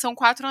minha mãe são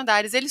 4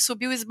 andares. Ele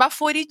subiu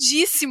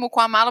esbaforidíssimo com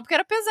a mala, porque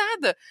era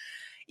pesada.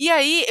 E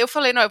aí eu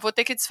falei, não, eu vou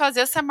ter que desfazer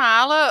essa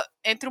mala,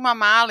 entre uma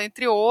mala,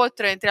 entre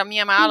outra, entre a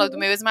minha mala, do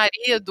meu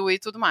ex-marido e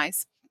tudo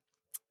mais.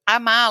 A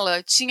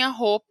mala tinha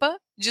roupa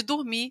de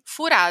dormir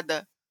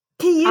furada.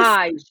 Que isso?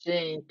 Ai,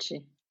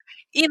 gente.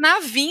 E na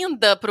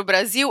vinda pro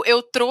Brasil,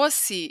 eu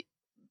trouxe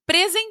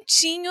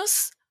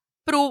presentinhos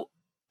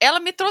Ela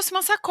me trouxe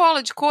uma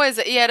sacola de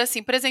coisa e era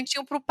assim,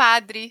 presentinho pro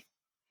padre.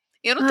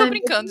 Eu não tô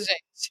brincando,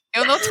 gente.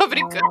 Eu não tô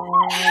brincando.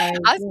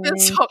 As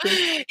pessoas...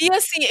 E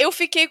assim, eu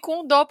fiquei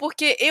com dó,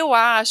 porque eu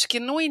acho que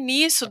no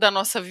início da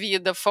nossa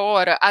vida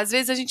fora, às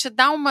vezes a gente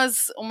dá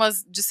umas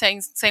de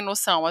sem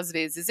noção, às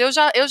vezes. Eu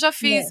já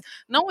fiz,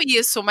 não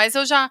isso, mas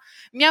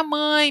minha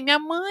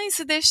mãe,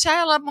 se deixar,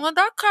 ela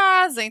manda a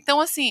casa. Então,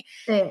 assim...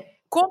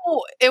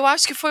 Como eu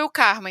acho que foi o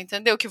karma,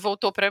 entendeu? Que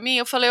voltou pra mim,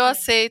 eu falei, eu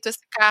aceito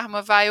esse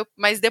karma,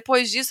 mas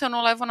depois disso eu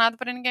não levo nada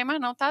pra ninguém mais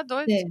não, tá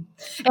doido?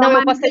 Não,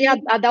 eu passei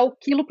a dar o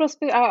quilo para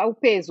o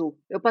peso.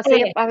 Eu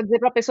passei a dizer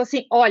pra pessoa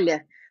assim,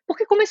 olha,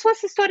 Porque começou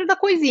essa história da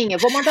coisinha,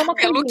 vou mandar uma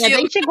Pelo coisinha.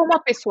 quilo. Daí chegou uma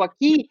pessoa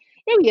aqui,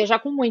 eu ia já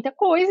com muita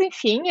coisa,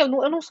 enfim, eu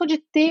não sou de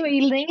ter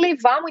e nem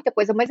levar muita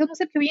coisa, mas eu não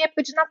sei porque eu ia em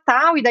época de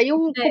Natal, e daí eu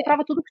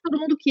comprava tudo que todo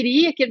mundo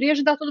queria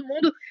ajudar todo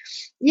mundo.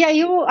 E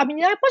aí a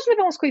menina, pode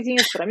levar umas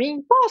coisinhas pra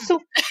mim? Posso.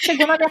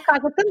 Chegou na minha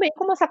casa também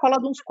com uma sacola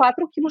de uns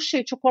 4 quilos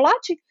cheia de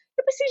chocolate.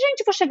 Eu pensei,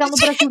 gente, vou chegar no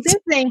Brasil em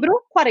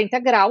dezembro, 40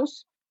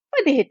 graus,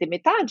 vai derreter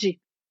metade?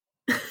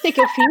 O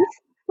que eu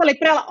fiz? Falei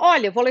pra ela,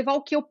 olha, vou levar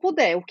o que eu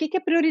puder. O que é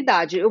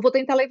prioridade? Eu vou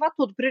tentar levar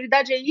tudo.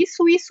 Prioridade é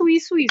isso, isso,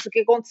 isso, isso. O que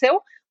aconteceu?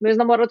 Meu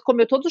namorado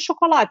comeu todos os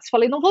chocolates.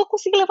 Falei, não vou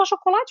conseguir levar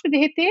chocolate, vai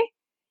derreter.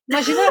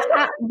 Imagina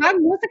a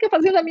bagunça que eu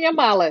fazia na minha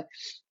mala.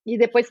 E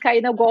depois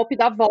caí no golpe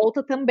da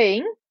volta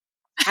também.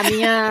 A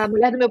minha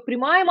mulher do meu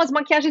primo, umas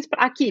maquiagens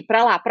aqui,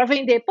 pra lá, pra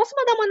vender. Posso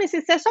mandar uma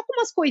necessaire só com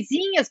umas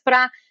coisinhas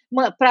pra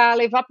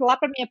levar lá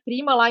pra minha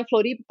prima lá em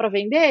Floripa pra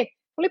vender?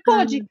 Falei,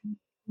 pode.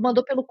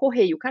 Mandou pelo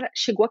correio. Cara,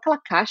 chegou aquela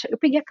caixa, eu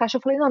peguei a caixa,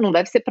 eu falei, não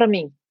deve ser pra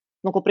mim.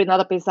 Não comprei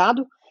nada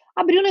pesado.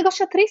 Abri o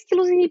negócio, tinha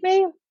 3,5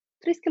 kg.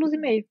 3,5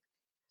 kg.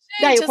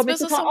 Daí eu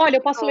comecei a falar, olha,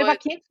 eu posso levar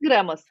 500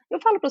 gramas. Eu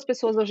falo pras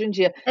pessoas hoje em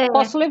dia,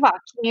 posso levar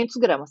 500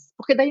 gramas.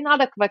 Porque daí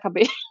nada vai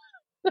caber.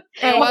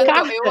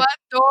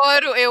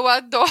 Eu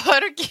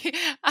adoro que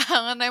a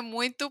Ana é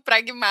muito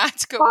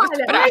pragmática,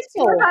 muito prática.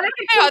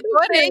 Eu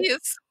adorei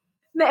isso.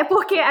 É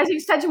porque a gente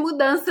está de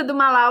mudança do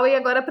Malawi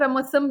agora para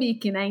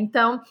Moçambique, né?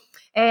 Então,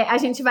 a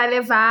gente vai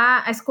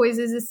levar as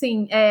coisas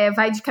assim,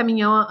 vai de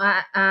caminhão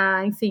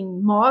enfim,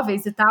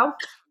 móveis e tal.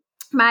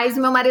 Mas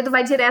o meu marido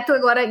vai direto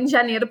agora em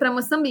janeiro para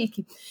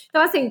Moçambique.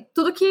 Então, assim,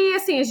 tudo que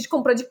assim, a gente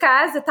comprou de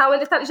casa e tal,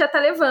 ele já tá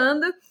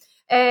levando.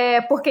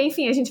 Porque,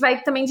 enfim, a gente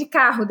vai também de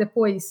carro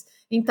depois.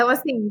 Então,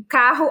 assim,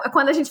 carro,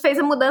 quando a gente fez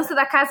a mudança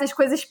da casa, as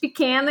coisas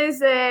pequenas,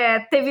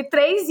 teve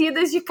 3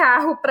 idas de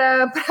carro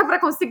para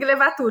conseguir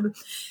levar tudo.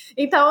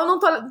 Então, eu não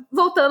tô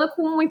voltando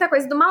com muita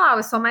coisa do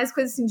Malawi, é só mais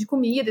coisa assim de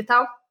comida e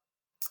tal.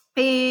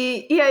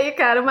 E aí,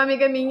 cara, uma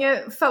amiga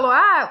minha falou,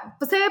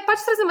 você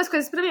pode trazer umas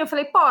coisas para mim? Eu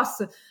falei,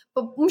 posso.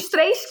 Uns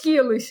 3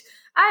 quilos.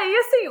 Aí,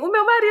 assim, o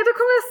meu marido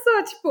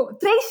começou, tipo,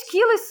 3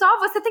 quilos só?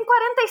 Você tem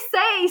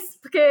 46?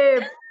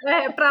 Porque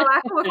pra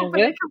lá, como eu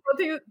comprei,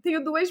 eu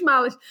tenho 2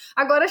 malas.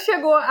 Agora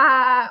chegou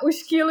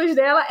os quilos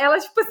dela, ela,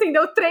 tipo assim,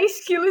 deu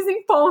 3 quilos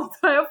em ponto.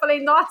 Aí eu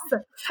falei,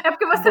 nossa, é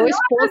porque você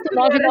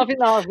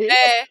 2,999.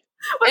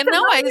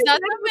 Não é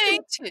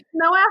exatamente.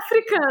 Não é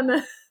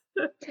africana.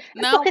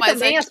 Não, porque mas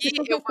também as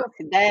pessoas não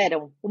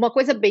consideram uma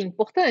coisa bem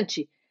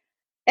importante.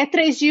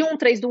 3 de um,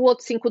 3 do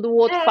outro, 5 do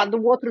outro, 4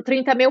 do outro,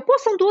 30 mil. Pô,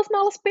 são 2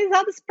 malas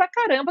pesadas pra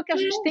caramba que a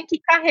gente tem que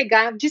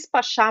carregar,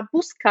 despachar,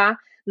 buscar,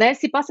 né?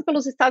 Se passa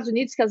pelos Estados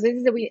Unidos, que às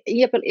vezes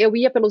eu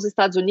ia pelos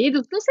Estados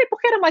Unidos, não sei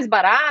porque era mais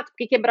barato,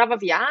 porque quebrava a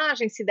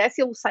viagem, se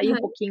desse eu saía um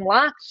pouquinho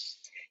lá.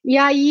 E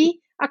aí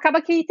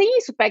acaba que tem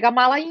isso, pega a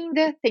mala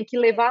ainda, tem que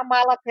levar a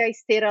mala até a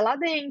esteira lá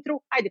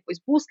dentro, aí depois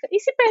busca, e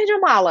se perde a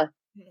mala?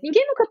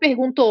 Ninguém nunca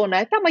perguntou,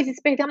 né? Tá, mas e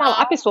se perder a mala?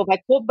 A pessoa vai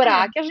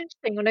cobrar que a gente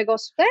tem o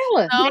negócio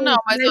dela. Não,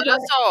 mas olha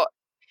só.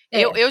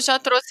 Eu já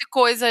trouxe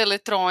coisa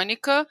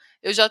eletrônica,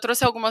 eu já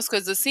trouxe algumas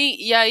coisas assim,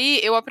 e aí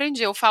eu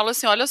aprendi, eu falo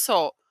assim, olha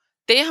só,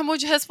 termo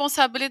de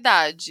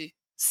responsabilidade,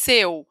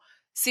 seu.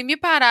 Se me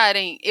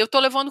pararem, eu tô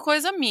levando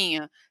coisa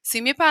minha. Se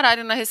me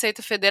pararem na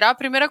Receita Federal, a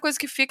primeira coisa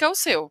que fica é o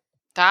seu,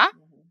 tá?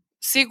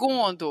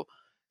 Segundo,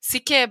 se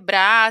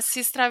quebrar, se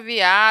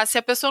extraviar, se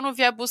a pessoa não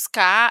vier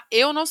buscar,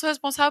 eu não sou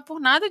responsável por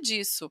nada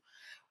disso.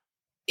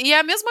 E é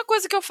a mesma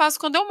coisa que eu faço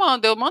quando eu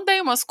mando. Eu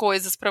mandei umas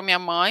coisas pra minha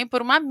mãe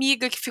por uma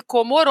amiga que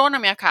morou na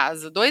minha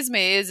casa 2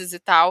 meses e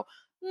tal.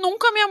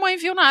 Nunca minha mãe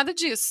viu nada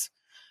disso.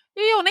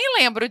 E eu nem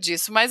lembro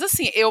disso, mas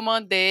assim, eu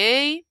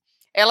mandei,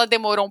 ela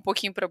demorou um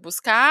pouquinho pra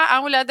buscar,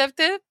 a mulher deve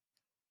ter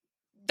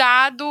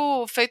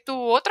feito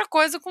outra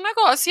coisa com o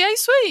negócio. E é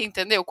isso aí,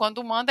 entendeu?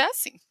 Quando manda é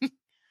assim.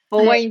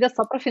 Ou ainda,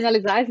 só para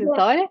finalizar essa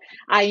história,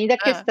 ainda a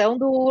questão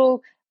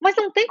do... Mas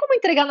não tem como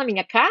entregar na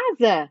minha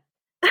casa?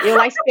 Eu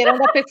lá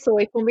esperando a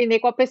pessoa, e combinei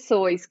com a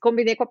pessoa,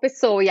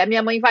 e a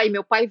minha mãe vai,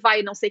 meu pai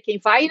vai, não sei quem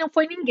vai, e não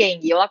foi ninguém.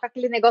 E eu lá com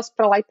aquele negócio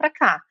pra lá e pra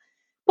cá.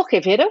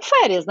 Porque verão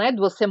férias, né?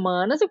 2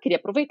 semanas, eu queria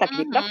aproveitar,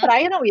 queria ir pra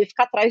praia, não ia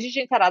ficar atrás de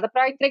gente arada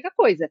pra entregar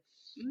coisa.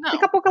 Não.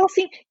 Daqui a pouco ela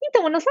assim,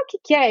 então, Ana, sabe o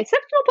que é?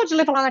 Será que tu não pode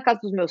levar lá na casa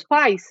dos meus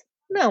pais?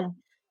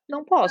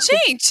 Não posso.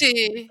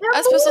 Gente,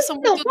 as pessoas são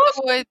muito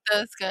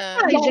doidas,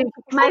 cara. Ai, gente,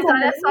 mas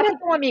olha só, não era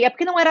tão amiga, é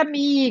porque não era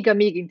amiga,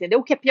 entendeu?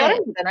 O que é pior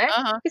ainda, né?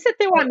 Porque você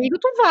tem um amigo,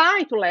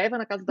 tu leva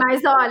na casa da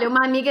pessoa. Olha,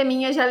 uma amiga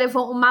minha já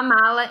levou uma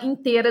mala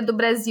inteira do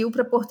Brasil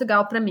para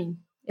Portugal para mim.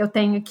 Eu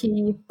tenho que,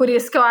 por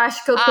isso que eu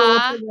acho que eu tô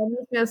pegando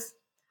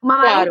uma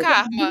mala de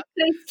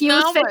 23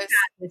 quilos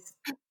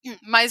fechadas.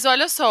 Mas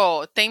olha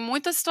só, tem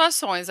muitas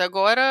situações.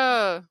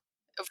 Agora,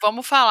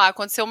 vamos falar,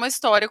 aconteceu uma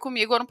história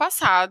comigo ano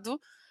passado.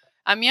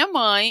 A minha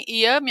mãe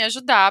ia me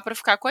ajudar pra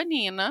ficar com a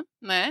Nina,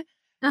 né?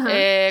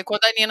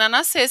 Quando a Nina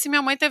nascesse,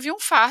 minha mãe teve um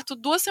infarto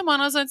 2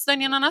 semanas antes da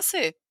Nina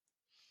nascer.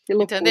 Que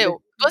loucura.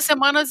 Entendeu? 2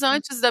 semanas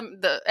antes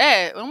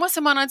uma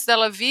semana antes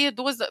dela vir,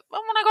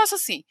 um negócio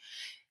assim.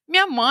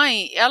 Minha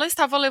mãe, ela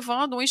estava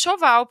levando um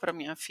enxoval para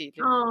minha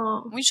filha.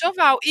 Um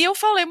enxoval. E eu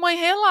falei, mãe,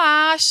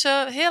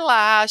 relaxa,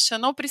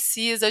 não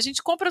precisa. A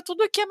gente compra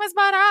tudo aqui, é mais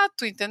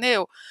barato,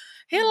 entendeu?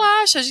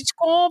 Relaxa, a gente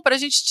compra, a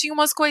gente tinha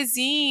umas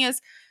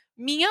coisinhas.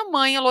 Minha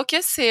mãe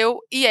enlouqueceu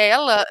e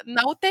ela,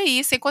 na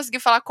UTI, sem conseguir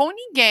falar com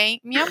ninguém,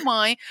 minha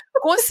mãe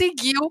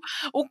conseguiu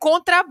o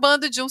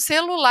contrabando de um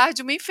celular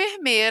de uma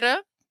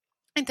enfermeira,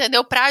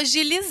 entendeu? Para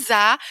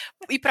agilizar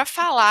e para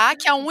falar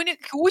que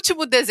que o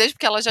último desejo,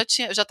 porque ela já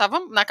estava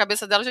na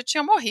cabeça dela, já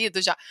tinha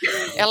morrido já.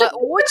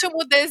 O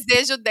último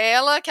desejo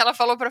dela, que ela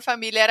falou para a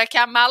família, era que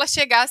a mala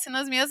chegasse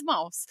nas minhas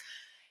mãos.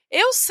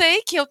 Eu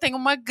sei que eu tenho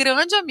uma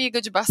grande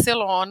amiga de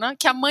Barcelona,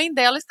 que a mãe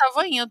dela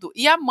estava indo,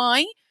 e a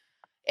mãe,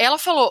 ela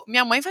falou,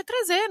 minha mãe vai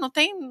trazer, não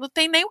tem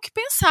nem o que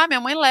pensar,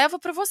 minha mãe leva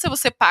para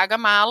você paga a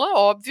mala,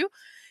 óbvio,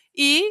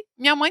 e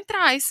minha mãe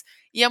traz.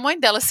 E a mãe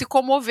dela se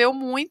comoveu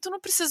muito, não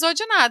precisou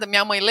de nada.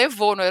 Minha mãe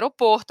levou no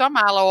aeroporto a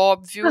mala,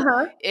 óbvio.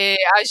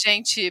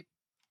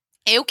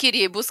 Eu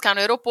queria ir buscar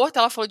no aeroporto,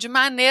 ela falou, de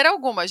maneira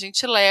alguma, a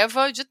gente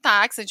leva de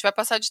táxi, a gente vai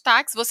passar de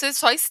táxi, você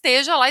só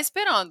esteja lá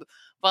esperando.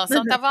 O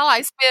Vansan estava lá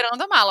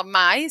esperando a mala,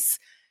 mas,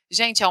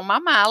 gente, é uma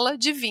mala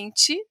de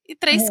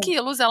 23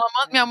 quilos,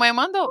 minha mãe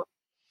mandou.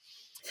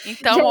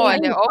 Então, gente,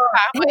 olha,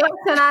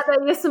 relacionado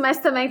a isso, mas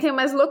também tem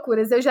umas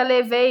loucuras. Eu já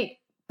levei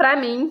pra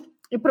mim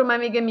e para uma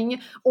amiga minha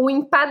um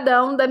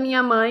empadão da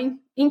minha mãe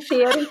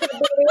inteiro,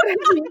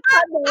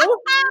 empadão.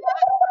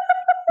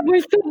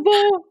 Muito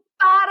bom!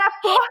 Para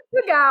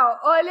Portugal,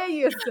 olha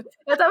isso.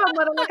 Eu tava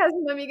morando na casa de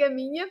uma amiga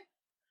minha,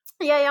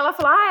 e aí ela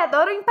falou,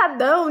 adoro o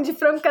empadão de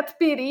frango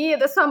catupiry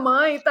da sua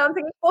mãe e tal,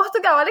 em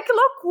Portugal, olha que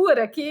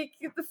loucura, que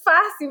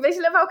fácil, em vez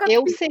de levar o catupiry.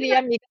 Eu seria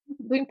amiga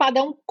do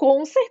empadão,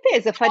 com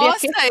certeza, faria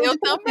questão eu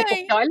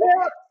também. Porque,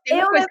 olha, tem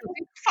uma coisa que eu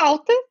tenho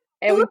falta,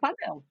 é o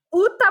empadão.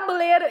 O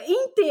tabuleiro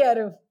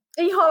inteiro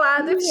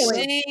enrolado.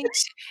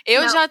 Gente,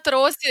 eu já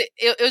trouxe,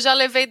 eu já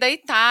levei da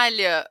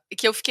Itália,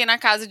 que eu fiquei na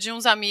casa de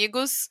uns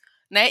amigos,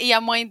 né, e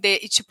a mãe dele,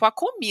 e tipo, a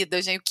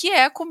comida, gente, o que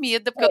é a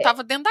comida? Porque eu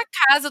tava dentro da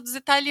casa dos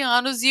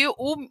italianos e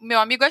o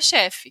meu amigo é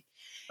chefe.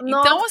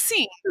 Então,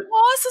 assim,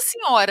 nossa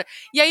senhora.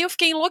 E aí eu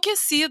fiquei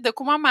enlouquecida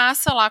com uma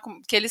massa lá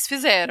que eles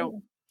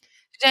fizeram.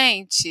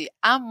 Gente,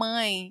 a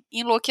mãe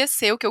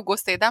enlouqueceu, que eu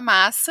gostei da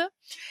massa.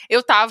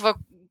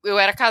 Eu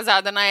era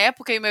casada na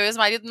época e meu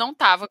ex-marido não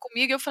tava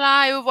comigo. Eu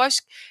falei,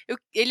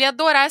 ele ia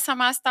adorar essa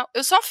massa e tal.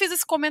 Eu só fiz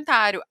esse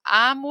comentário.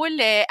 A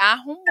mulher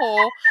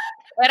arrumou.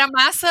 Era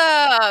massa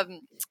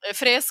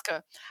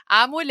fresca.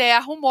 A mulher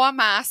arrumou a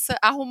massa,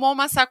 arrumou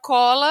uma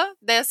sacola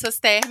dessas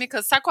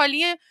térmicas,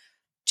 sacolinha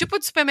tipo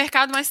de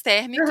supermercado, mais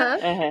térmica.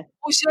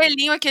 O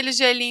gelinho, aquele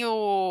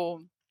gelinho...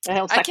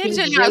 aquele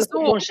gelinho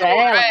azul.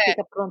 Congela,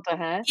 fica pronto.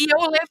 E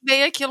eu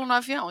levei aquilo no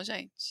avião,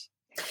 gente.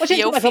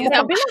 Gente, mas vamos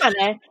combinar,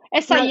 né?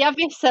 Essa aí é a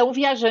versão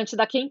viajante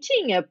da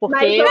quentinha,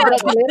 porque o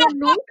brasileiro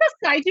nunca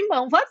sai de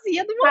mão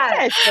vazia de uma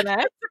festa, né?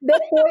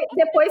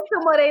 Depois que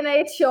eu morei na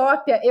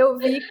Etiópia, eu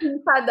vi que o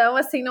empadão,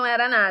 assim, não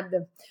era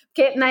nada.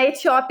 Porque na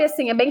Etiópia,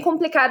 assim, é bem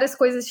complicado as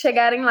coisas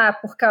chegarem lá,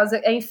 por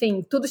causa,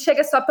 enfim, tudo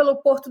chega só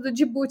pelo porto do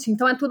Djibouti,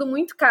 então é tudo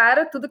muito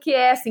caro, tudo que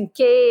é, assim,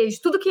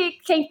 queijo, tudo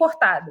que é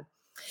importado.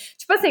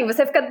 Tipo assim,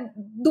 você fica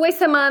 2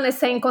 semanas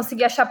sem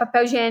conseguir achar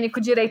papel higiênico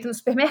direito no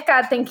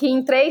supermercado, tem que ir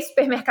em 3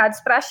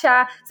 supermercados para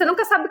achar, você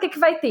nunca sabe o que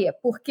vai ter,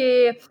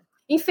 porque,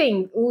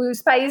 enfim,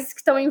 os países que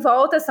estão em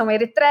volta são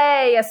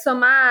Eritreia,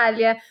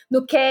 Somália,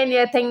 no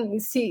Quênia tem,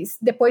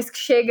 depois que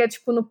chega,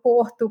 tipo, no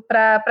porto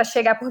para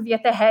chegar por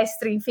via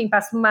terrestre, enfim,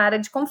 passa por uma área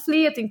de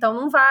conflito, então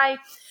não vai.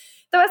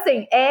 Então,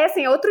 assim,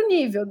 é outro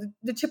nível,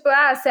 do tipo,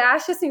 você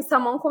acha, assim,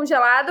 salmão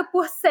congelado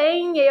por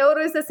 100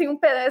 euros, assim,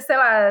 sei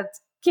lá,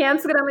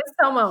 500 gramas de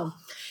salmão.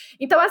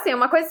 Então, assim, é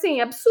uma coisa,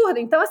 assim, absurda.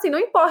 Então, assim, não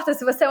importa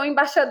se você é um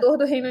embaixador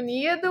do Reino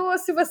Unido ou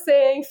se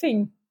você,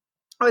 enfim,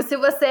 ou se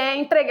você é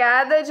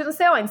empregada de não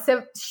sei onde.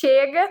 Você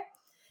chega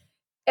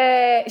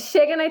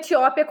na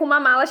Etiópia com uma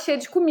mala cheia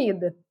de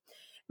comida.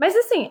 Mas,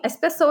 assim, as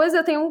pessoas,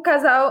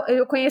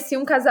 eu conheci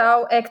um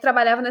casal que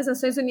trabalhava nas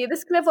Nações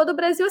Unidas que levou do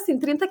Brasil, assim,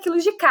 30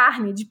 quilos de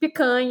carne, de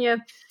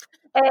picanha.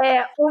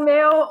 O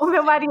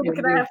meu marido,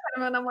 que na época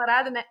era meu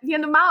namorado, né, vinha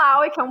do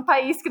Malawi, que é um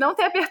país que não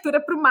tem abertura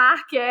para o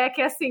mar, que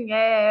assim,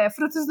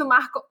 frutos do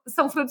mar,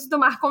 são frutos do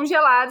mar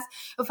congelados.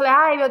 Eu falei,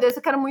 ai meu Deus,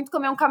 eu quero muito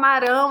comer um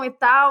camarão e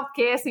tal,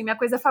 porque assim, minha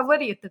coisa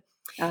favorita.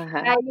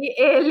 Aí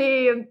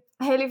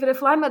ele virou e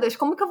falou, ai meu Deus,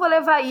 como que eu vou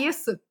levar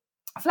isso?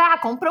 Eu falei,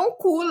 compra um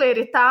cooler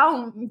e tal,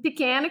 um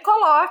pequeno, e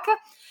coloca.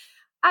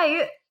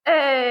 Aí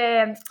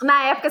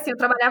na época, assim, eu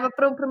trabalhava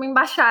para uma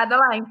embaixada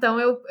lá, então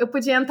eu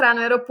podia entrar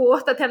no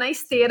aeroporto até na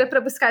esteira para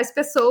buscar as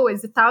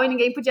pessoas e tal, e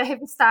ninguém podia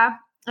revistar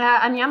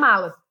a minha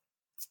mala.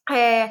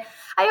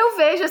 Aí eu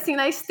vejo, assim,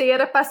 na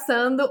esteira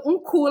passando um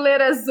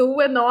cooler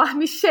azul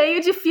enorme, cheio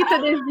de fita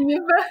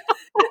adesiva.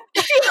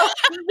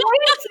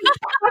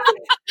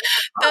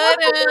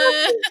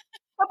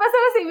 Eu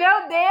pensando assim,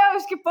 meu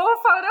Deus, que povo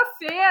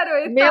farofeiro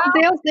e Meu tal.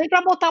 Deus, nem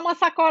pra botar uma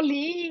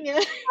sacolinha.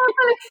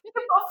 Que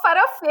povo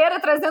farofeiro,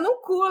 trazendo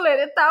um cooler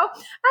e tal.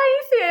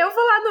 Aí, enfim, eu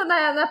vou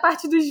lá na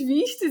parte dos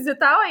vistos e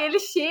tal, aí ele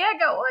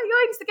chega, oi,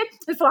 não sei o quê.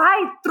 Ele falou,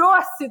 ai,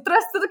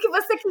 trouxe tudo que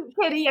você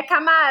queria,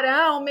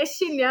 camarão,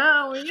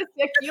 mexilhão, isso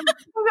e aquilo.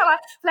 Falei,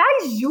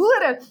 ai,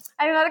 jura?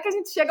 Aí na hora que a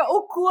gente chega,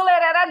 o cooler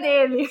era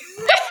dele.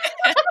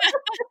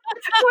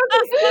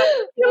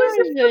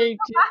 Ai, gente.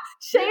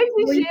 Cheio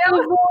de Muito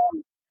gelo. bom.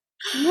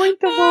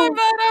 Muito Ai, bom. A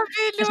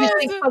maravilhoso. gente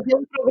tem que fazer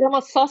um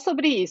programa só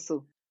sobre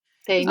isso.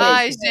 Tem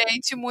Ai, mesmo.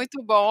 gente,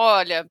 muito bom.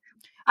 Olha,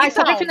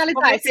 Só pra então,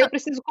 finalizar, esse aí eu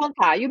preciso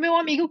contar. E o meu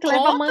amigo que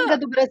leva conta. manga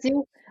do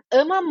Brasil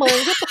ama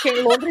manga, porque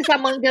em Londres a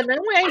manga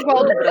não é igual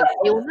a do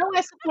Brasil, não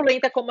é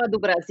suculenta como a do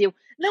Brasil,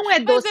 não é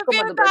Mas doce é como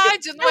a do Brasil,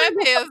 verdade, não não é é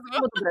gostosa mesmo? como a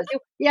do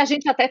Brasil. E a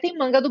gente até tem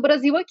manga do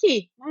Brasil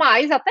aqui,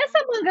 mas até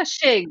essa manga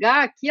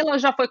chegar aqui, ela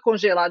já foi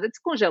congelada,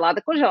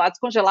 descongelada, congelada,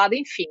 descongelada,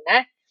 enfim,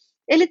 né?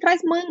 Ele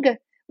traz manga.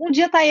 Um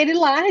dia tá ele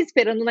lá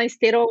esperando na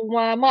esteira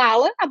uma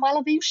mala, a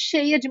mala veio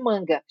cheia de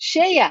manga,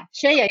 cheia.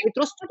 Ele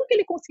trouxe tudo que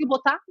ele conseguiu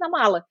botar na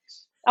mala.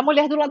 A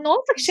mulher do lado,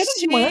 nossa, que cheiro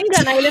de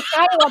manga, né? Ele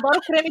fala, eu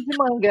adoro creme de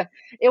manga.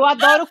 Eu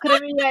adoro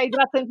creme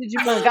hidratante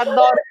de manga,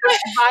 adoro.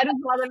 Tem vários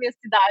lá na minha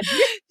cidade.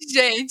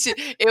 Gente,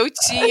 eu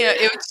tinha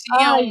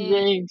Ai,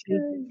 gente.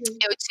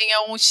 eu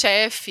tinha um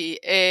chefe,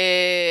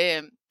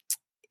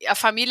 a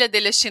família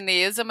dele é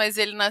chinesa, mas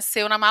ele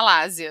nasceu na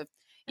Malásia.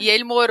 E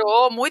ele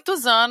morou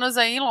muitos anos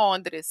aí em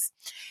Londres.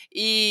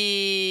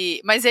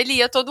 Mas ele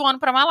ia todo ano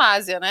para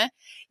Malásia, né?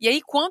 E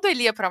aí, quando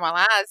ele ia para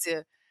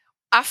Malásia,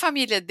 a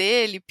família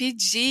dele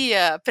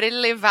pedia para ele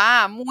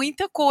levar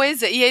muita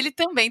coisa. E ele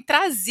também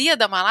trazia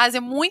da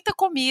Malásia muita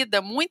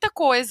comida, muita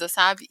coisa,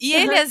 sabe? E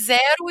ele é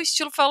zero o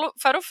estilo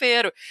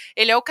farofeiro.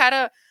 Ele é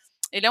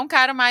um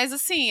cara mais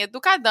assim,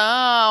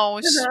 educadão,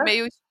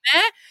 meio,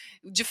 né?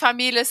 De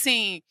família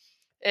assim.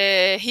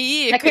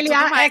 Rica e tudo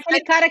mais. É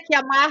aquele cara que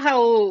amarra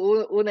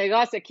o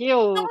negócio aqui,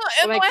 Não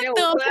como é é que é?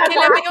 tanto porque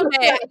ele é meio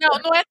nerd.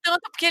 Não é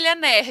tanto porque ele é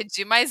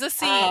nerd, mas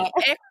assim,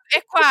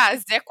 é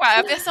quase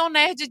a versão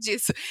nerd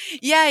disso.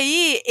 E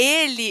aí,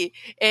 ele,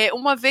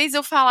 uma vez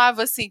eu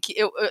falava assim, que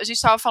a gente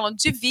estava falando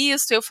de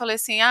visto, eu falei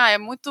assim,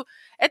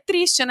 é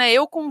triste, né?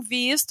 Eu com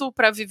visto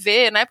para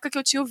viver, na época que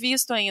eu tinha o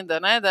visto ainda,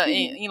 né,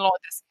 em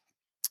Londres,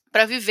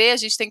 para viver, a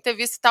gente tem que ter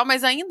visto e tal,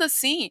 mas ainda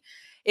assim,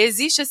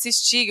 existe esse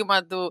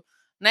estigma do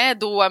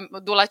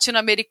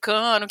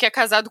latino-americano, que é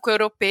casado com o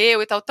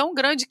europeu e tal, tão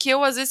grande que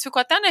eu às vezes fico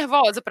até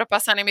nervosa para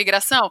passar na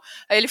imigração.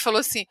 Aí ele falou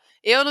assim,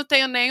 eu não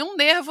tenho nenhum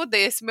nervo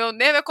desse, meu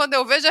nervo é quando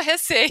eu vejo a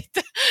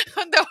receita.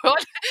 Quando eu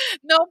olho,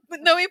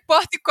 não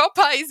importa em qual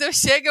país eu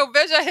chego, eu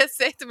vejo a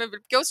receita, meu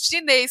filho, porque os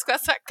chinês com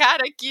essa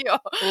cara aqui, ó,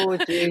 com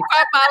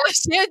a mala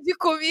cheia de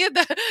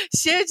comida,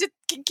 cheia de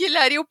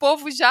quinquilharia, o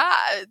povo já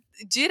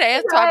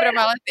direto abre a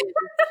mala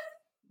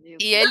dele.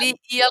 E ele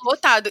ia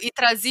lotado e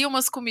trazia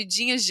umas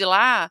comidinhas de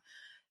lá,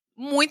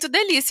 muito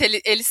delícia.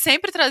 Ele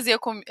sempre trazia,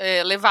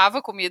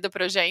 levava comida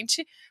pra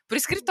gente pro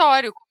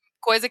escritório,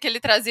 coisa que ele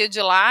trazia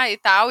de lá e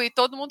tal, e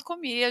todo mundo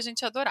comia, a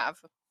gente adorava.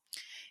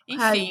 Enfim.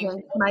 Ai,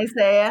 gente, mas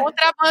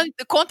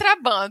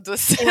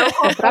contrabandos.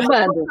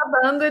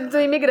 Contrabando do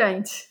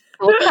imigrante.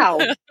 Total.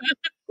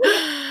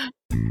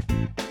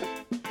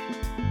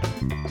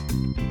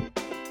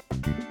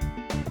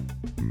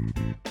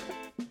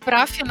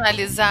 Pra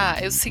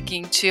finalizar, é o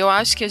seguinte, eu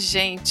acho que a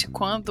gente,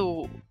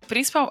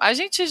 a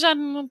gente já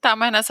não tá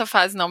mais nessa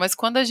fase não, mas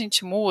quando a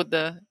gente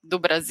muda do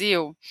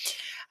Brasil,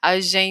 a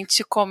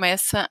gente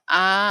começa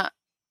a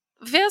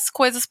ver as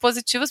coisas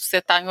positivas, porque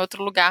você tá em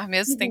outro lugar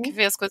mesmo, você tem que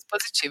ver as coisas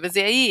positivas. E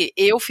aí,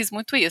 eu fiz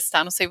muito isso,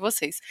 tá? Não sei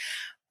vocês.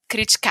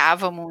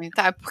 Criticava muito,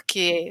 tá?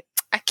 Porque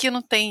aqui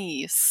não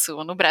tem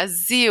isso. No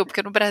Brasil,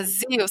 porque no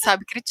Brasil,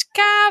 sabe?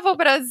 Criticava o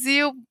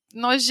Brasil,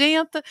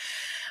 nojenta.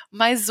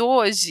 Mas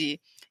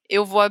hoje,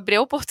 eu vou abrir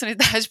a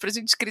oportunidade pra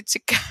gente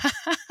criticar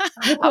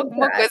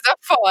alguma coisa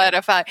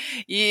fora, vai.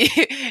 E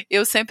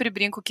eu sempre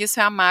brinco que isso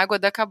é a mágoa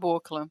da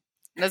cabocla.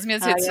 Nas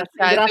minhas redes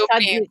sociais eu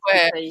brinco,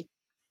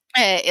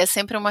 é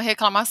sempre uma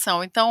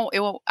reclamação. Então,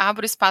 eu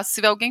abro espaço.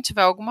 Se alguém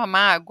tiver alguma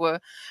mágoa,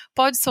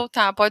 pode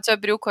soltar, pode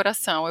abrir o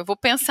coração. Eu vou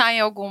pensar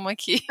em alguma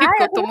aqui,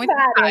 porque eu tô muito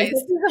em paz.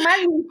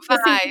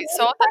 Vai,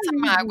 solta essa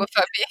mágoa,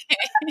 Fabi.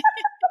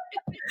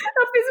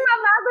 Eu fiz uma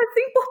mágoa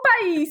assim por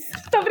país.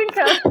 Tô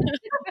brincando.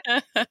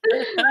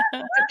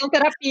 Sessão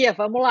terapia,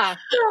 vamos lá.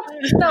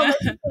 Não, mas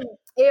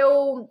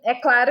assim, é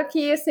claro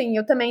que assim,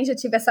 eu também já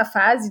tive essa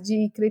fase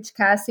de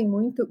criticar assim,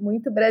 muito,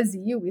 muito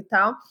Brasil e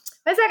tal.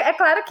 Mas é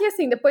claro que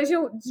assim, depois de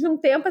um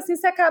tempo assim,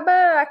 você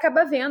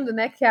acaba vendo,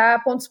 né, que há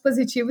pontos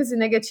positivos e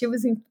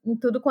negativos em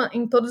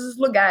todos os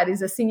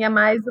lugares. Assim, é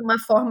mais uma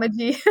forma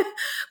de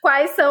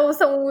quais são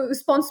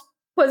os pontos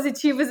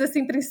positivos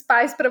assim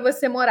principais para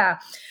você morar.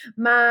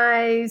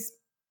 Mas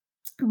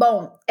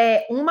bom,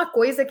 uma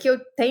coisa que eu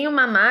tenho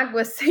uma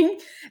mágoa, assim,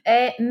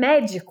 é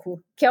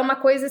médico, que é uma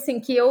coisa, assim,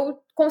 que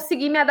eu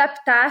consegui me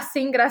adaptar,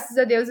 sim, graças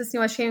a Deus, assim,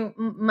 eu achei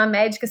uma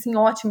médica, assim,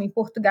 ótima em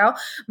Portugal,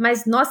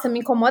 mas, nossa, me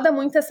incomoda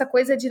muito essa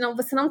coisa de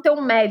você não ter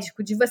um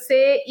médico, de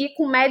você ir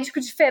com um médico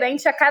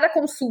diferente a cada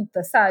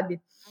consulta, sabe?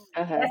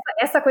 Uhum.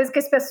 Essa coisa que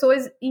as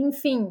pessoas,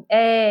 enfim,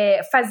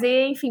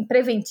 fazer, enfim,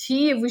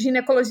 preventivo,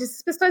 ginecologistas,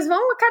 as pessoas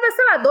vão a cada,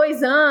 sei lá,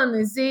 2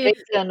 anos e...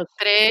 3 anos.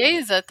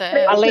 3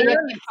 até. A lei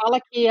aqui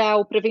fala que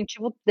o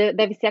preventivo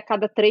deve ser a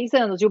cada 3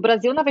 anos. E o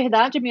Brasil, na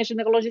verdade, a minha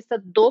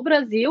ginecologista do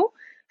Brasil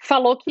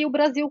falou que o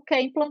Brasil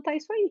quer implantar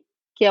isso aí.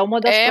 Que é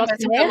uma das próximas...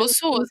 Mas pelo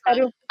SUS,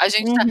 né? A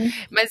gente tá...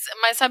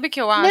 Mas sabe o que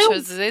eu acho? Não,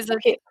 às vezes...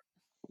 porque,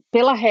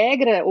 pela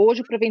regra,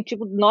 hoje o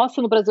preventivo nosso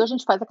no Brasil a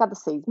gente faz a cada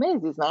 6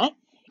 meses, né?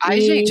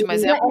 Gente,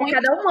 mas é muito.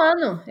 Cada 1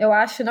 ano, eu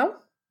acho, não?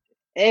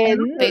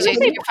 Tem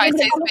gente que faz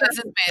 6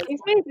 meses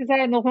mesmo. 6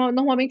 meses,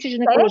 normalmente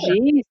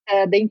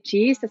ginecologista,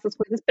 dentista, essas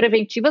coisas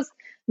preventivas,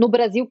 no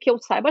Brasil, que eu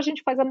saiba, a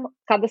gente faz a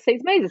cada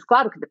 6 meses.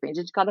 Claro que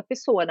depende de cada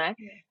pessoa, né?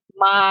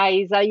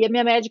 Mas aí a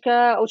minha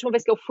médica, a última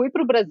vez que eu fui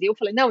para o Brasil, eu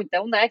falei, não,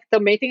 então, né, que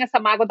também tem essa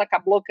mágoa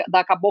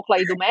da cabocla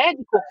aí do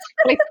médico,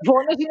 falei,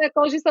 vou na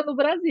ginecologista no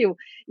Brasil.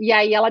 E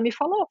aí ela me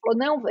falou,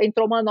 não,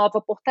 entrou uma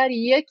nova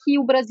portaria que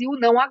o Brasil,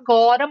 não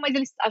agora, mas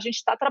a gente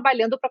está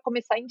trabalhando para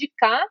começar a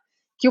indicar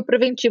que o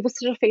preventivo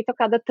seja feito a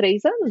cada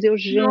 3 anos.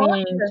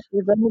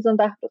 Gente, vamos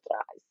andar para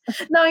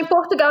trás. Não, em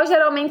Portugal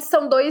geralmente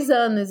são 2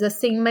 anos,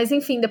 assim, mas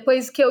enfim,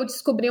 depois que eu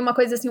descobri uma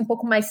coisa assim um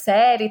pouco mais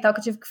séria e tal, que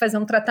eu tive que fazer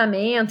um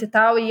tratamento e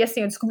tal, e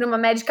assim, eu descobri uma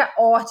médica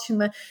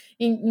ótima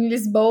em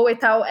Lisboa e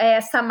tal,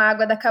 essa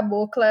mágoa da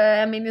cabocla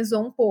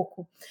amenizou um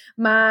pouco,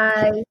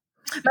 mas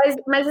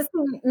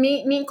assim,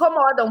 me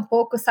incomoda um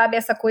pouco, sabe,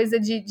 essa coisa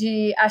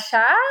de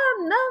achar,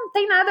 não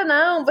tem nada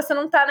não, você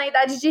não tá na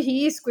idade de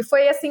risco, e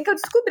foi assim que eu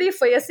descobri,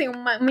 foi assim,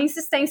 uma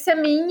insistência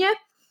minha,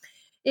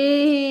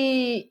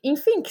 e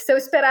enfim, que se eu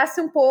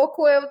esperasse um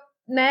pouco, eu,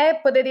 né,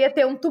 poderia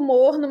ter um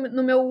tumor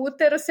no meu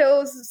útero se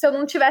eu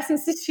não tivesse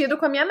insistido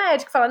com a minha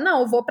médica, falar,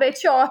 não, eu vou pra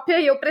Etiópia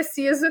e eu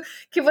preciso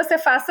que você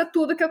faça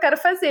tudo que eu quero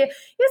fazer.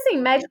 E assim,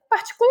 médico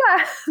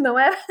particular, não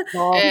era?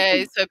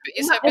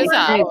 Isso é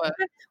bizarro.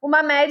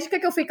 Uma médica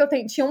que eu fui, que eu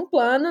tinha um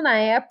plano na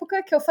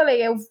época, que eu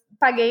falei, eu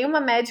paguei uma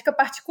médica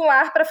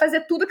particular para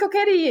fazer tudo que eu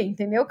queria,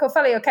 entendeu? Que eu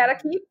falei, eu quero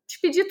aqui te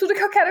pedir tudo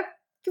que eu quero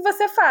que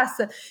você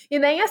faça. E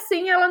nem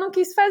assim ela não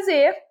quis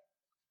fazer.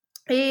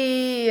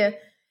 E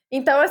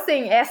então,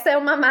 assim, essa é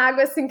uma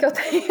mágoa assim que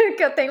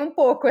eu tenho um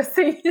pouco,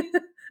 assim.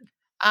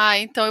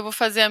 Então eu vou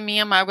fazer a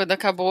minha mágoa da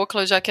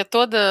cabocla, já que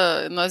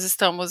nós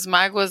estamos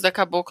mágoas da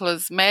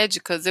caboclas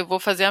médicas, eu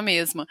vou fazer a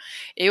mesma.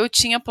 Eu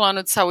tinha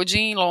plano de saúde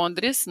em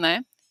Londres,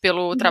 né,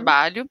 pelo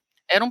trabalho,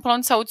 era um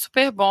plano de saúde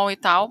super bom e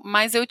tal,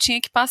 mas eu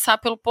tinha que passar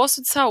pelo posto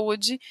de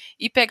saúde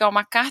e pegar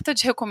uma carta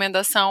de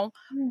recomendação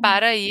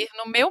para ir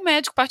no meu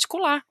médico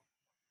particular.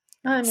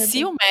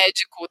 Se o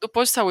médico do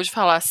posto de saúde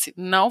falasse,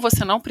 não,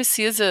 você não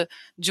precisa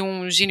de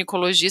um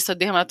ginecologista,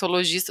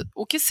 dermatologista,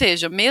 o que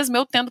seja, mesmo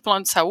eu tendo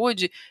plano de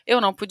saúde,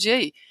 eu não podia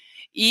ir.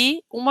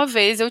 E uma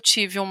vez eu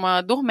tive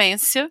uma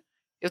dormência,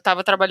 eu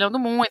estava trabalhando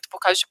muito por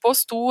causa de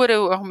postura,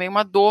 eu arrumei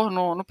uma dor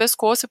no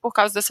pescoço, e por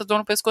causa dessa dor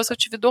no pescoço eu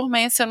tive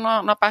dormência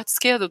na parte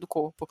esquerda do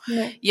corpo.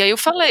 E aí eu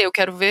falei, eu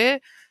quero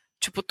ver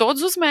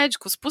todos os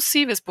médicos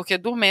possíveis, porque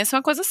dormência é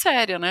uma coisa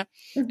séria, né?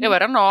 Eu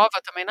era nova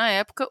também na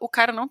época, o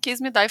cara não quis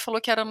me dar e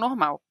falou que era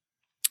normal.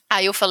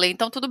 Aí eu falei,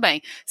 então tudo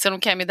bem, você não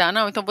quer me dar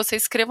não? Então você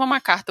escreva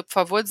uma carta, por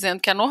favor, dizendo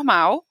que é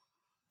normal,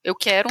 eu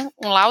quero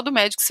um laudo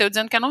médico seu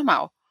dizendo que é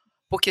normal,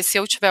 porque se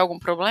eu tiver algum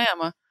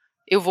problema,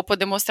 eu vou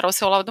poder mostrar o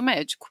seu laudo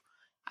médico.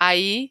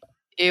 Aí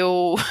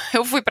eu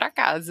fui pra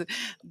casa.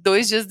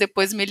 2 dias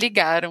depois me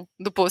ligaram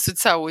do posto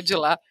de saúde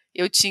lá.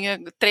 Eu tinha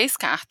 3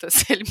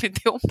 cartas, ele me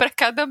deu um para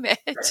cada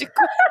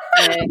médico.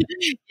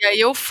 E aí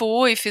eu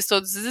fui, fiz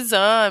todos os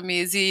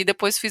exames e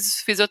depois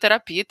fiz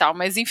fisioterapia e tal,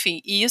 mas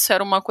enfim, isso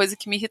era uma coisa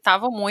que me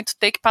irritava muito,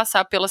 ter que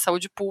passar pela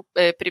saúde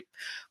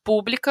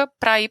pública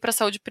para ir para a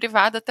saúde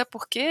privada, até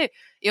porque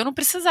eu não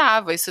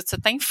precisava, isso você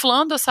está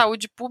inflando a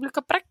saúde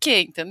pública para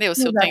quê, entendeu?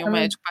 Se eu tenho um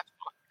médico particular.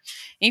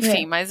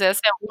 Enfim, mas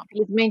essa é uma.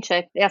 Infelizmente,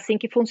 é assim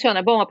que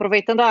funciona. Bom,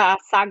 aproveitando a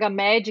saga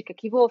médica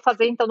aqui, vou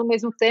fazer então no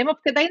mesmo tema,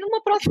 porque daí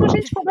numa próxima a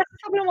gente conversa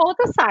sobre uma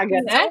outra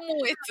saga, né? Não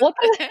muito.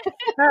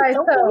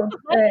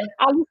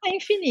 A lista é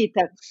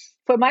infinita.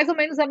 Foi mais ou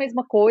menos a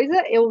mesma coisa.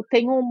 Eu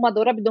tenho uma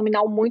dor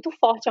abdominal muito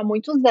forte há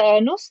muitos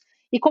anos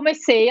e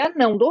comecei a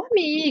não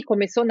dormir,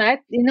 começou, né?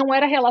 E não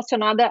era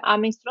relacionada à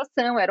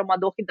menstruação, era uma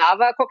dor que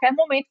dava a qualquer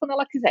momento quando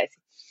ela quisesse.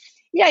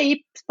 E aí,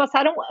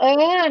 passaram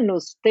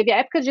anos, teve a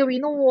época de eu ir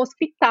no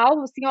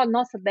hospital, assim, ó,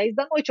 nossa, 10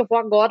 da noite, eu vou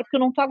agora porque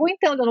eu não tô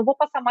aguentando, eu não vou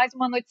passar mais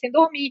uma noite sem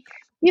dormir.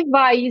 E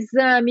vai,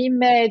 exame,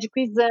 médico,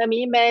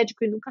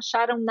 e nunca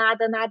acharam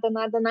nada.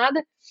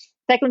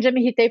 Até que um dia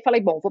me irritei e falei,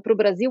 bom, vou pro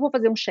Brasil, vou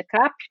fazer um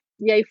check-up,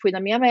 e aí fui na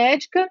minha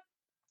médica,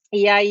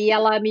 e aí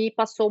ela me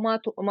passou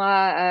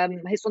uma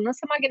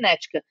ressonância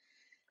magnética.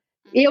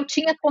 E eu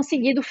tinha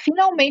conseguido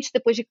finalmente,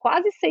 depois de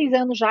quase 6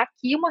 anos já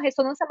aqui, uma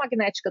ressonância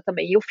magnética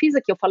também. E eu fiz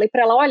aqui, eu falei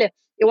para ela, olha,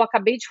 eu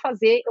acabei de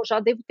fazer, eu já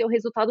devo ter o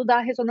resultado da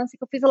ressonância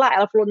que eu fiz lá.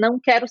 Ela falou, não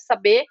quero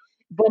saber,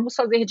 vamos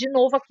fazer de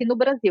novo aqui no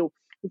Brasil.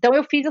 Então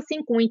eu fiz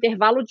assim, com um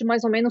intervalo de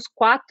mais ou menos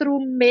 4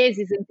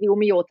 meses entre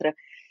uma e outra.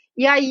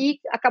 E aí,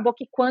 acabou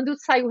que quando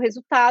saiu o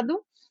resultado,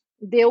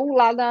 deu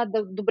lá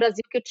do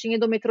Brasil que eu tinha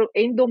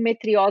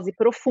endometriose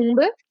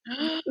profunda,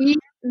 e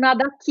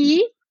nada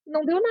aqui,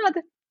 não deu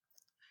nada.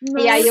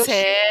 E aí eu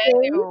cheguei,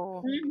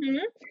 Sério?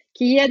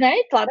 que é,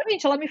 né,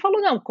 claramente ela me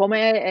falou, não, como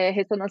é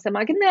ressonância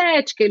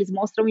magnética, eles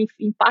mostram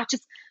em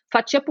partes,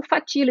 fatia por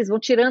fatia, eles vão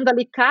tirando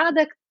ali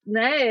cada,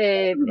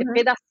 né,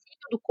 pedacinho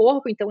do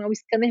corpo, então é um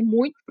scanner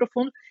muito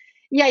profundo.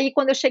 E aí,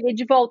 quando eu cheguei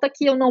de volta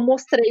aqui, eu não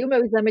mostrei o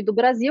meu exame do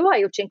Brasil,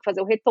 aí eu tinha que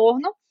fazer o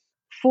retorno,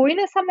 fui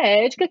nessa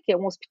médica, que é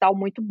um hospital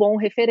muito bom,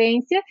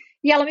 referência,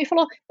 e ela me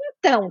falou,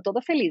 então,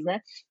 toda feliz, né?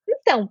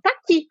 Então, tá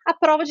aqui a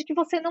prova de que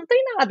você não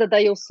tem nada.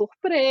 Daí eu,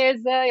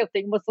 surpresa, eu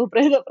tenho uma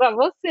surpresa pra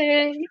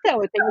você.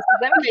 Então, eu tenho esse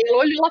exame. Ela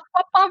olhou, ela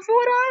ficou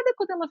apavorada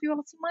quando ela viu.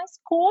 Ela assim, mas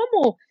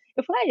como?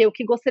 Eu falei, eu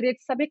que gostaria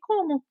de saber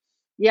como.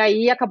 E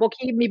aí, acabou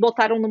que me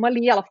botaram numa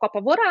ali, ela ficou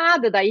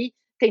apavorada. Daí,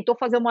 tentou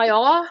fazer o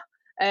maior,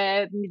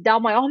 me dar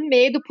o maior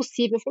medo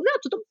possível. Eu falei, não,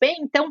 tudo bem,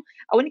 então,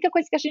 a única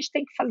coisa que a gente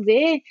tem que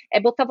fazer é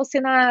botar você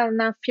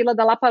na fila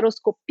da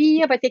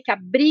laparoscopia, vai ter que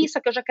abrir,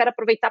 só que eu já quero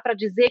aproveitar para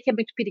dizer que é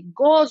muito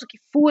perigoso, que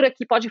fura,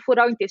 que pode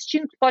furar o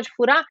intestino, que pode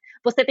furar,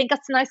 você tem que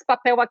assinar esse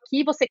papel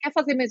aqui, você quer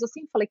fazer mesmo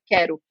assim? Eu falei,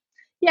 quero.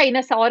 E aí,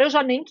 nessa hora, eu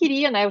já nem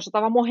queria, né, eu já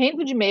tava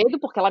morrendo de medo,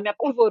 porque ela me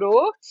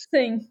apavorou.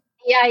 Sim.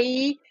 E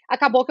aí,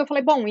 acabou que eu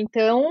falei, bom,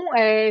 então,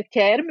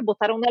 quero, me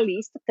botaram na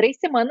lista, 3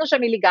 semanas já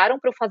me ligaram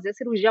para eu fazer a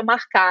cirurgia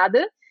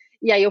marcada,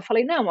 e aí eu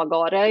falei, não,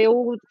 agora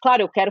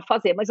claro, eu quero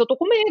fazer, mas eu tô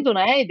com medo,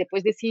 né, e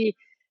depois desse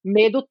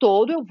medo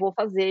todo, eu vou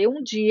fazer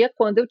um dia,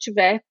 quando eu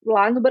estiver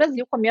lá no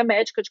Brasil, com a minha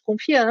médica de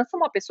confiança,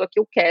 uma pessoa que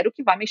eu quero,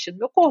 que vai mexer no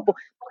meu corpo,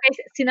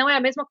 porque senão é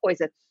a mesma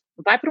coisa,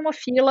 vai para uma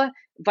fila,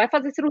 vai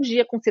fazer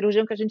cirurgia com um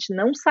cirurgião que a gente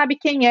não sabe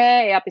quem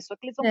é a pessoa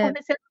que eles vão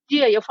fornecer no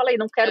dia, e eu falei,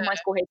 não quero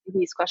mais correr esse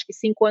risco, acho que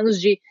 5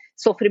 anos de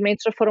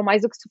sofrimento já foram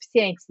mais do que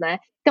suficientes, né?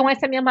 Então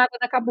essa é a minha mágoa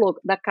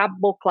da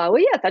cabocla.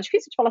 Ui, tá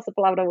difícil de falar essa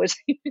palavra hoje.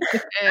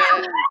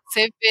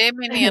 Você vê,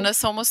 meninas,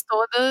 somos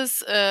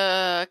todas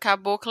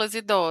caboclas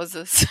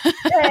idosas.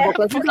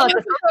 Caboclas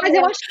idosas.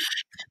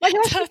 Mas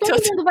eu acho que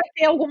todo mundo vai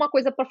ter alguma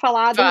coisa para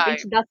falar, de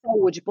repente, da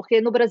saúde, porque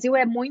no Brasil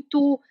é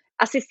muito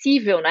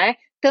acessível, né?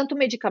 Tanto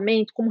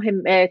medicamento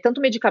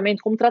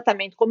como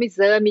tratamento, como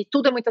exame,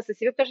 tudo é muito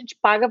acessível, porque a gente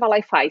paga, vai lá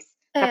e faz.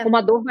 Tá com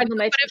uma dor, vai no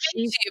médico X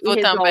e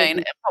resolve. Também,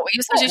 né? Bom,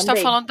 isso a gente tá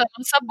falando da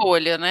nossa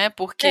bolha, né?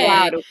 Porque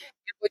eu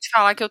vou te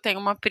falar que eu tenho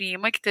uma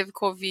prima que teve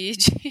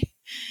Covid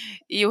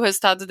e o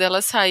resultado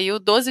dela saiu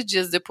 12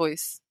 dias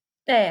depois.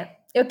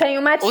 Eu tenho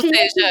uma tia que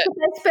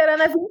tá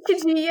esperando há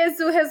 20 dias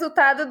o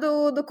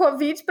resultado do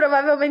Covid,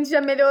 provavelmente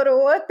já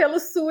melhorou pelo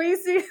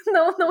SUS e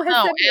não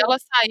recebeu. Não,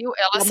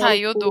 ela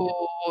saiu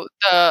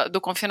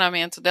do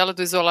confinamento dela,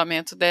 do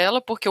isolamento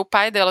dela, porque o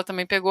pai dela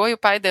também pegou e o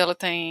pai dela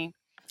tem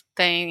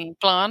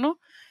plano,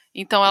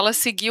 então ela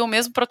seguiu o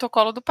mesmo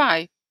protocolo do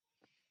pai.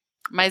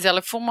 Mas ela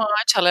é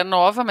fumante, ela é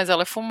nova, mas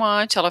ela é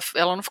fumante,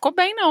 ela não ficou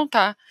bem não,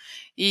 tá?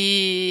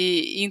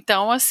 E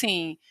então,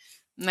 assim,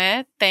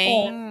 né,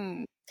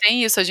 tem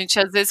isso, a gente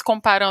às vezes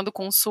comparando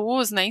com o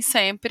SUS, nem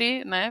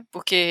sempre, né,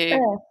 porque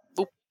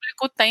o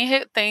público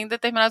tem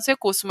determinados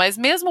recursos, mas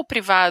mesmo o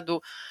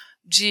privado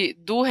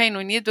do Reino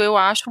Unido, eu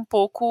acho um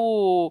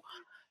pouco...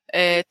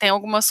 tem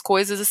algumas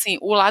coisas, assim,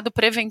 o lado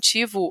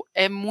preventivo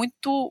é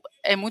muito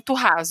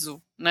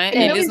raso, né?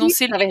 Eles não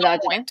se ligam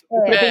muito. Né?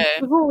 O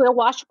preventivo,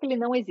 eu acho que ele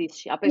não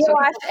existe. A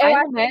pessoa que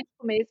vai no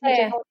médico mesmo, o dia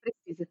que ela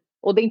precisa.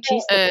 Ou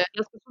dentista, porque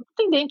as pessoas não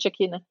têm dente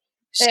aqui, né?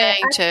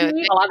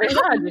 Gente, falar a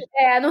verdade.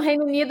 No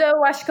Reino Unido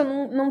eu acho que eu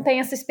não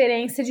tenho essa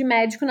experiência de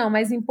médico, não,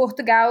 mas em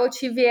Portugal eu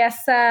tive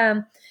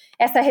essa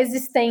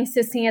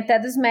resistência, assim, até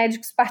dos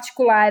médicos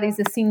particulares,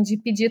 assim, de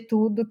pedir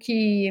tudo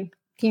que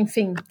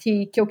enfim,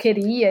 que eu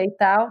queria e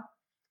tal.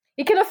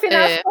 E que no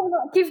final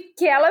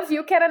que ela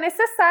viu que era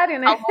necessário,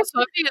 né? Salvou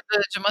sua vida,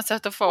 de uma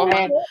certa forma.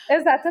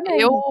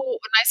 Exatamente.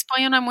 Na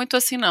Espanha não é muito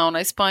assim, não.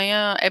 Na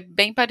Espanha é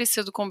bem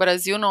parecido com o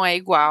Brasil, não é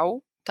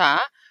igual,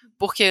 tá?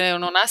 Porque eu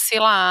não nasci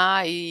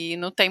lá e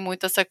não tem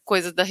muito essa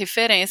coisa da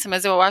referência,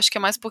 mas eu acho que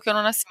é mais porque eu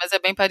não nasci, mas é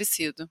bem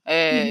parecido.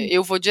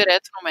 Eu vou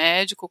direto no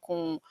médico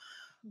com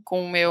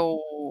o meu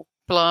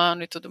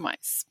plano e tudo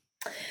mais.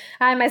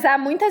 Ai, mas há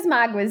muitas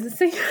mágoas,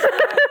 assim.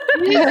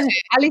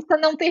 A lista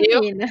não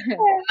termina.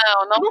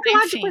 Não Vamos tem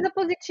falar fim. de coisa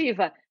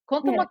positiva.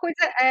 Conta uma coisa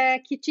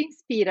que te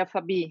inspira,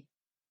 Fabi.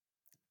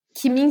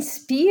 Que me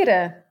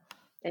inspira?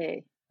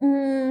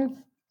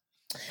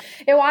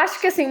 Eu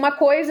acho que, assim, uma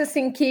coisa,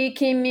 assim,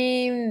 que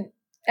me...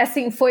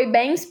 Assim, foi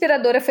bem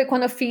inspiradora foi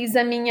quando eu fiz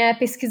a minha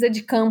pesquisa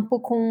de campo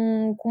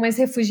com umas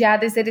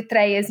refugiadas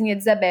eritreias em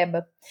Addis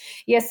Abeba.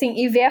 E, assim,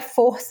 e ver a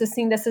força,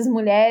 assim, dessas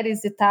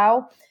mulheres e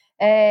tal...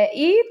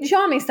 e de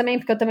homens também,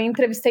 porque eu também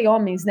entrevistei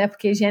homens, né?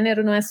 Porque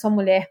gênero não é só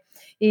mulher.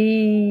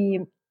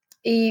 E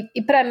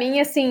para mim,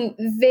 assim,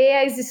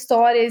 ver as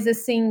histórias,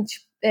 assim,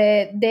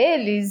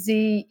 deles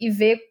e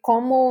ver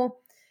como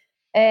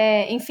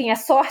enfim, a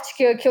sorte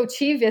que eu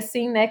tive,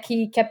 assim, né,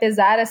 que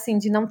apesar, assim,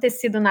 de não ter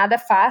sido nada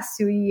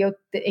fácil, e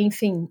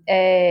enfim,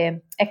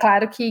 é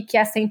claro que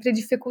há sempre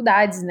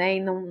dificuldades, né, e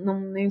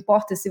não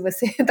importa se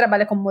você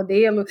trabalha como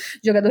modelo,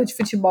 jogador de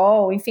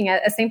futebol, enfim,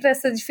 é sempre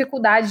essa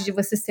dificuldade de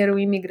você ser um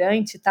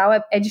imigrante e tal,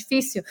 é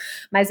difícil,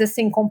 mas,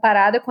 assim,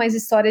 comparada com as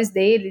histórias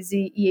deles,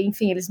 e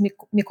enfim, eles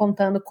me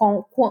contando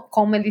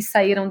como eles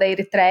saíram da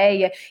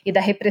Eritreia e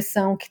da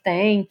repressão que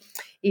tem,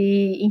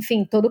 e,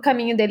 enfim, todo o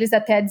caminho deles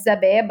até Addis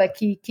Abeba,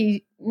 que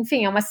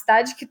enfim, é uma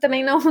cidade que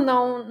também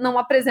não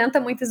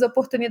apresenta muitas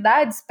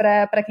oportunidades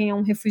para quem é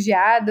um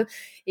refugiado,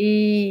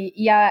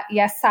 e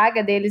a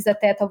saga deles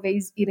até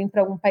talvez irem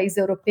para algum país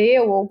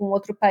europeu ou algum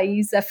outro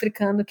país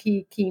africano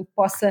que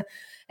possa,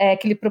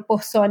 que lhe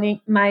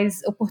proporcione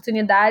mais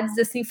oportunidades,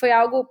 assim, foi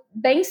algo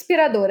bem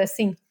inspirador,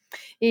 assim,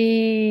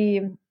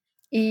 e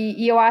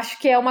eu acho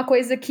que é uma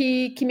coisa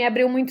que me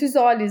abriu muitos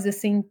olhos,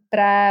 assim,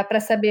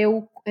 para saber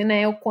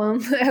né, o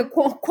quando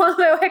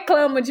eu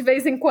reclamo de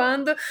vez em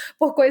quando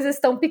por coisas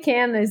tão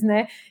pequenas,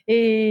 né?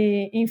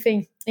 E,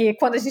 enfim, e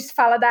quando a gente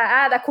fala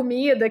da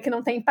comida, que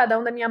não tem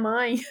empadão da minha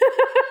mãe.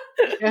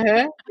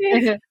 Uhum.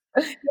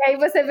 E aí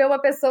você vê uma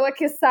pessoa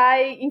que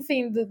sai,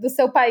 enfim, do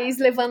seu país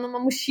levando uma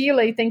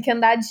mochila e tem que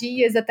andar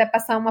dias até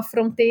passar uma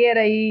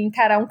fronteira e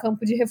encarar um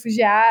campo de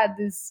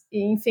refugiados,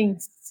 e, enfim,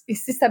 e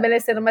se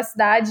estabelecer numa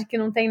cidade que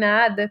não tem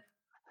nada,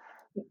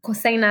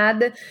 sem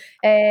nada,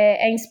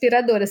 é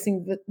inspirador,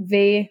 assim,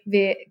 ver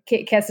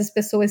que essas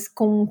pessoas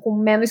com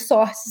menos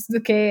sortes do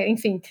que,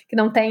 enfim, que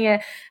não têm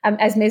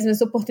as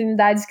mesmas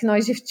oportunidades que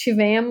nós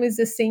tivemos,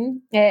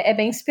 assim, é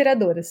bem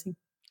inspirador, assim.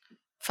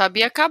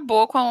 Fabi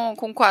acabou com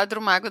o quadro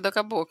Mago da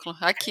Cabocla.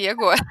 Aqui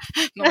agora.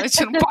 Não, a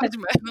gente não pode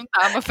mais, não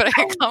dava para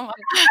reclamar.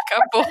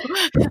 Acabou.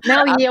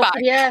 Não, e eu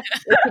queria,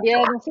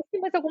 não sei se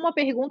tem mais alguma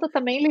pergunta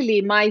também,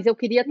 Lili, mas eu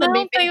queria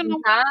também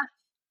perguntar.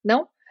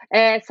 Não?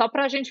 Só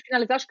para a gente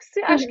finalizar, acho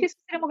que isso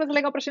seria uma coisa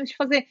legal para a gente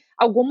fazer.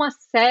 Alguma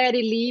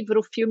série,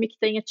 livro, filme que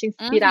tenha te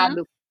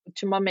inspirado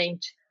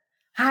ultimamente?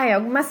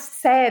 Alguma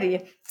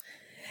série.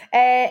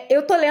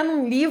 Eu tô lendo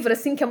um livro,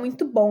 assim, que é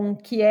muito bom,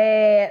 que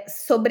é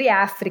sobre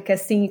África,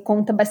 assim,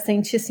 conta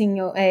bastante, assim,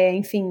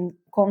 enfim,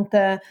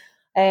 conta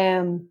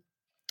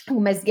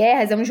algumas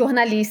guerras, é um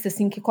jornalista,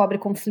 assim, que cobre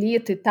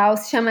conflito e tal,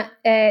 se chama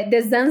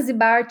The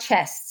Zanzibar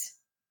Chest.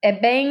 É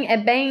bem,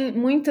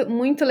 muito,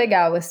 muito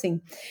legal,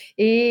 assim.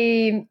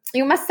 E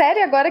uma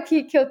série agora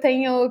que eu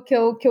tenho, que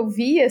eu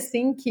vi,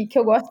 assim, que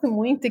eu gosto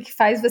muito e que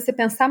faz você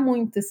pensar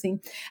muito, assim.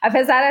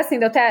 Apesar, assim,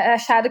 de eu ter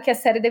achado que a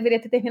série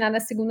deveria ter terminado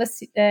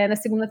na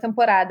segunda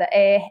temporada.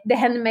 The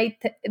Handmaid's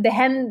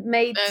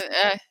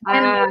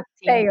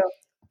Tale.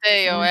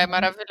 É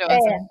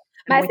maravilhosa.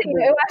 Mas assim,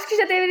 eu acho que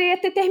já deveria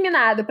ter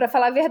terminado, para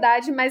falar a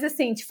verdade, mas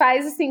assim, te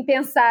faz assim,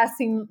 pensar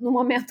assim, no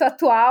momento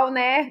atual,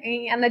 né,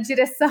 na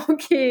direção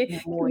que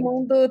o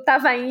mundo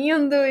estava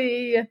indo.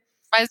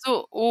 Mas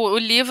o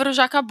livro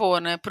já acabou,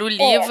 né? Pro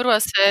livro, a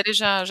série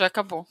já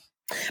acabou.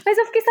 Mas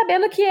eu fiquei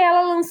sabendo que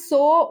ela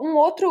lançou um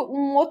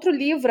outro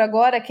livro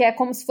agora, que é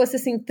como se fosse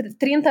assim,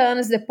 30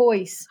 anos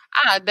depois.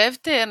 Deve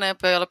ter, né?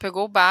 Ela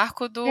pegou o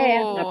barco do...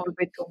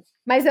 aproveitou.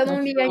 Mas eu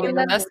não li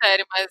ainda. Da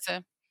série,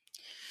 mas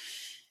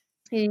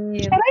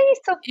Era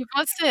isso. E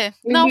você?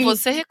 Não,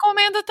 você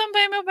recomenda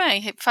também, meu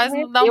bem.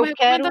 Dá uma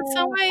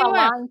recomendação aí,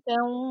 falar,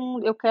 então,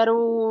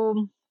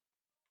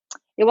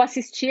 eu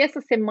assisti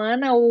essa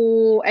semana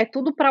o É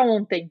Tudo Pra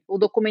Ontem, o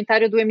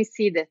documentário do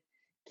Emicida,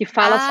 que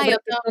fala sobre a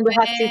questão do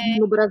racismo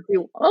no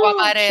Brasil. O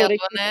Amarelo,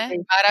 né?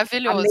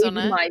 Maravilhoso, Amei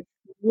né? demais.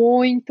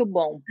 Muito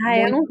bom.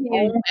 Eu não vi.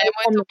 É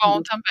muito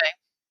bom também.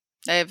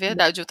 É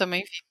verdade, eu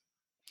também vi.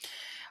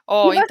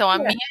 Então,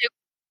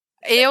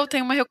 eu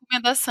tenho uma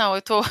recomendação.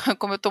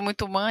 Como eu tô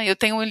muito mãe, eu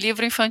tenho um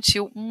livro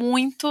infantil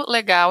muito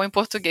legal em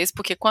português,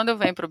 porque quando eu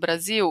venho pro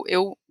Brasil,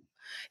 eu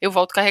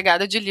volto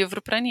carregada de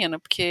livro pra Nina,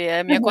 porque é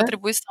a minha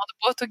contribuição do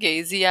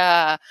português. E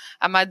a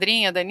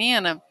madrinha da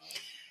Nina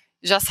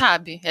já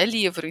sabe, é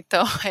livro,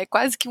 então é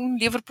quase que um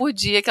livro por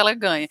dia que ela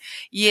ganha.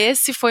 E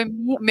esse foi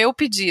meu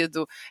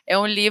pedido. É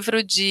um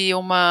livro de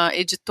uma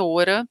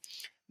editora,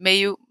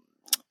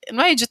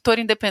 não é editora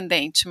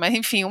independente, mas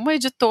enfim, uma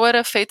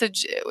editora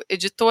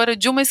editora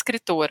de uma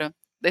escritora,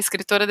 da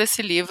escritora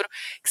desse livro,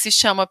 que se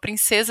chama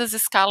Princesas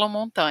Escalam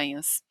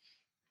Montanhas.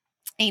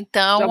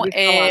 Então,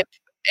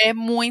 é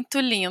muito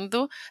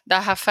lindo, da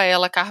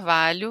Rafaela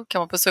Carvalho, que é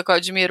uma pessoa que eu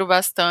admiro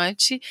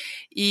bastante,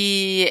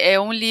 e é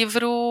um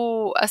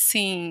livro,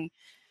 assim,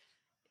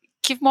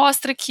 que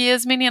mostra que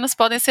as meninas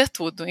podem ser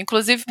tudo,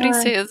 inclusive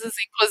princesas,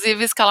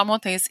 inclusive escalar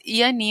montanhas.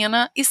 E a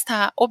Nina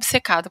está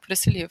obcecada por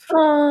esse livro.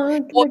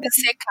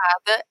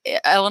 Obcecada.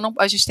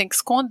 A gente tem que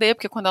esconder,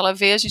 porque quando ela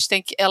vê,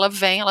 ela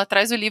vem, ela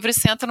traz o livro e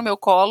senta no meu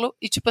colo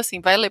e tipo assim,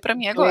 vai ler pra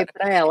mim agora.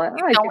 Pra ela.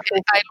 Então,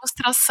 a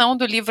ilustração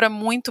do livro é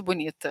muito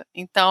bonita.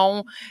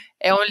 Então,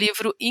 é um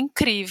livro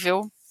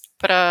incrível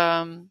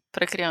para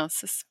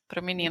crianças,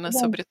 para meninas,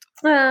 sobretudo.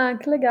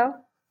 Que legal.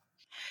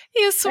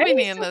 Isso,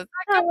 meninas.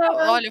 Acabou.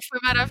 Olha, foi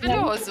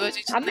maravilhoso. A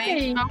gente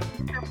nem dá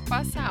um tempo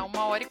passar,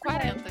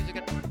 1h40 de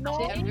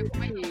gravação. Quero ver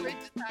como é que eu vou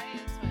editar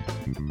isso.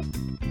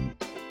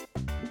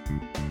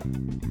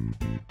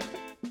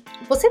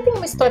 Você tem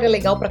uma história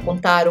legal para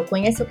contar ou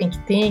conhece alguém que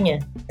tenha?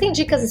 Tem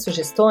dicas e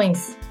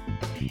sugestões?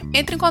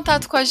 Entre em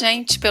contato com a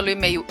gente pelo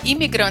e-mail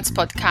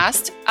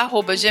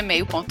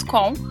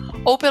imigrantespodcast@gmail.com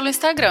ou pelo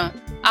Instagram,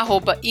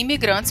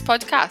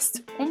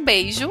 @imigrantespodcast. Um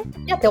beijo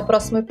e até o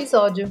próximo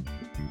episódio.